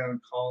go ahead and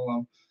call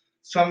him.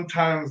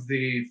 Sometimes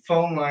the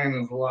phone line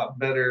is a lot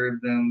better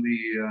than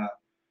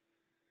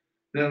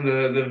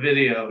the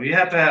video. You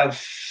have to have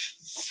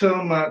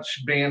so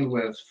much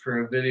bandwidth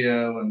for a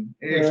video, and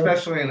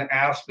especially in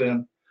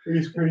Aspen.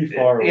 He's pretty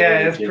far away. Yeah,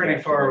 it's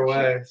pretty far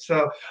away.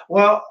 So,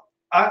 well,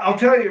 I'll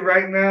tell you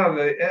right now,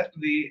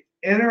 the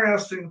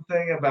interesting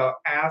thing about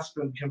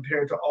Aspen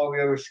compared to all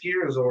the other ski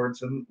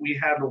resorts, and we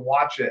had to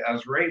watch it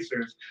as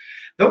racers,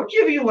 they'll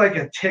give you like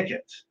a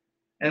ticket,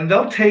 and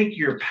they'll take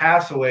your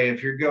pass away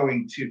if you're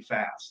going too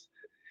fast.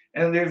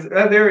 And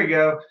there we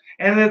go.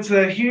 And it's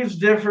a huge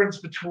difference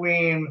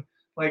between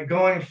like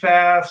going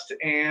fast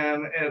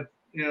and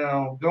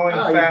going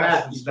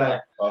fast and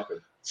stuff.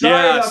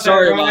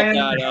 Sorry about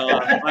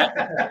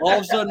that. All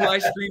of a sudden, my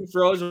screen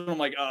froze, and I'm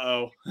like,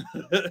 "Uh-oh."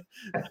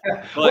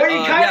 Well,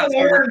 you kind of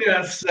warned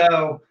us,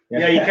 so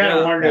yeah, you kind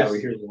of warned us.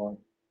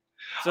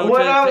 So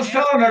what I was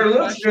telling our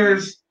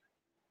listeners.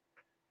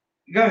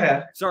 Go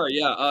ahead. Sorry,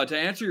 to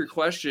answer your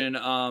question,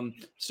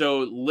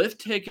 so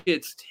lift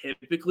tickets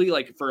typically,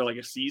 like for like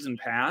a season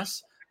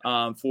pass,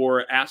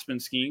 for Aspen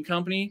Skiing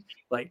Company,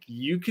 like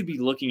you could be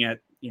looking at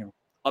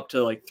up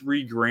to like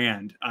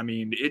 $3,000. I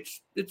mean,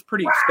 it's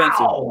pretty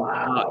expensive.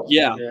 Wow.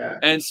 Yeah.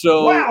 And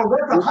so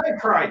that's a high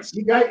price.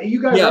 You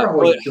guys are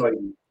always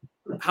enjoying.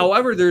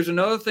 However, there's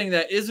another thing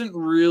that isn't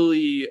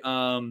really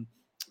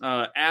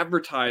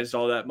advertised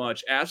all that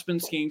much. Aspen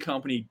Skiing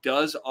Company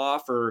does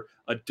offer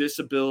a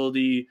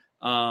disability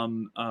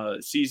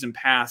season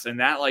pass, and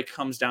that like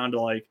comes down to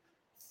like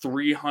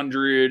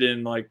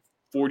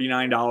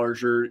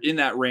 $349 or in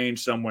that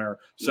range somewhere.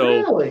 So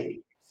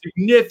really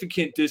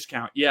significant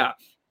discount. Yeah.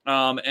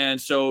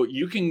 And so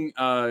you can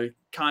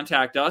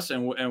contact us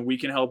and we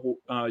can help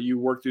you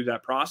work through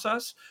that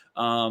process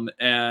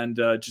and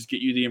just get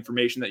you the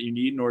information that you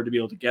need in order to be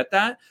able to get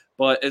that.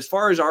 But as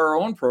far as our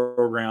own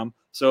program,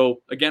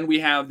 so again, we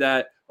have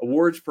that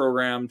awards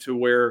program to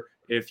where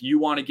if you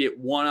want to get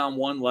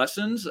one-on-one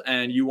lessons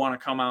and you want to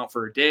come out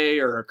for a day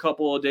or a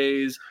couple of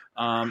days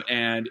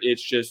and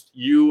it's just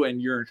you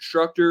and your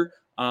instructor,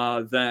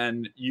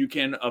 then you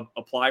can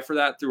apply for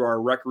that through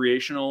our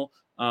recreational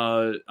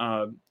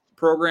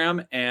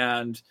program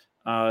and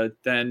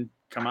then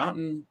come out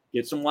and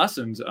get some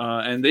lessons.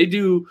 And they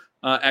do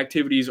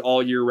activities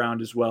all year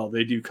round as well.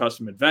 They do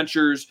custom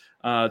adventures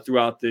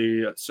throughout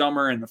the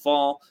summer and the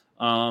fall.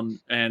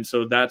 And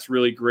so that's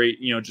really great,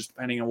 just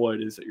depending on what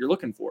it is that you're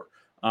looking for.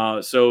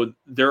 So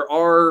there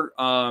are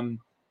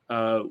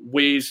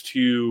ways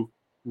to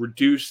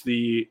reduce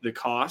the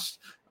cost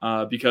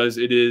because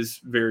it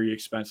is very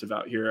expensive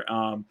out here.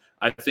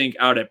 I think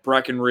out at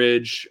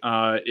Breckenridge,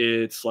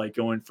 it's like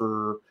going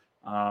for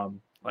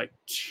like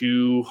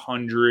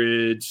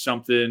 200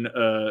 something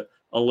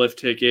a lift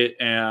ticket.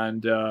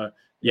 And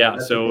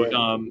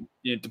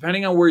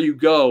depending on where you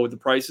go, the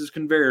prices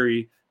can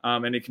vary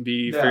and it can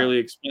be fairly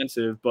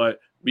expensive, but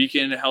we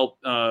can help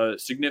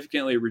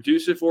significantly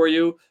reduce it for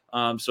you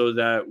so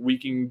that we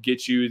can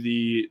get you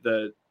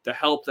the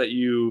help that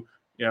you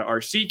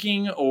are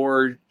seeking,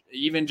 or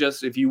even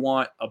just if you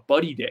want a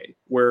buddy day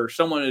where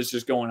someone is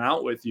just going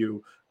out with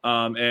you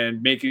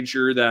and making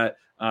sure that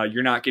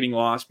you're not getting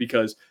lost,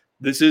 because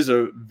this is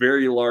a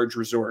very large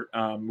resort.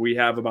 We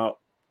have about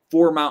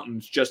 4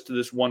 mountains just to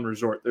this one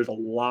resort. There's a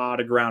lot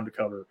of ground to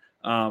cover.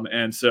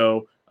 And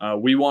so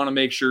we want to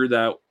make sure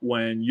that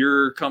when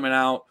you're coming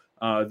out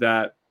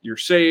that you're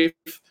safe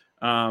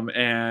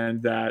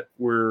and that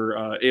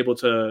we're able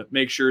to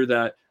make sure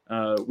that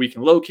we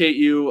can locate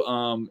you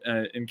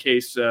in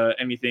case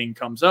anything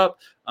comes up.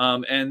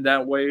 And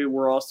that way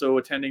we're also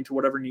attending to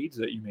whatever needs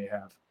that you may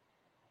have.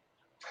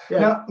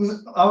 Now,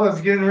 I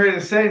was getting ready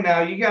to say,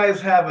 now you guys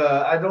have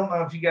I don't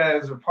know if you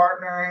guys are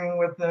partnering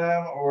with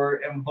them or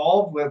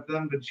involved with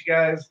them, but you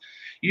guys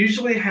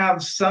usually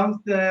have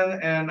something,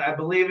 and I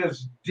believe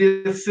it's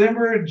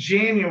December,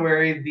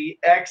 January, the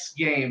X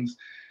Games.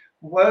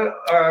 What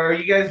are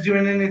you guys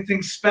doing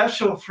anything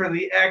special for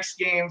the X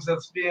Games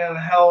that's being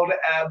held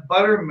at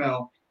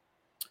Buttermilk?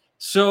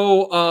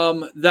 So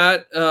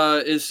that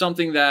is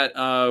something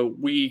that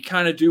we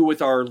kind of do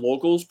with our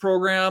locals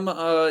program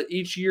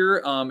each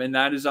year, and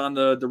that is on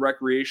the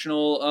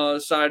recreational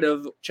side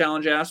of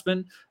Challenge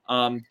Aspen.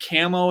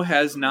 C.A.M.O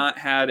has not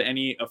had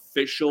any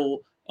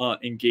official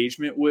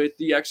engagement with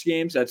the X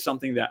Games. That's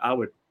something that I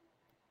would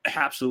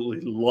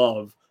absolutely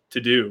love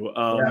to do.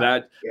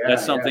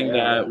 That's something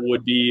that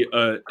would be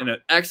an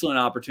excellent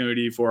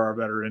opportunity for our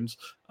veterans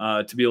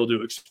to be able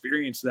to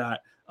experience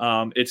that.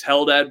 It's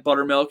held at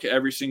Buttermilk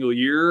every single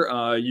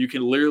year. You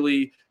can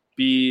literally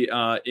be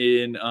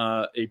in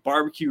a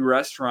barbecue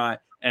restaurant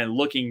and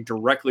looking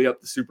directly up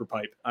the super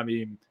pipe. I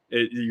mean,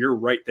 you're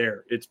right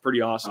there. It's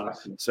pretty awesome.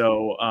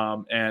 So,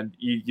 and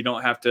you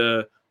don't have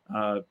to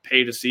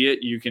pay to see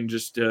it. You can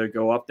just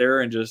go up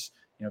there and just,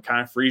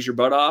 kind of freeze your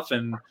butt off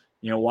and,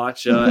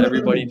 watch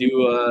everybody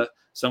do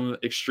some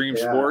extreme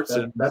sports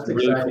and that's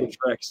really exciting. cool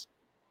tricks.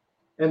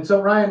 And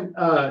so, Ryan,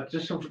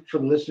 just for the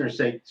listeners'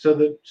 sake,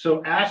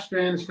 so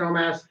Aspen,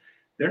 Snowmass,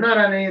 they're not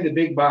on any of the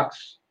big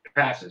box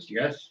passes,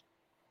 yes?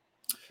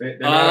 They're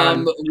not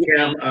on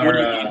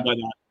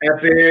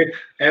Epic.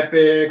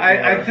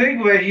 I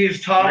think what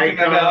he's talking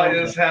about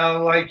is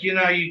how, like, you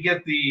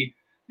get the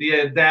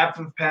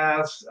adaptive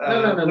pass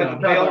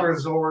with Vail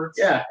Resorts.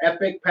 Yeah,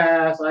 Epic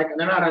Pass. Like,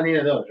 they're not on any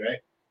of those, right?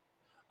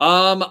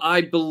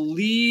 I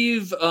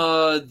believe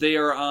they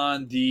are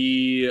on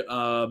the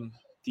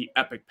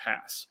Epic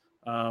Pass.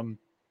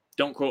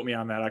 Don't quote me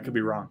on that. I could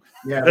be wrong.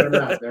 Yeah, they're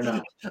not. They're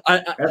not.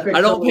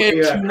 I don't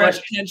pay too much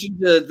attention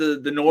to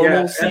the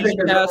normal season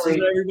passes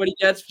that everybody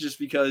gets, just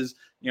because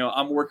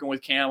I'm working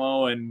with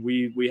C.A.M.O and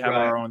we have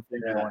our own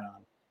thing going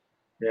on.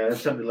 Yeah,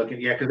 that's something to look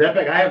at. Yeah, because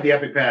Epic, I have the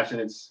Epic Pass,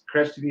 and it's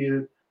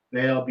Crestview,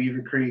 Vail,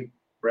 Beaver Creek,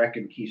 Breck,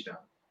 and Keystone.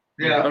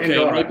 Yeah.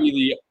 Okay, it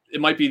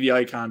might be the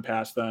Icon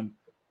Pass then.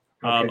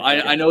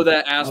 I know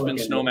that Aspen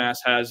Snowmass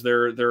has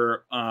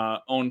their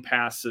own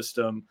pass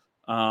system,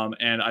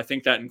 and I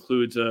think that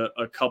includes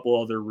a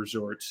couple other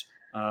resorts.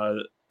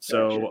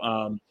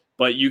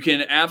 But you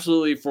can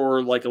absolutely,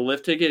 for like a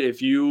lift ticket,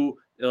 if you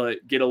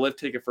get a lift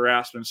ticket for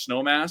Aspen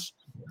Snowmass,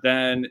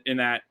 then in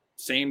that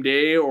same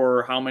day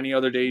or how many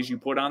other days you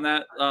put on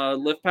that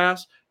lift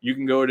pass, you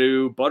can go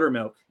to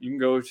Buttermilk, you can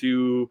go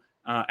to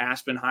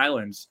Aspen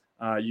Highlands,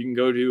 you can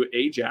go to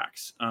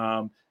Ajax,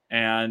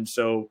 and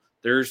so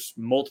there's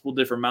multiple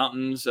different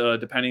mountains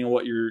depending on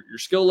what your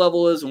skill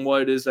level is and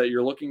what it is that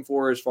you're looking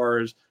for as far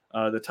as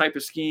the type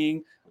of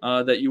skiing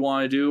that you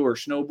want to do or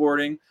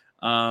snowboarding.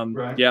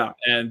 Yeah,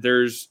 and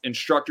there's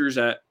instructors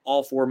at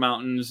all four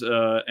mountains,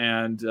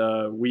 and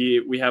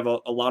we have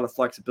a lot of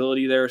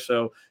flexibility there.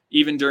 So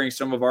even during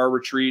some of our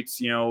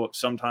retreats,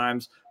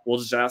 sometimes we'll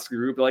just ask the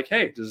group like,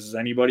 "Hey, does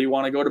anybody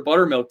want to go to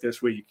Buttermilk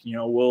this week?"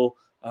 We'll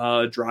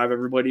drive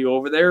everybody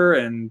over there,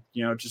 and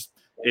just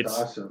it's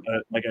awesome.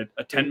 Like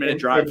a 10-minute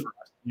drive for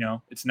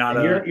us. It's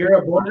not You're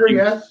a boarder,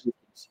 yes?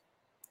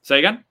 Say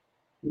again.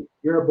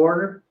 You're a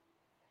boarder.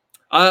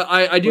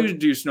 I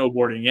do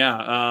snowboarding,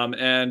 yeah.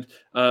 And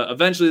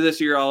eventually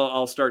this year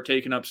I'll start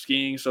taking up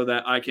skiing so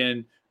that I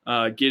can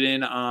get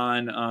in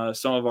on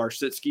some of our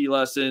sit ski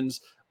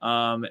lessons,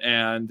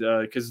 and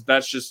because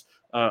that's just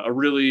a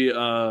really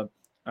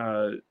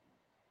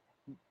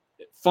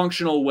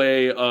functional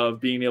way of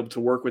being able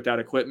to work with that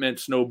equipment.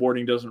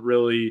 Snowboarding doesn't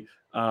really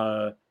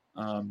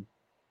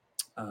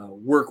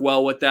work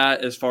well with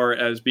that as far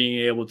as being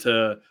able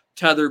to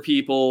tether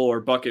people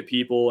or bucket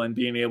people and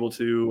being able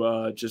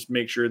to just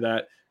make sure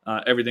that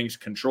everything's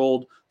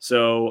controlled.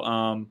 So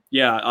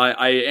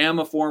I am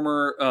a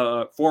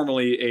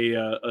formerly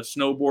a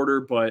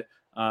snowboarder, but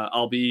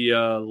I'll be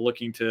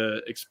looking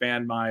to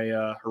expand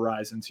my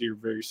horizons here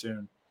very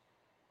soon.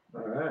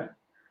 All right.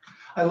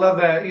 I love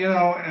that,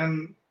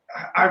 and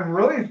I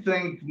really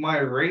think my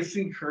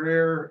racing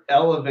career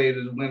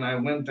elevated when I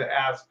went to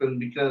Aspen,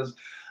 because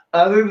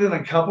other than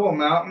a couple of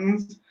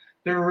mountains,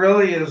 there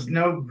really is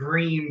no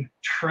green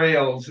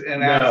trails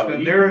in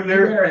Aspen.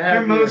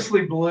 They're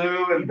mostly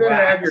blue and you better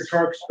black. have your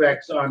torque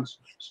specs on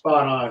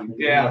spot on.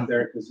 Yeah,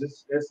 there, because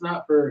it's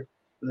not for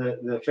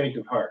the faint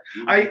of heart.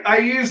 I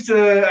used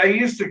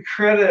to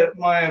credit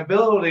my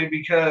ability,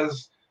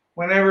 because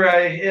whenever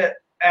I hit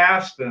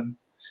Aspen,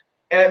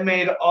 it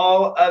made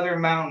all other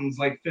mountains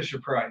like Fisher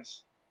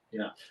Price.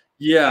 Yeah.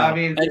 I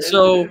mean, and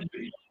so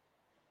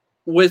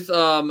with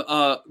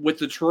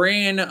the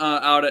terrain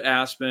out at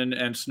Aspen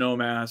and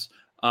Snowmass,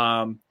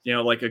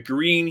 like a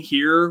green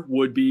here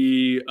would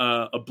be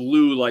a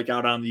blue like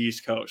out on the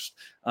East Coast,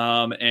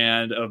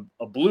 and a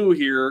blue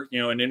here,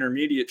 an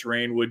intermediate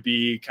terrain would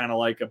be kind of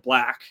like a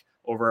black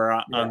over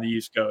on the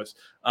East Coast.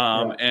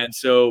 And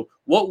so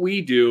what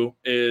we do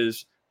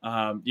is,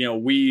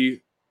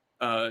 we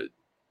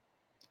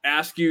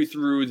ask you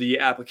through the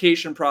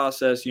application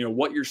process,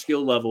 what your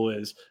skill level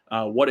is,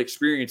 what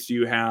experience do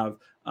you have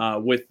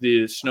with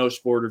the snow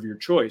sport of your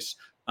choice.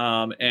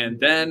 And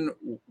then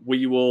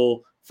we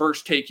will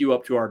first take you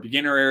up to our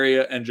beginner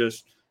area and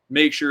just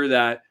make sure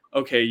that,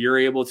 okay, you're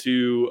able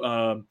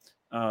to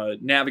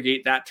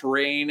navigate that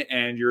terrain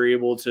and you're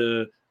able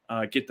to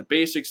get the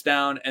basics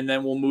down. And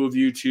then we'll move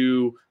you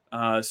to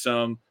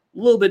some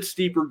little bit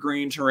steeper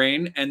green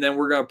terrain. And then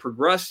we're going to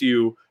progress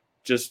you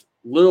just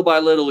little by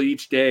little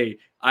each day.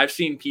 I've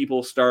seen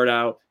people start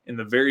out in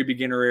the very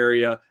beginner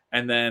area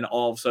and then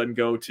all of a sudden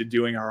go to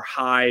doing our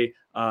high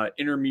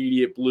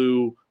intermediate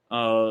blue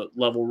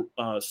level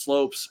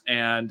slopes.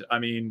 And I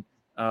mean,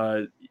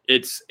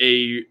 it's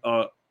a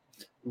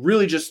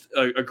really just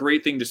a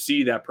great thing to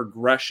see that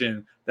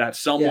progression, that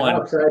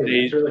someone,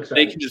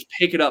 they can just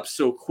pick it up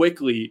so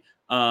quickly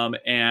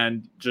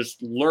and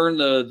just learn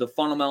the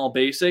fundamental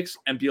basics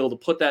and be able to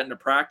put that into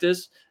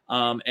practice.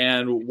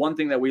 And one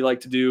thing that we like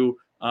to do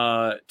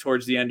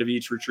towards the end of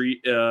each retreat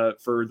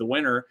for the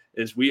winter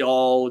is we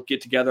all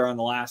get together on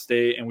the last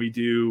day and we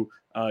do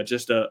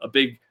just a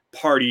big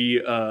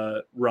party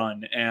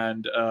run.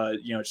 And,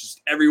 it's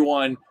just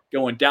everyone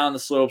going down the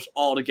slopes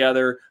all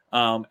together.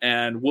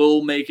 And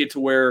we'll make it to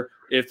where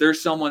if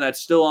there's someone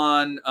that's still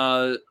on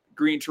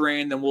green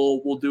terrain, then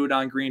we'll do it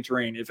on green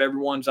terrain. If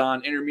everyone's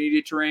on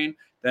intermediate terrain,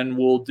 then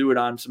we'll do it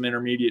on some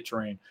intermediate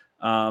terrain.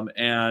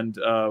 And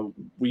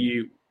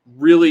we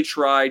really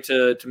try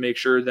to make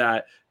sure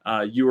that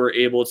you are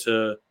able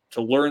to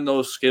learn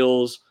those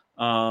skills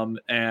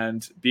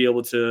and be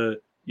able to,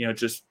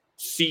 just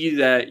see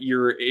that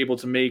you're able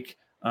to make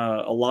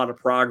a lot of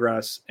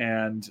progress.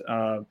 And,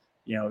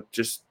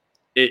 just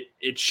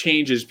it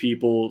changes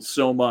people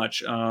so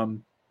much.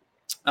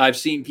 I've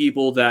seen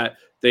people that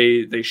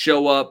they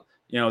show up,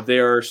 they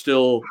are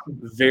still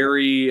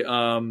very,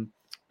 in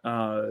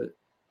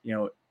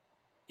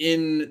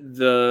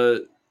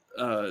the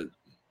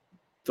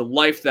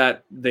life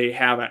that they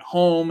have at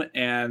home,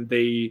 and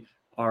they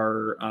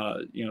are,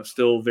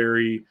 still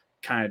very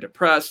kind of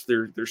depressed.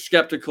 They're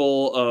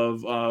skeptical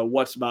of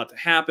what's about to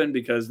happen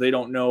because they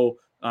don't know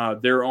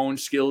their own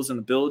skills and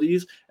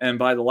abilities. And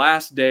by the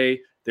last day,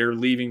 they're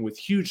leaving with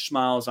huge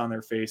smiles on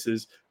their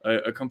faces,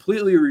 a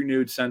completely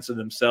renewed sense of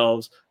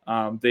themselves.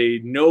 They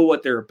know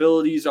what their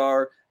abilities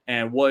are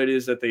and what it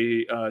is that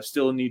they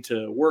still need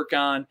to work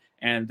on.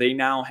 And they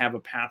now have a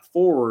path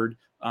forward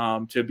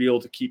to be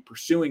able to keep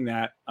pursuing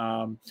that.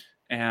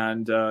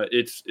 And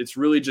it's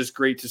really just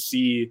great to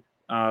see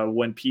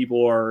when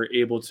people are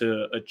able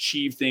to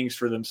achieve things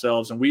for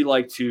themselves. And we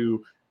like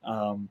to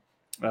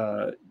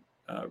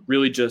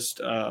really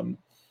just,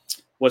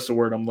 what's the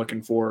word I'm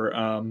looking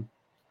for?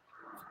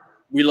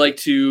 We like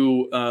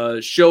to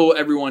show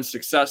everyone's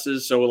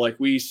successes. So like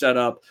we set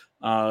up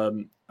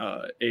encrypted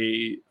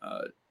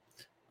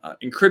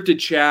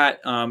chat,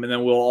 and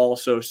then we'll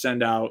also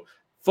send out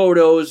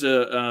photos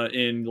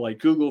in like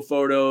Google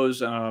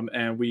Photos,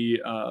 and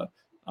we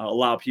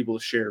allow people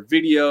to share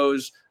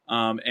videos,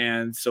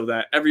 and so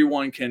that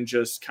everyone can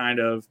just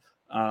kind of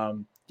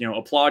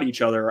applaud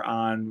each other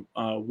on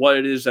what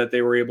it is that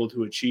they were able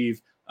to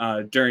achieve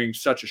during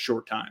such a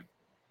short time.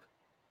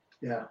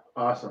 Yeah,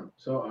 awesome.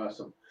 So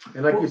awesome.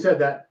 And like you said,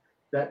 that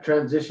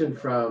transition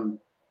from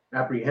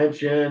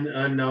apprehension,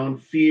 unknown,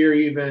 fear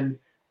even,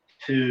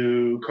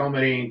 to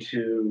culminating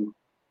to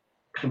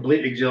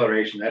complete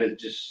exhilaration, that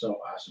is just so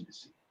awesome to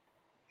see.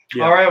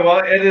 Yeah. All right, well,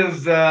 it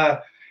is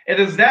that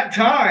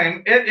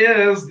time. It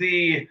is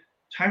the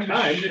time to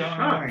shine.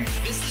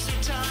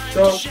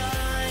 So,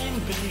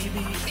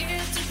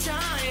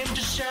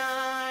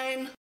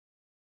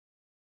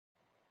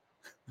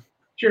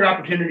 it's your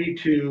opportunity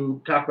to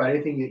talk about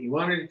anything that you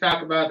wanted to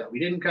talk about that we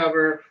didn't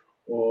cover,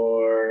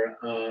 or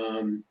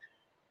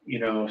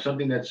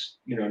something that's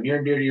near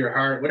and dear to your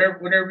heart.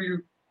 Whatever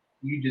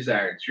you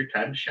desire. It's your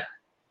time to shine.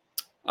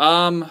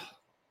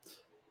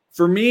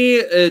 For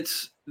me,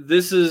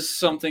 this is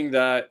something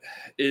that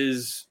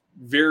is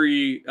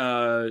very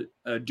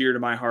dear to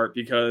my heart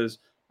because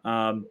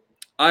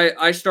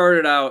I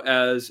started out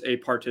as a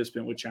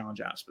participant with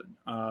Challenge Aspen.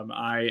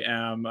 I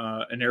am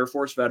an Air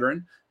Force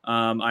veteran.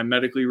 I'm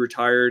medically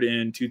retired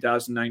in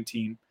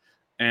 2019,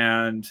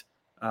 and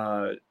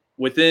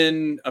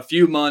within a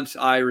few months,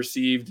 I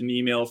received an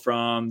email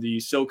from the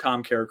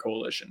SOCOM Care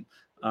Coalition,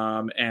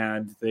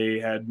 and they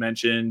had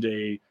mentioned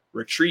a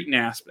retreat in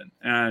Aspen.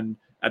 And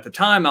at the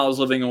time, I was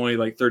living only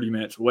like 30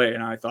 minutes away,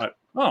 and I thought,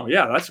 oh,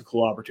 yeah, that's a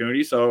cool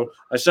opportunity. So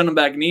I sent them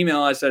back an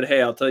email. I said,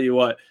 hey, I'll tell you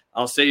what,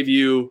 I'll save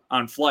you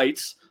on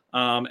flights,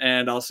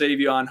 and I'll save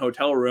you on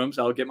hotel rooms.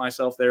 I'll get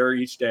myself there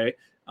each day.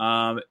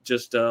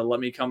 Just let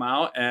me come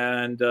out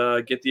and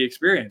get the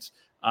experience.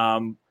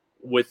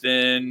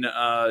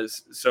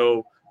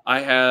 So I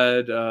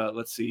had,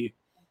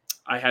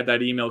 I had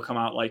that email come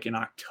out like in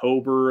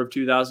October of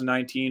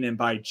 2019. And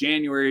by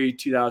January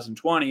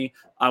 2020,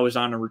 I was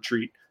on a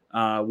retreat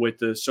with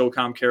the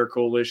SOCOM Care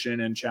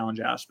Coalition and Challenge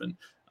Aspen.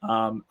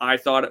 I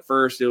thought at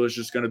first it was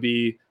just going to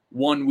be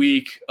 1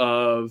 week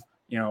of,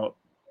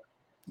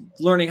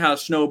 learning how to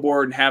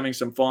snowboard and having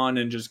some fun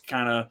and just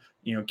kind of,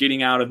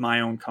 getting out of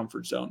my own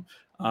comfort zone.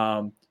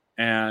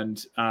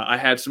 And I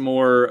had some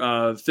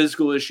more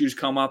physical issues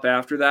come up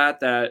after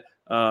that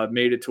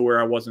made it to where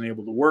I wasn't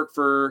able to work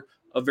for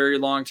a very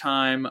long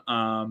time.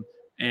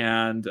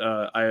 And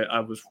I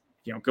was,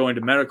 going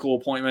to medical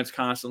appointments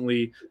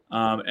constantly.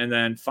 And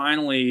then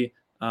finally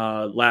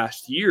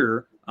last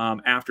year,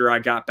 after I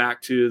got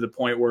back to the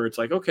point where it's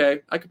like, okay,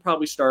 I could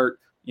probably start,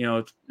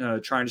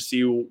 trying to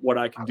see what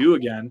I can do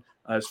again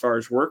as far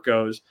as work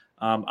goes.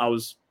 I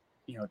was,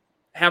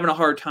 having a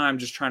hard time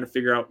just trying to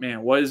figure out,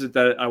 man, what is it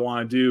that I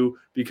want to do?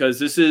 Because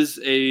this is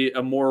a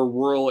more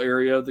rural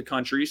area of the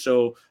country.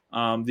 So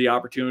the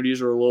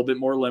opportunities are a little bit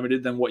more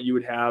limited than what you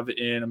would have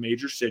in a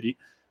major city.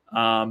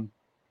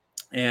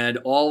 And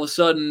all of a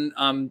sudden,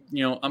 I'm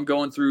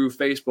going through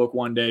Facebook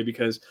one day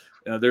because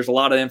there's a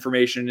lot of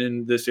information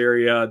in this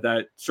area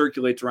that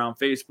circulates around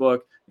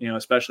Facebook,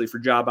 especially for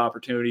job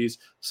opportunities.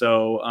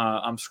 So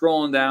I'm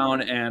scrolling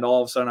down and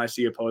all of a sudden I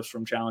see a post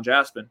from Challenge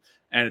Aspen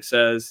and it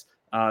says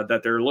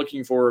that they're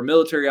looking for a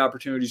military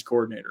opportunities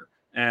coordinator.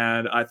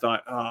 And I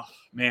thought, oh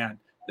man,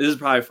 this is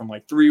probably from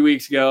like 3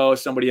 weeks ago.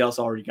 Somebody else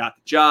already got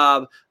the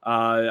job.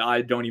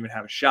 I don't even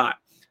have a shot.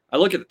 I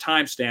look at the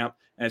timestamp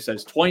and it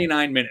says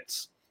 29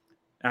 minutes.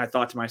 And I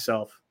thought to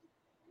myself,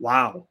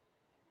 wow,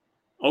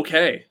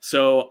 okay.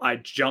 So I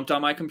jumped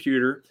on my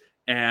computer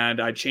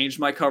and I changed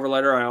my cover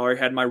letter. I already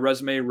had my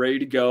resume ready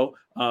to go.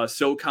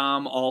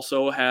 C.A.M.O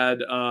also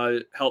had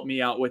helped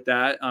me out with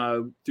that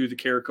through the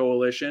CARE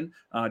Coalition,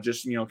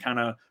 just, kind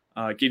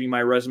of getting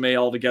my resume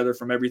all together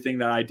from everything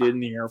that I did in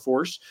the Air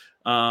Force.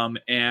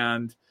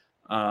 And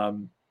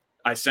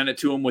I sent it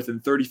to them within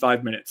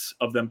 35 minutes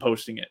of them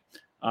posting it.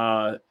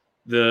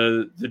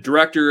 The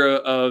director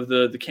of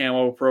the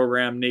C.A.M.O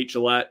program, Nate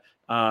Gillette,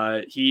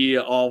 he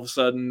all of a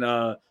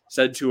sudden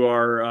said to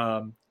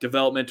our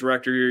development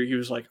director, he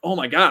was like, "Oh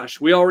my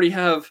gosh, we already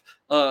have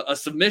a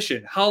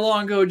submission. How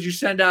long ago did you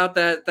send out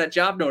that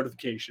job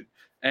notification?"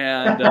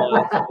 And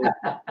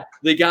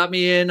they got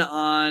me in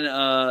on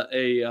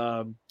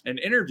an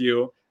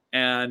interview,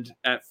 and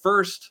at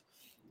first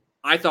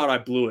I thought I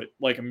blew it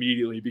like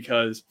immediately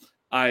because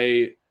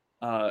I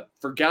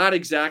forgot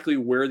exactly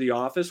where the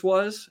office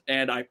was,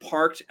 and I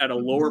parked at a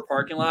lower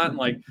parking lot. And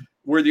like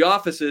where the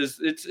office is,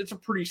 it's a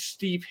pretty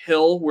steep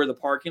hill where the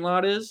parking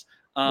lot is,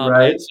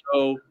 Right. and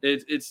so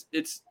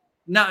it's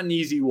not an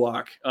easy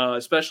walk,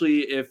 especially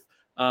if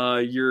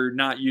you're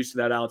not used to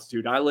that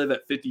altitude. I live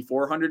at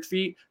 5,400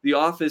 feet. The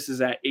office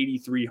is at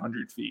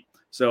 8,300 feet,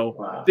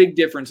 so big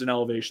difference in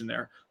elevation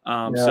there.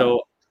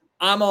 So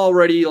I'm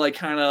already like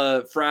kind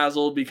of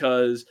frazzled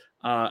because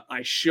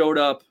I showed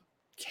up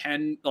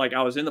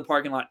I was in the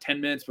parking lot 10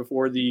 minutes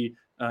before the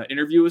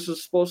interview was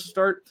supposed to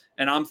start.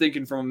 And I'm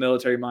thinking from a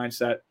military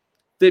mindset,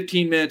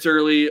 15 minutes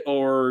early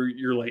or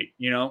you're late,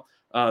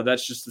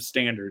 that's just the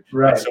standard.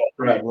 Right. And so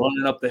I'm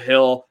running up the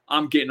hill.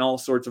 I'm getting all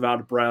sorts of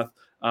out of breath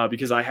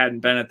because I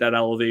hadn't been at that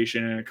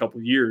elevation in a couple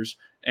of years.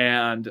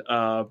 And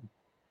I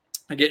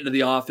get into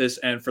the office,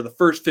 and for the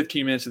first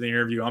 15 minutes of the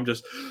interview, I'm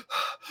just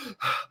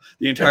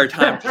the entire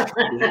time just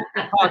trying to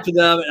talk to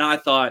them. And I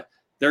thought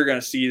they're going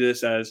to see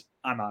this as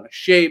I'm out of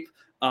shape.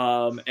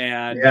 I'm not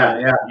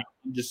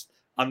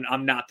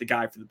the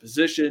guy for the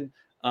position.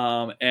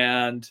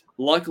 And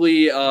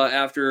luckily,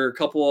 after a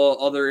couple of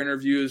other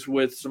interviews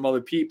with some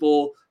other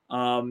people,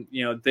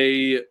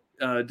 they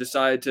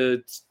decided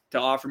to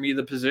offer me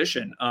the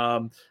position.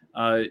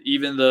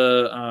 Even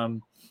the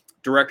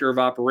director of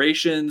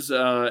operations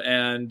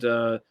and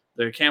the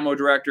C.A.M.O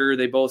director,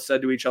 they both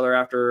said to each other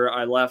after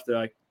I left, they're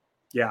like,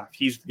 yeah,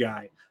 he's the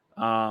guy.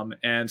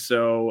 And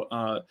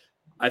so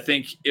I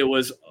think it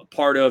was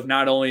part of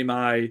not only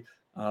my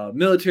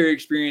military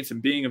experience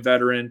and being a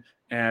veteran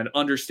and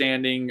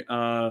understanding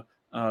that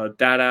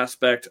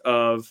aspect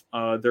of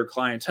their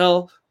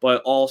clientele,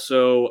 but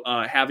also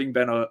having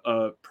been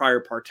a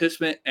prior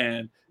participant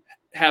and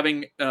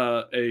having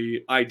a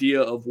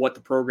idea of what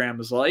the program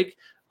is like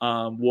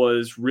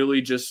was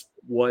really just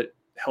what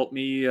helped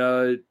me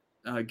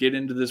get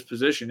into this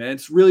position. And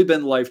it's really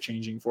been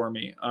life-changing for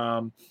me.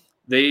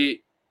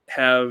 They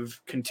have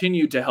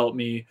continued to help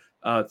me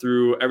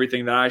through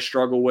everything that I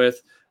struggle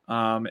with.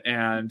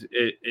 And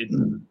it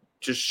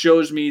just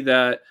shows me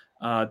that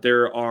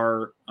there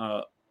are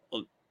a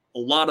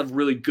lot of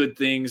really good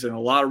things and a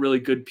lot of really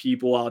good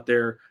people out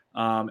there.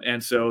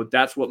 And so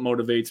that's what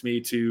motivates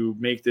me to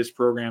make this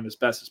program as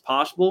best as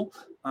possible.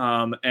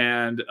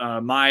 And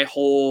my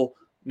whole,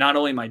 not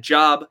only my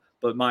job,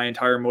 but my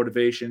entire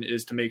motivation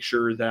is to make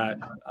sure that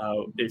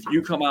if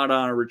you come out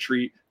on a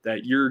retreat,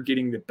 that you're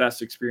getting the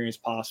best experience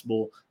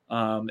possible,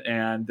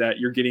 and that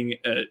you're getting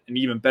an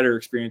even better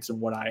experience than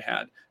what I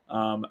had.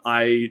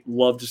 I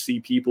love to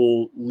see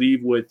people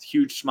leave with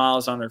huge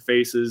smiles on their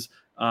faces,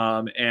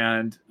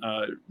 and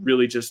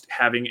really just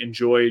having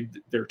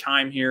enjoyed their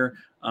time here.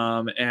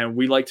 And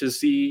we like to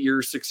see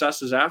your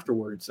successes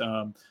afterwards.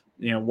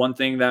 One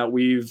thing that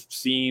we've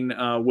seen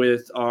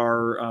with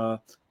our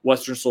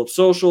Western Slope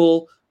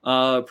Social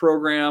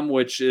program,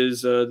 which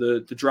is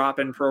the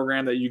drop-in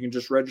program that you can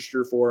just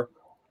register for.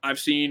 I've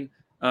seen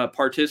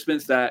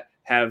participants that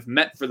have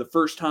met for the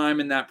first time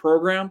in that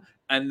program,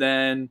 and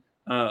then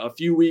a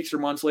few weeks or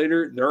months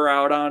later, they're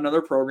out on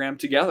another program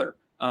together.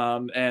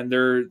 And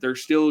they're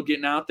still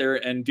getting out there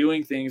and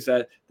doing things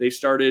that they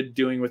started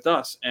doing with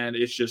us. And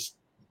it's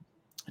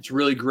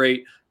really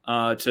great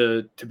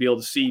to be able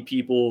to see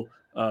people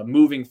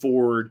moving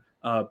forward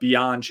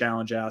beyond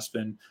Challenge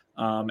Aspen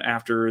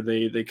after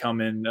they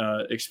come and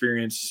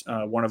experience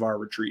one of our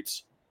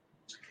retreats.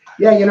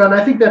 Yeah, and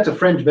I think that's a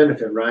fringe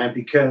benefit, Ryan,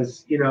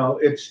 because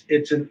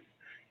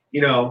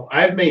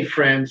I've made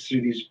friends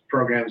through these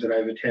programs that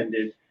I've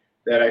attended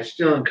that I'm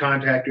still in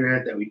contact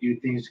with, that we do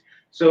things.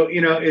 So,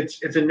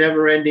 it's a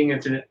never ending,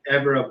 it's an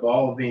ever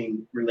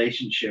evolving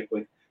relationship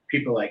with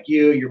people like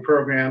you, your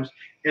programs,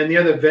 and the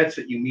other vets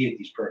that you meet at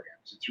these programs.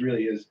 It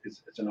really is,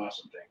 it's an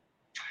awesome thing.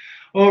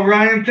 Well,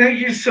 Ryan, thank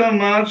you so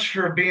much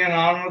for being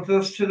on with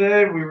us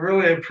today. We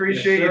really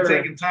appreciate you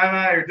taking time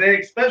out of your day,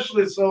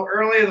 especially so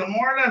early in the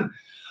morning.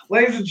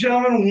 Ladies and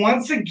gentlemen,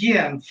 once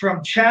again,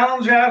 from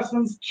Challenge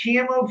Aspen's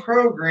C.A.M.O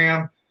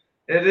program,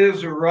 it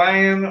is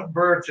Ryan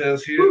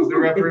Burtis, who is the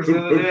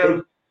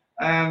representative.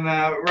 And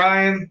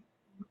Ryan,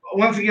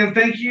 once again,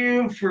 thank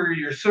you for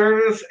your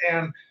service,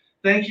 and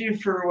thank you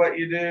for what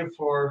you do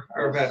for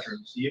our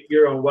veterans.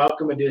 You're a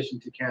welcome addition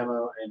to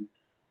C.A.M.O, and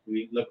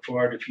we look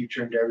forward to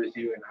future endeavors with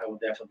you, and I will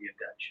definitely be in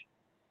touch.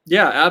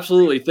 Yeah,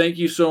 absolutely. Thank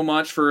you so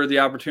much for the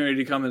opportunity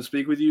to come and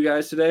speak with you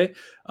guys today.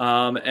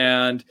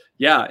 And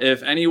yeah,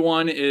 if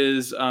anyone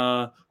is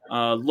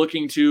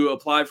looking to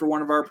apply for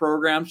one of our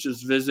programs,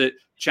 just visit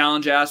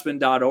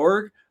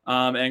challengeaspen.org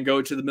and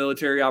go to the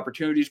Military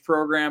Opportunities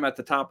Program at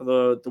the top of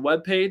the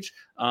webpage.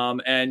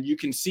 And you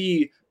can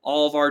see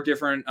all of our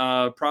different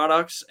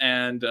products.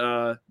 And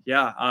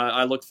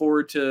I look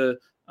forward to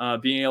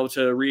being able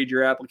to read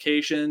your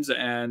applications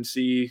and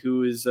see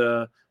who is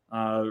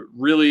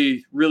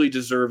really, really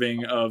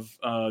deserving of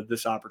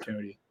this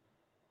opportunity.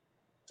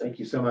 Thank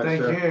you so much.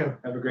 Thank you.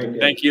 Have a great day.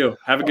 Thank you.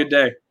 Have a good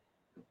day.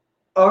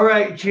 All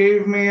right,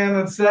 caveman,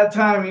 it's that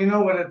time. You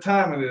know what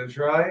time it is,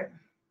 right?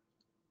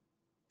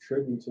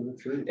 Tribute to the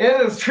troops.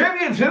 It is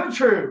tribute to the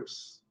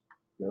troops.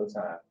 Go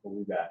time.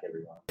 We'll be back,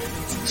 everyone.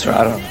 Sir,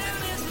 I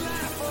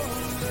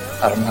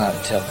don't know how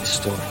to tell this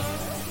story.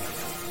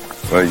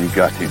 Well, you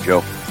got to,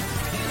 Joe.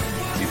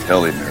 You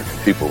tell the American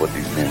people what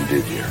these men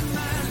did here.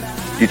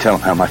 You tell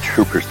them how my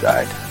troopers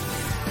died.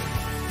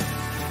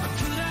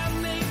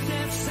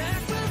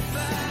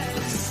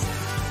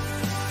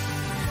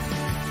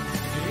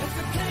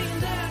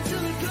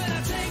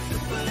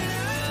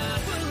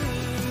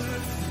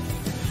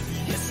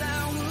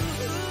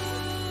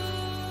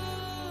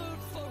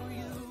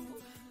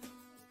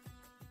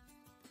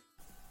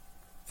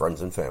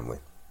 Friends and family,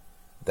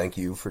 thank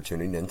you for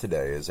tuning in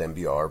today as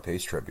MBR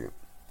pays tribute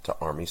to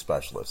Army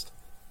Specialist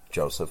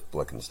Joseph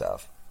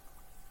Blickenstaff.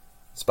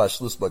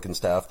 Specialist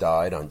Blickenstaff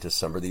died on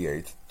December the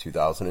 8th,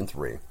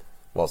 2003,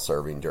 while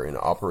serving during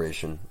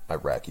Operation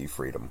Iraqi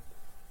Freedom.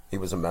 He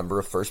was a member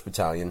of 1st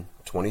Battalion,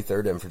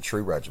 23rd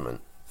Infantry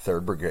Regiment,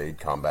 3rd Brigade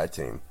Combat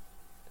Team.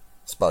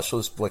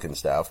 Specialist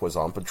Blickenstaff was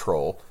on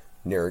patrol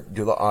near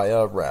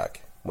Dulaiya, Iraq,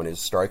 when his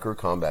Stryker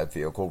combat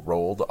vehicle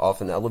rolled off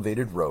an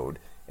elevated road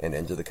and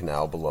into the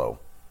canal below.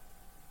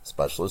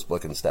 Specialist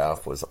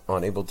Blickenstaff was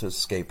unable to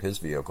escape his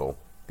vehicle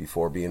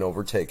before being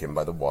overtaken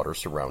by the water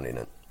surrounding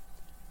it.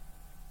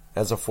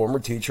 As a former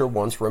teacher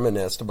once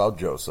reminisced about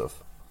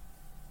Joseph,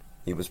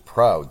 he was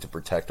proud to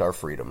protect our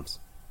freedoms,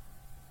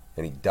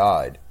 and he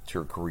died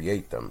to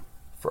create them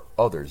for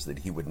others that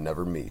he would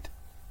never meet.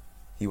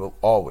 He will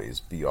always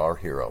be our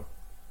hero.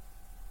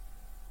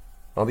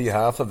 On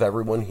behalf of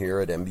everyone here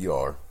at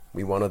MBR,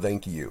 we want to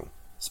thank you,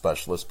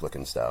 Specialist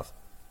Blickenstaff,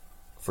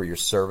 for your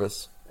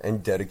service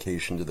and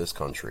dedication to this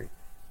country,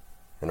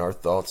 and our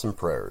thoughts and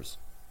prayers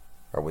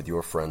are with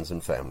your friends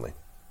and family.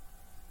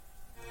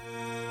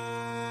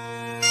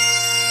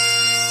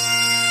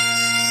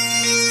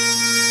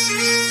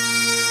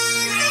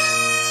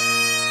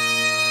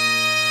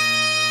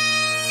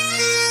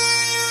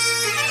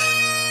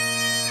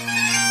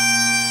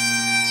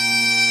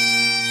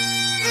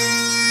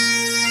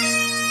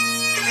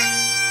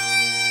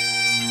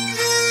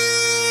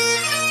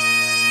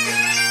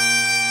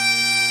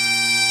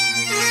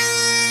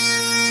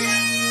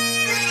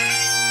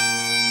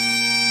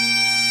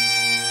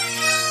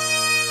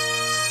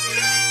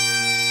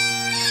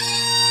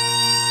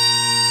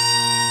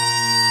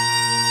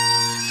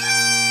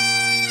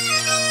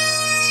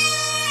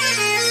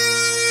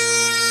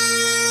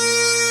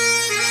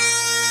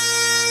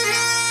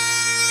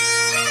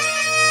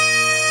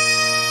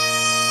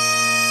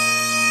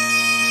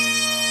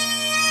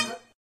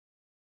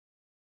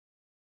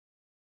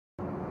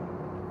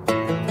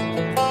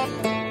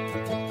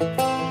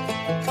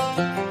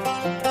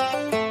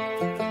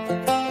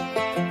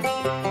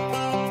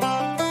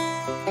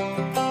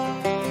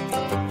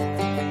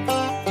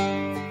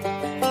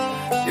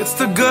 It's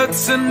the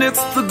guts and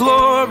it's the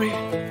glory.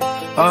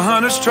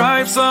 100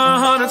 stripes,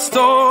 100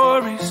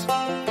 stories.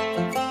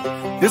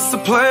 It's the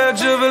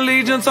Pledge of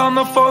Allegiance on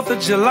the 4th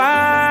of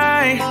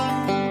July.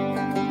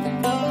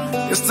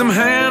 It's them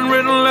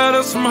handwritten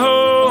letters from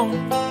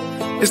home.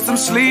 It's them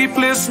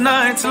sleepless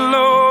nights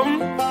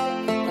alone.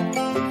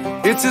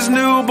 It's his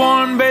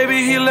newborn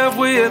baby he left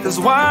with his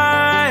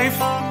wife.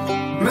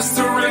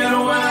 Mr. Red,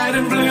 White,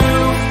 and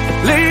Blue,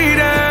 lay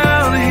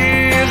down,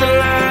 hear the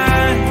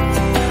line.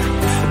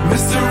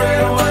 Mr.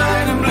 Red,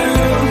 White, and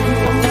Blue,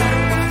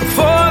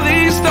 for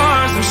these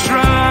stars and stripes.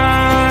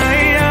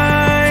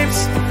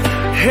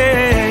 Hey.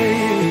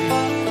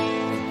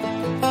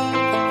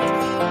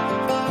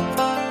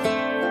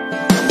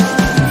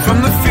 From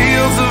the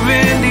fields of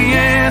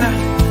Indiana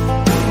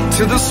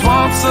to the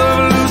swamps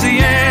of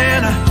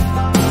Louisiana,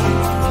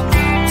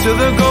 to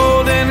the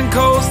golden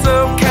coast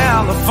of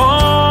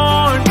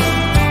California,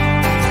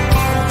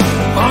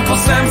 Uncle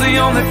Sam's the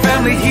only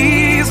family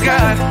he's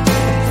got.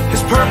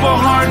 His purple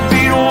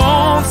heartbeat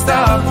won't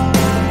stop,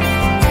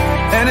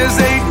 and his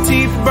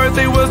 18th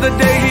birthday was the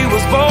day he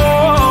was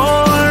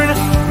born.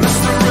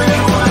 Mr.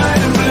 Red,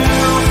 White, and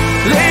Blue,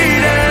 lay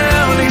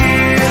down,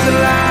 hear the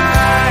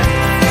light.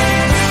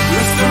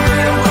 Mr.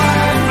 Red,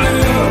 White, and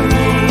Blue,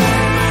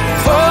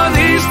 for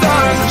these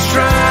stars and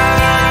stripes.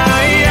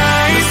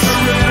 Mr.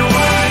 Red,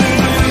 White, and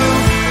Blue,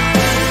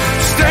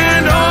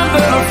 stand on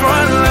the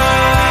front line.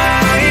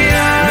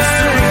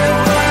 Mr. Red,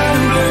 White,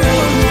 and Blue,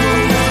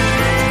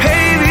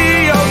 pay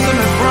the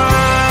ultimate price.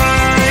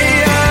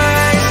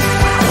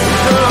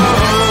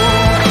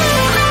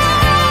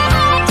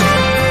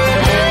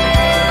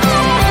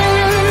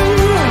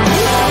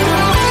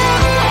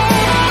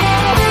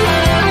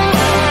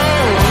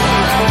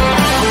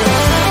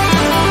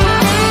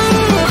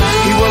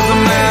 He was the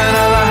man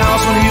of the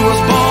house when he was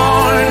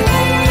born.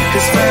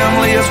 His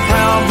family is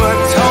proud but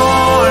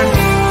torn.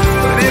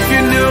 But if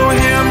you knew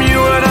him, you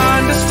would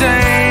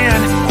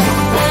understand.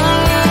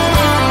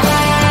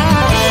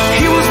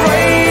 He was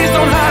raised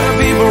on how to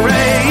be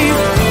brave,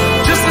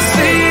 just to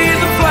see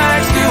the flag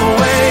still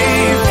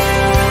wave.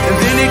 And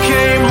then he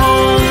came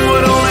home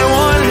with only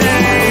one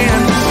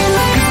hand.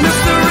 'Cause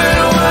Mr. Red,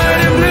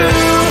 White, and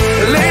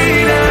Blue, lay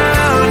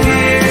down,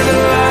 hear the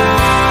light.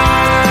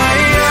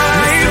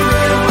 Mr.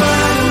 Red,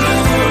 White, and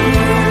Blue,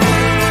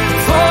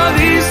 for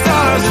these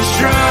stars and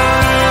stripes.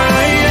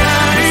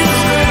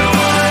 Mr. Red,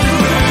 White, and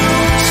Blue,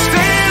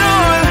 stand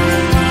on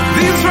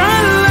these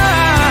front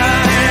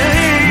lines.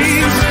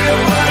 Mr. Red,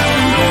 White,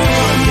 and Blue,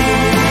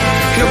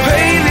 he'll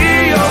pay the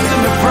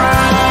ultimate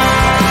price.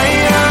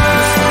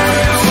 Mr.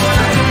 Red,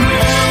 White, and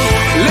Blue,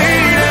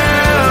 lay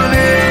down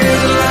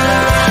his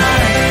life.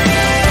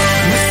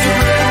 Mr.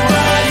 Red,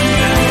 White,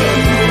 and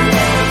Blue,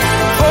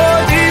 for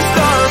these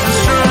stars and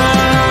stripes.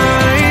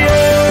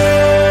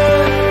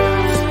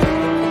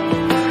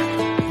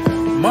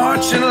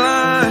 March in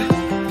line,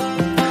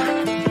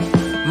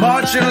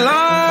 march in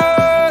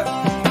line.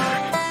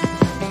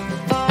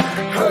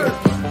 Hey.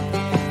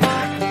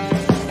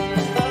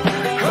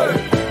 Hey.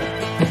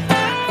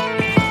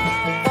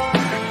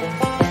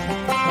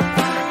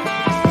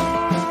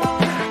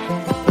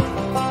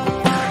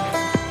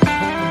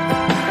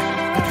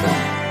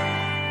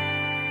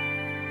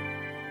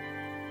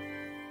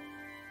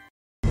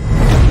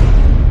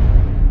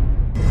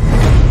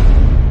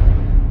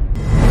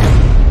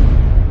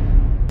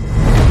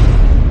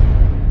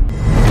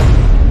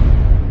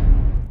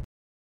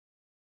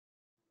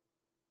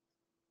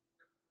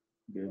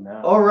 Good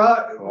now. All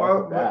right.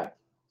 Welcome back.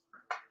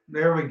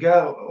 There we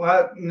go.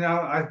 Well, no,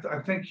 I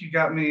think you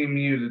got me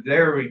muted.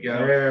 There we go.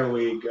 There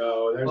we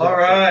go. There's All our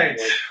right.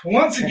 technical.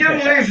 Once again,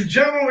 ladies and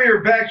gentlemen, we are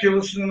back. You're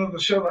listening to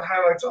the show that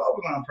highlights all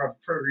the nonprofit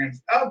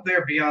programs out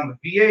there beyond the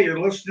VA. You're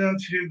listening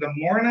to the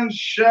Morning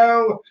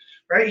Show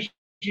right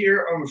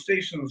here on the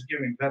station that's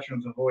giving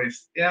veterans a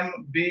voice,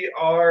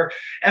 MBR.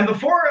 And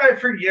before I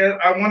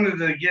forget, I wanted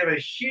to give a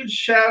huge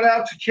shout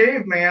out to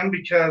Caveman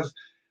because,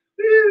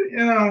 you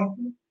know,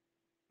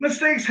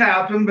 mistakes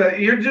happen, but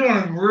you're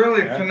doing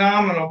really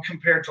phenomenal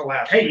compared to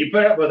last week. Hey, you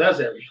put up with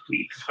us every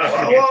week.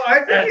 Well,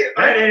 I think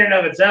that in and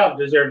of itself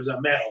deserves a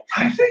medal.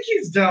 I think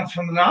he's done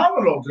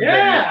phenomenal today.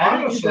 Yeah, I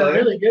think honestly, he's done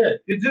really good.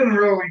 You're doing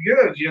really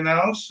good, you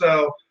know.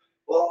 So,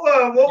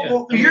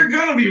 well, you're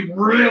gonna be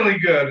really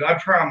good. I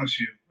promise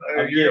you.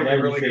 You're gonna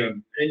be really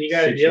good. And you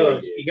got to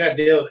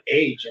deal with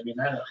age. I mean,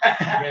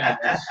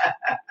 that's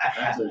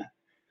a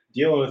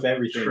dealing with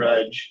everything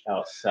trudge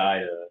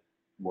outside of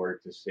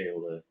work to stay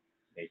able to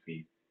make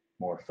me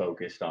more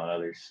focused on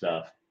other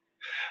stuff.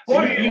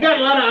 Well, you got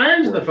a lot of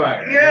irons in the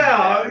fire.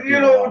 Yeah, you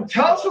know,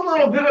 tell us a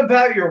little bit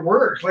about your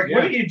work. Like,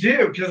 what do you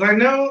do? Because I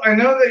know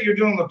that you're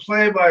doing the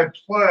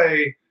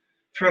play-by-play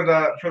for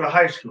the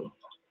high school.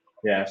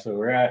 Yeah, so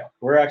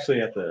we're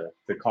actually at the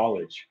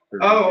college.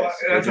 Oh,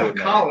 that's a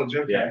college.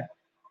 Okay. Yeah,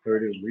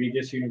 we're doing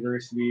Regis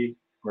University.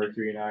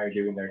 Mercury and I are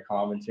doing their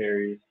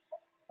commentary.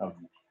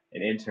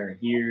 An intern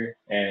here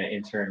and an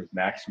intern with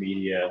Max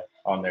Media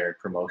on their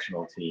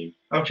promotional team.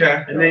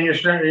 Okay. And then you're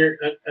starting your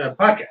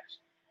podcast.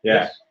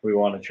 Yeah, Yes. we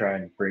want to try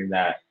and bring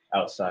that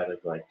outside of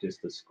like just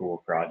the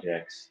school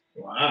projects.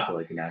 Wow. To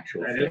like an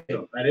actual That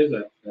thing. is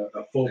a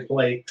full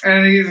plate.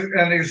 And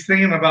he's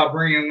thinking about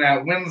bringing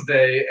that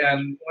Wednesday,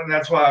 and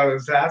that's why I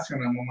was asking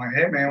him. I'm like,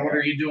 hey man, what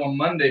are you doing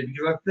Monday?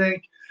 Because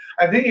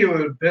I think it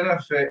would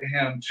benefit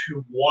him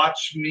to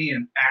watch me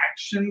in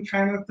action,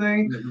 kind of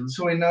thing,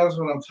 so he knows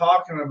what I'm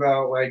talking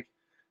about, like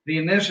the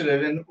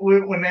initiative. And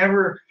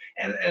whenever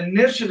an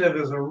initiative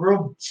is a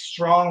real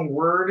strong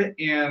word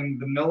in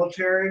the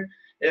military,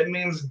 it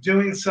means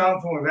doing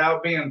something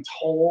without being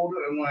told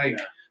and like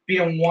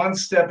being one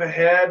step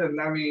ahead. And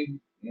I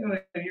mean, you know,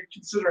 you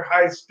consider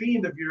high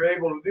speed if you're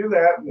able to do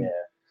that. And,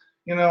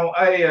 you know,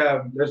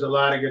 there's a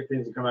lot of good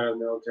things that come out of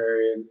the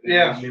military, and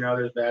you know,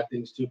 there's bad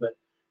things too. But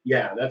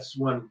yeah, that's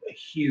one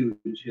huge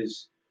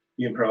is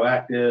being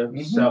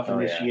proactive,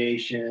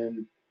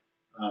 self-initiation,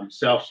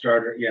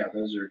 self-starter. Yeah,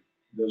 those are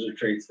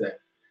traits that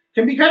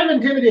can be kind of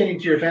intimidating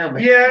to your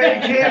family. Yeah,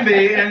 it can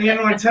be. And you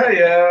know, I tell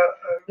you,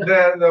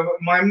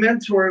 my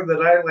mentor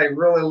that I like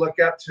really look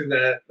up to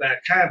that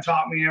kind of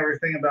taught me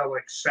everything about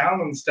like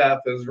sound and stuff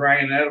is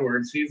Ryan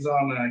Edwards. He's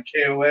on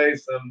KOA,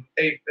 so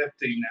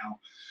 850 now.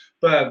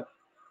 But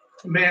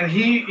man,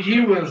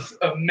 he was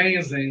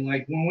amazing.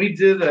 Like when we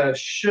did a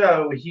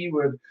show, he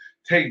would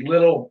take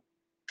little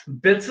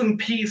bits and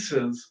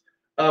pieces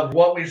of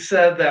what we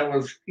said that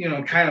was, you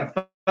know, kind of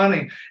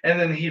funny, and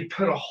then he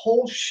put a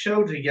whole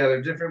show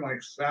together, different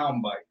like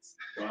sound bites.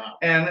 Wow.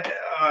 And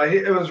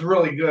it was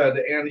really good.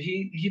 And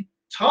he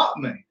taught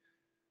me,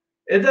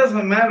 it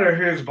doesn't matter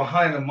who's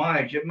behind the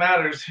mic, it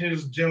matters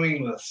who's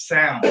doing the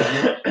sound.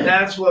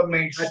 That's what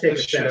makes the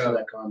show.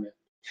 That comment.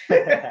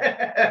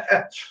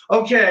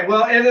 Okay,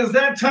 well, it is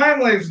that time,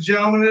 ladies and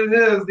gentlemen. It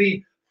is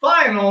the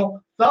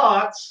final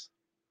thoughts.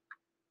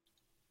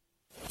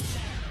 5,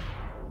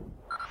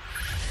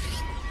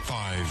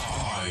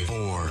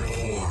 4,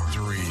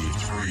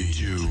 3,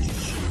 2,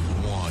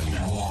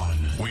 1.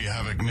 We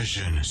have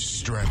ignition.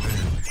 Strap in.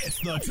 It's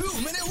the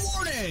 2-minute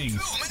warning.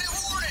 2-minute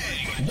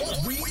warning. What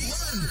we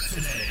learned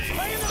today.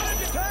 Are you not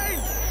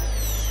entertained?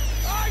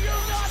 Are you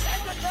not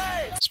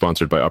entertained?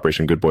 Sponsored by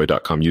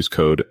OperationGoodBoy.com. Use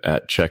code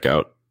at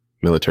checkout.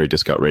 Military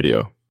Discount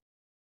Radio.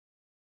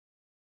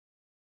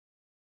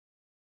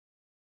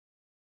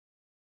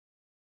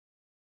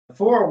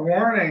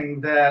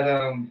 Forewarning that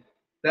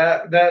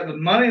that the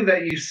money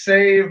that you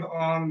save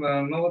on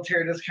the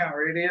military discount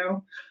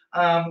radio,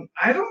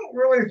 I don't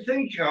really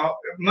think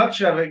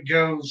much of it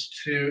goes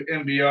to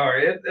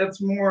MBR.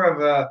 It's more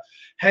of a,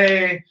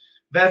 hey,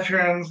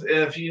 veterans,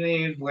 if you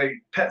need like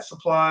pet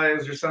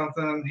supplies or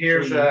something,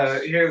 here's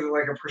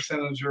like a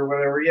percentage or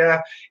whatever.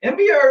 Yeah,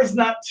 MBR is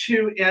not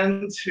too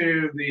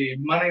into the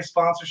money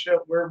sponsorship.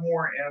 We're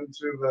more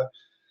into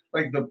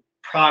the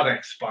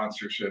product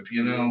sponsorship,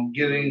 you know,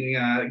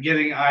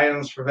 getting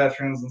items for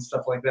veterans and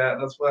stuff like that.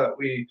 That's what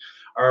we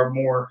are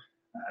more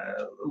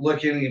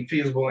looking and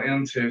feasible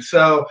into.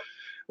 So,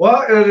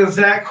 well, it is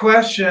that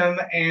question.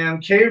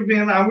 And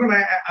Caveman, I'm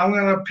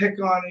gonna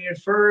pick on you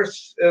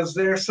first. Is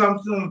there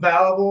something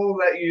valuable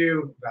that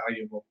you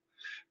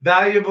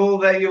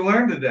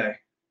learned today?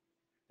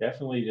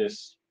 Definitely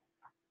just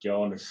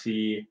going to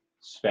see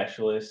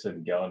specialists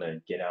and going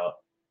to get out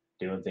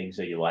doing things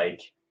that you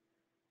like,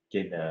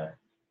 getting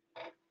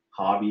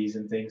hobbies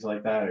and things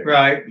like that are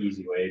right.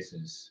 Easy ways to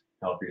just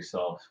help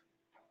yourself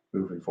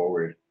moving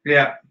forward.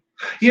 Yeah,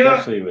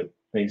 especially with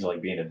things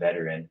like being a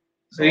veteran.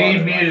 So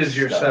you muted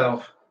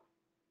yourself.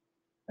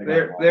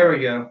 There we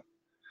go.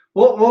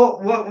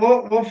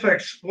 We'll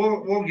fix.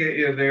 We'll get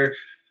you there.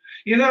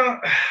 You know,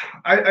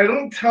 I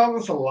don't tell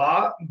this a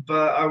lot,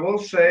 but I will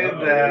say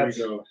that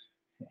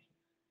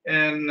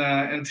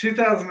in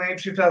 2008,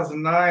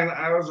 2009,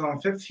 I was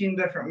on 15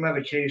 different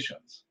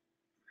medications.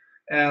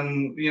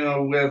 And, you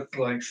know, with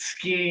like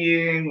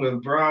skiing,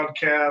 with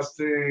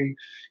broadcasting,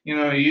 you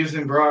know,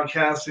 using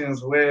broadcasting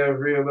as a way of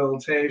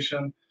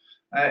rehabilitation,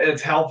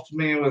 it's helped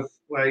me with,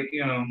 like,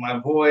 you know, my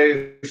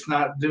voice,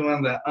 not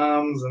doing the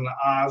ums and the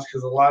ahs,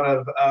 because a lot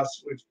of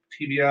us with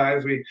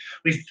TBIs,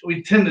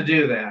 we tend to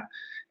do that.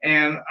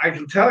 And I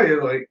can tell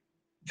you, like,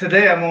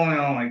 today I'm only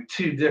on like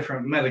 2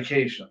 different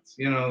medications,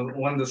 you know,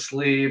 one to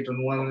sleep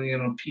and one, you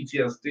know,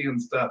 PTSD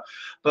and stuff.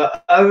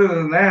 But other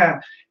than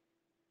that,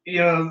 you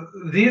know,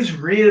 these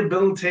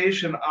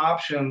rehabilitation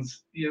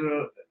options, you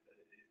know,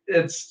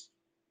 it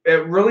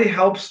really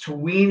helps to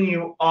wean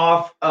you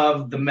off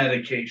of the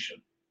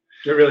medication.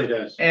 It really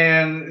does.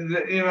 And,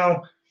 you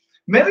know,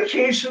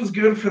 medication's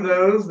good for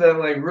those that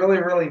like really,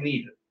 really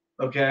need it.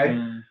 Okay.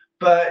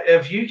 But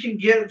if you can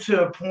get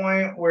to a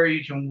point where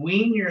you can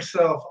wean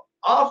yourself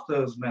off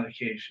those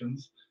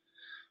medications,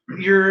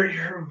 you're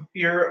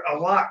a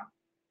lot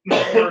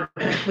more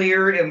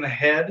clear in the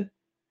head.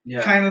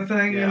 Yeah. Kind of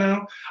thing, you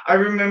know. I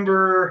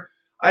remember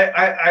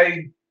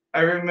I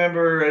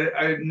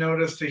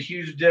noticed a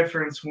huge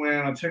difference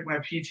when I took my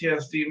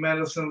PTSD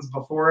medicines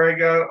before I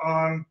got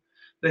on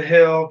the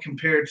hill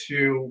compared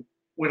to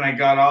when I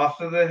got off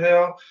of the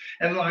hill.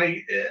 And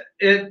like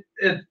it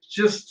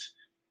just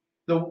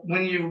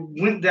when you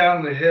went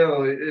down the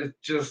hill, it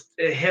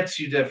hits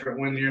you different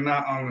when you're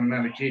not on the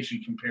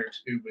medication compared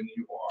to when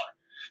you are.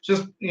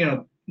 Just, you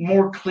know,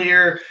 more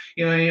clear,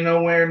 you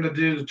know when to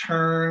do the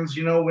turns,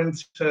 you know when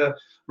to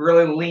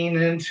really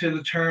lean into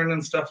the turn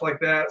and stuff like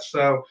that.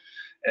 So,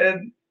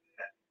 and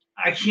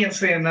I can't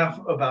say enough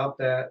about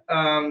that.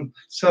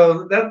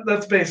 So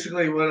that's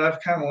basically what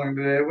I've kind of learned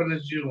today. What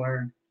did you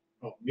learn?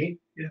 Oh, me?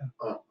 Yeah.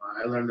 Oh,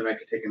 I learned that I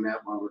could take a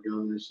nap while we're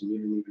doing this, and you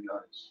didn't even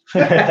notice.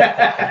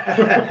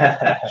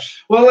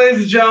 Well,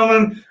 ladies and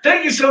gentlemen,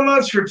 thank you so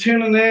much for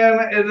tuning in.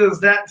 It is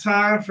that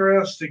time for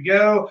us to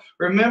go.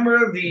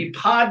 Remember, the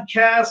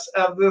podcast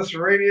of this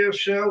radio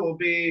show will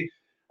be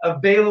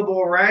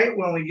available right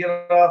when we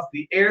get off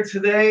the air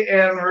today.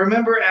 And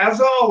remember, as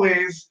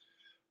always,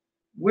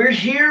 we're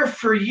here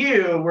for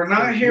you. We're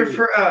not here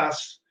for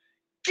us,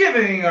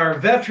 giving our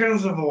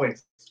veterans a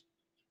voice.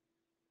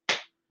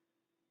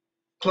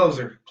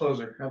 Closer.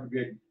 Have a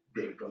good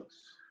day, folks.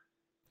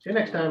 See you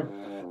next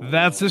time.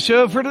 That's the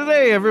show for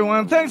today,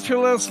 everyone. Thanks for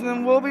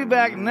listening. We'll be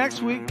back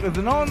next week with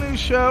an all-new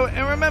show.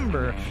 And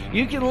remember,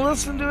 you can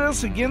listen to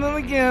us again and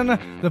again.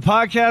 The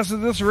podcast of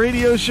this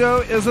radio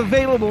show is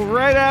available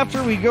right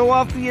after we go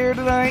off the air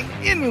tonight,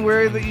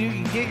 anywhere that you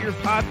can get your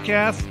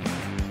podcast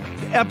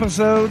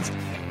episodes.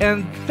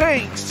 And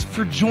thanks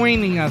for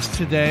joining us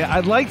today.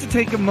 I'd like to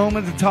take a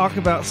moment to talk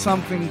about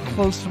something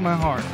close to my heart.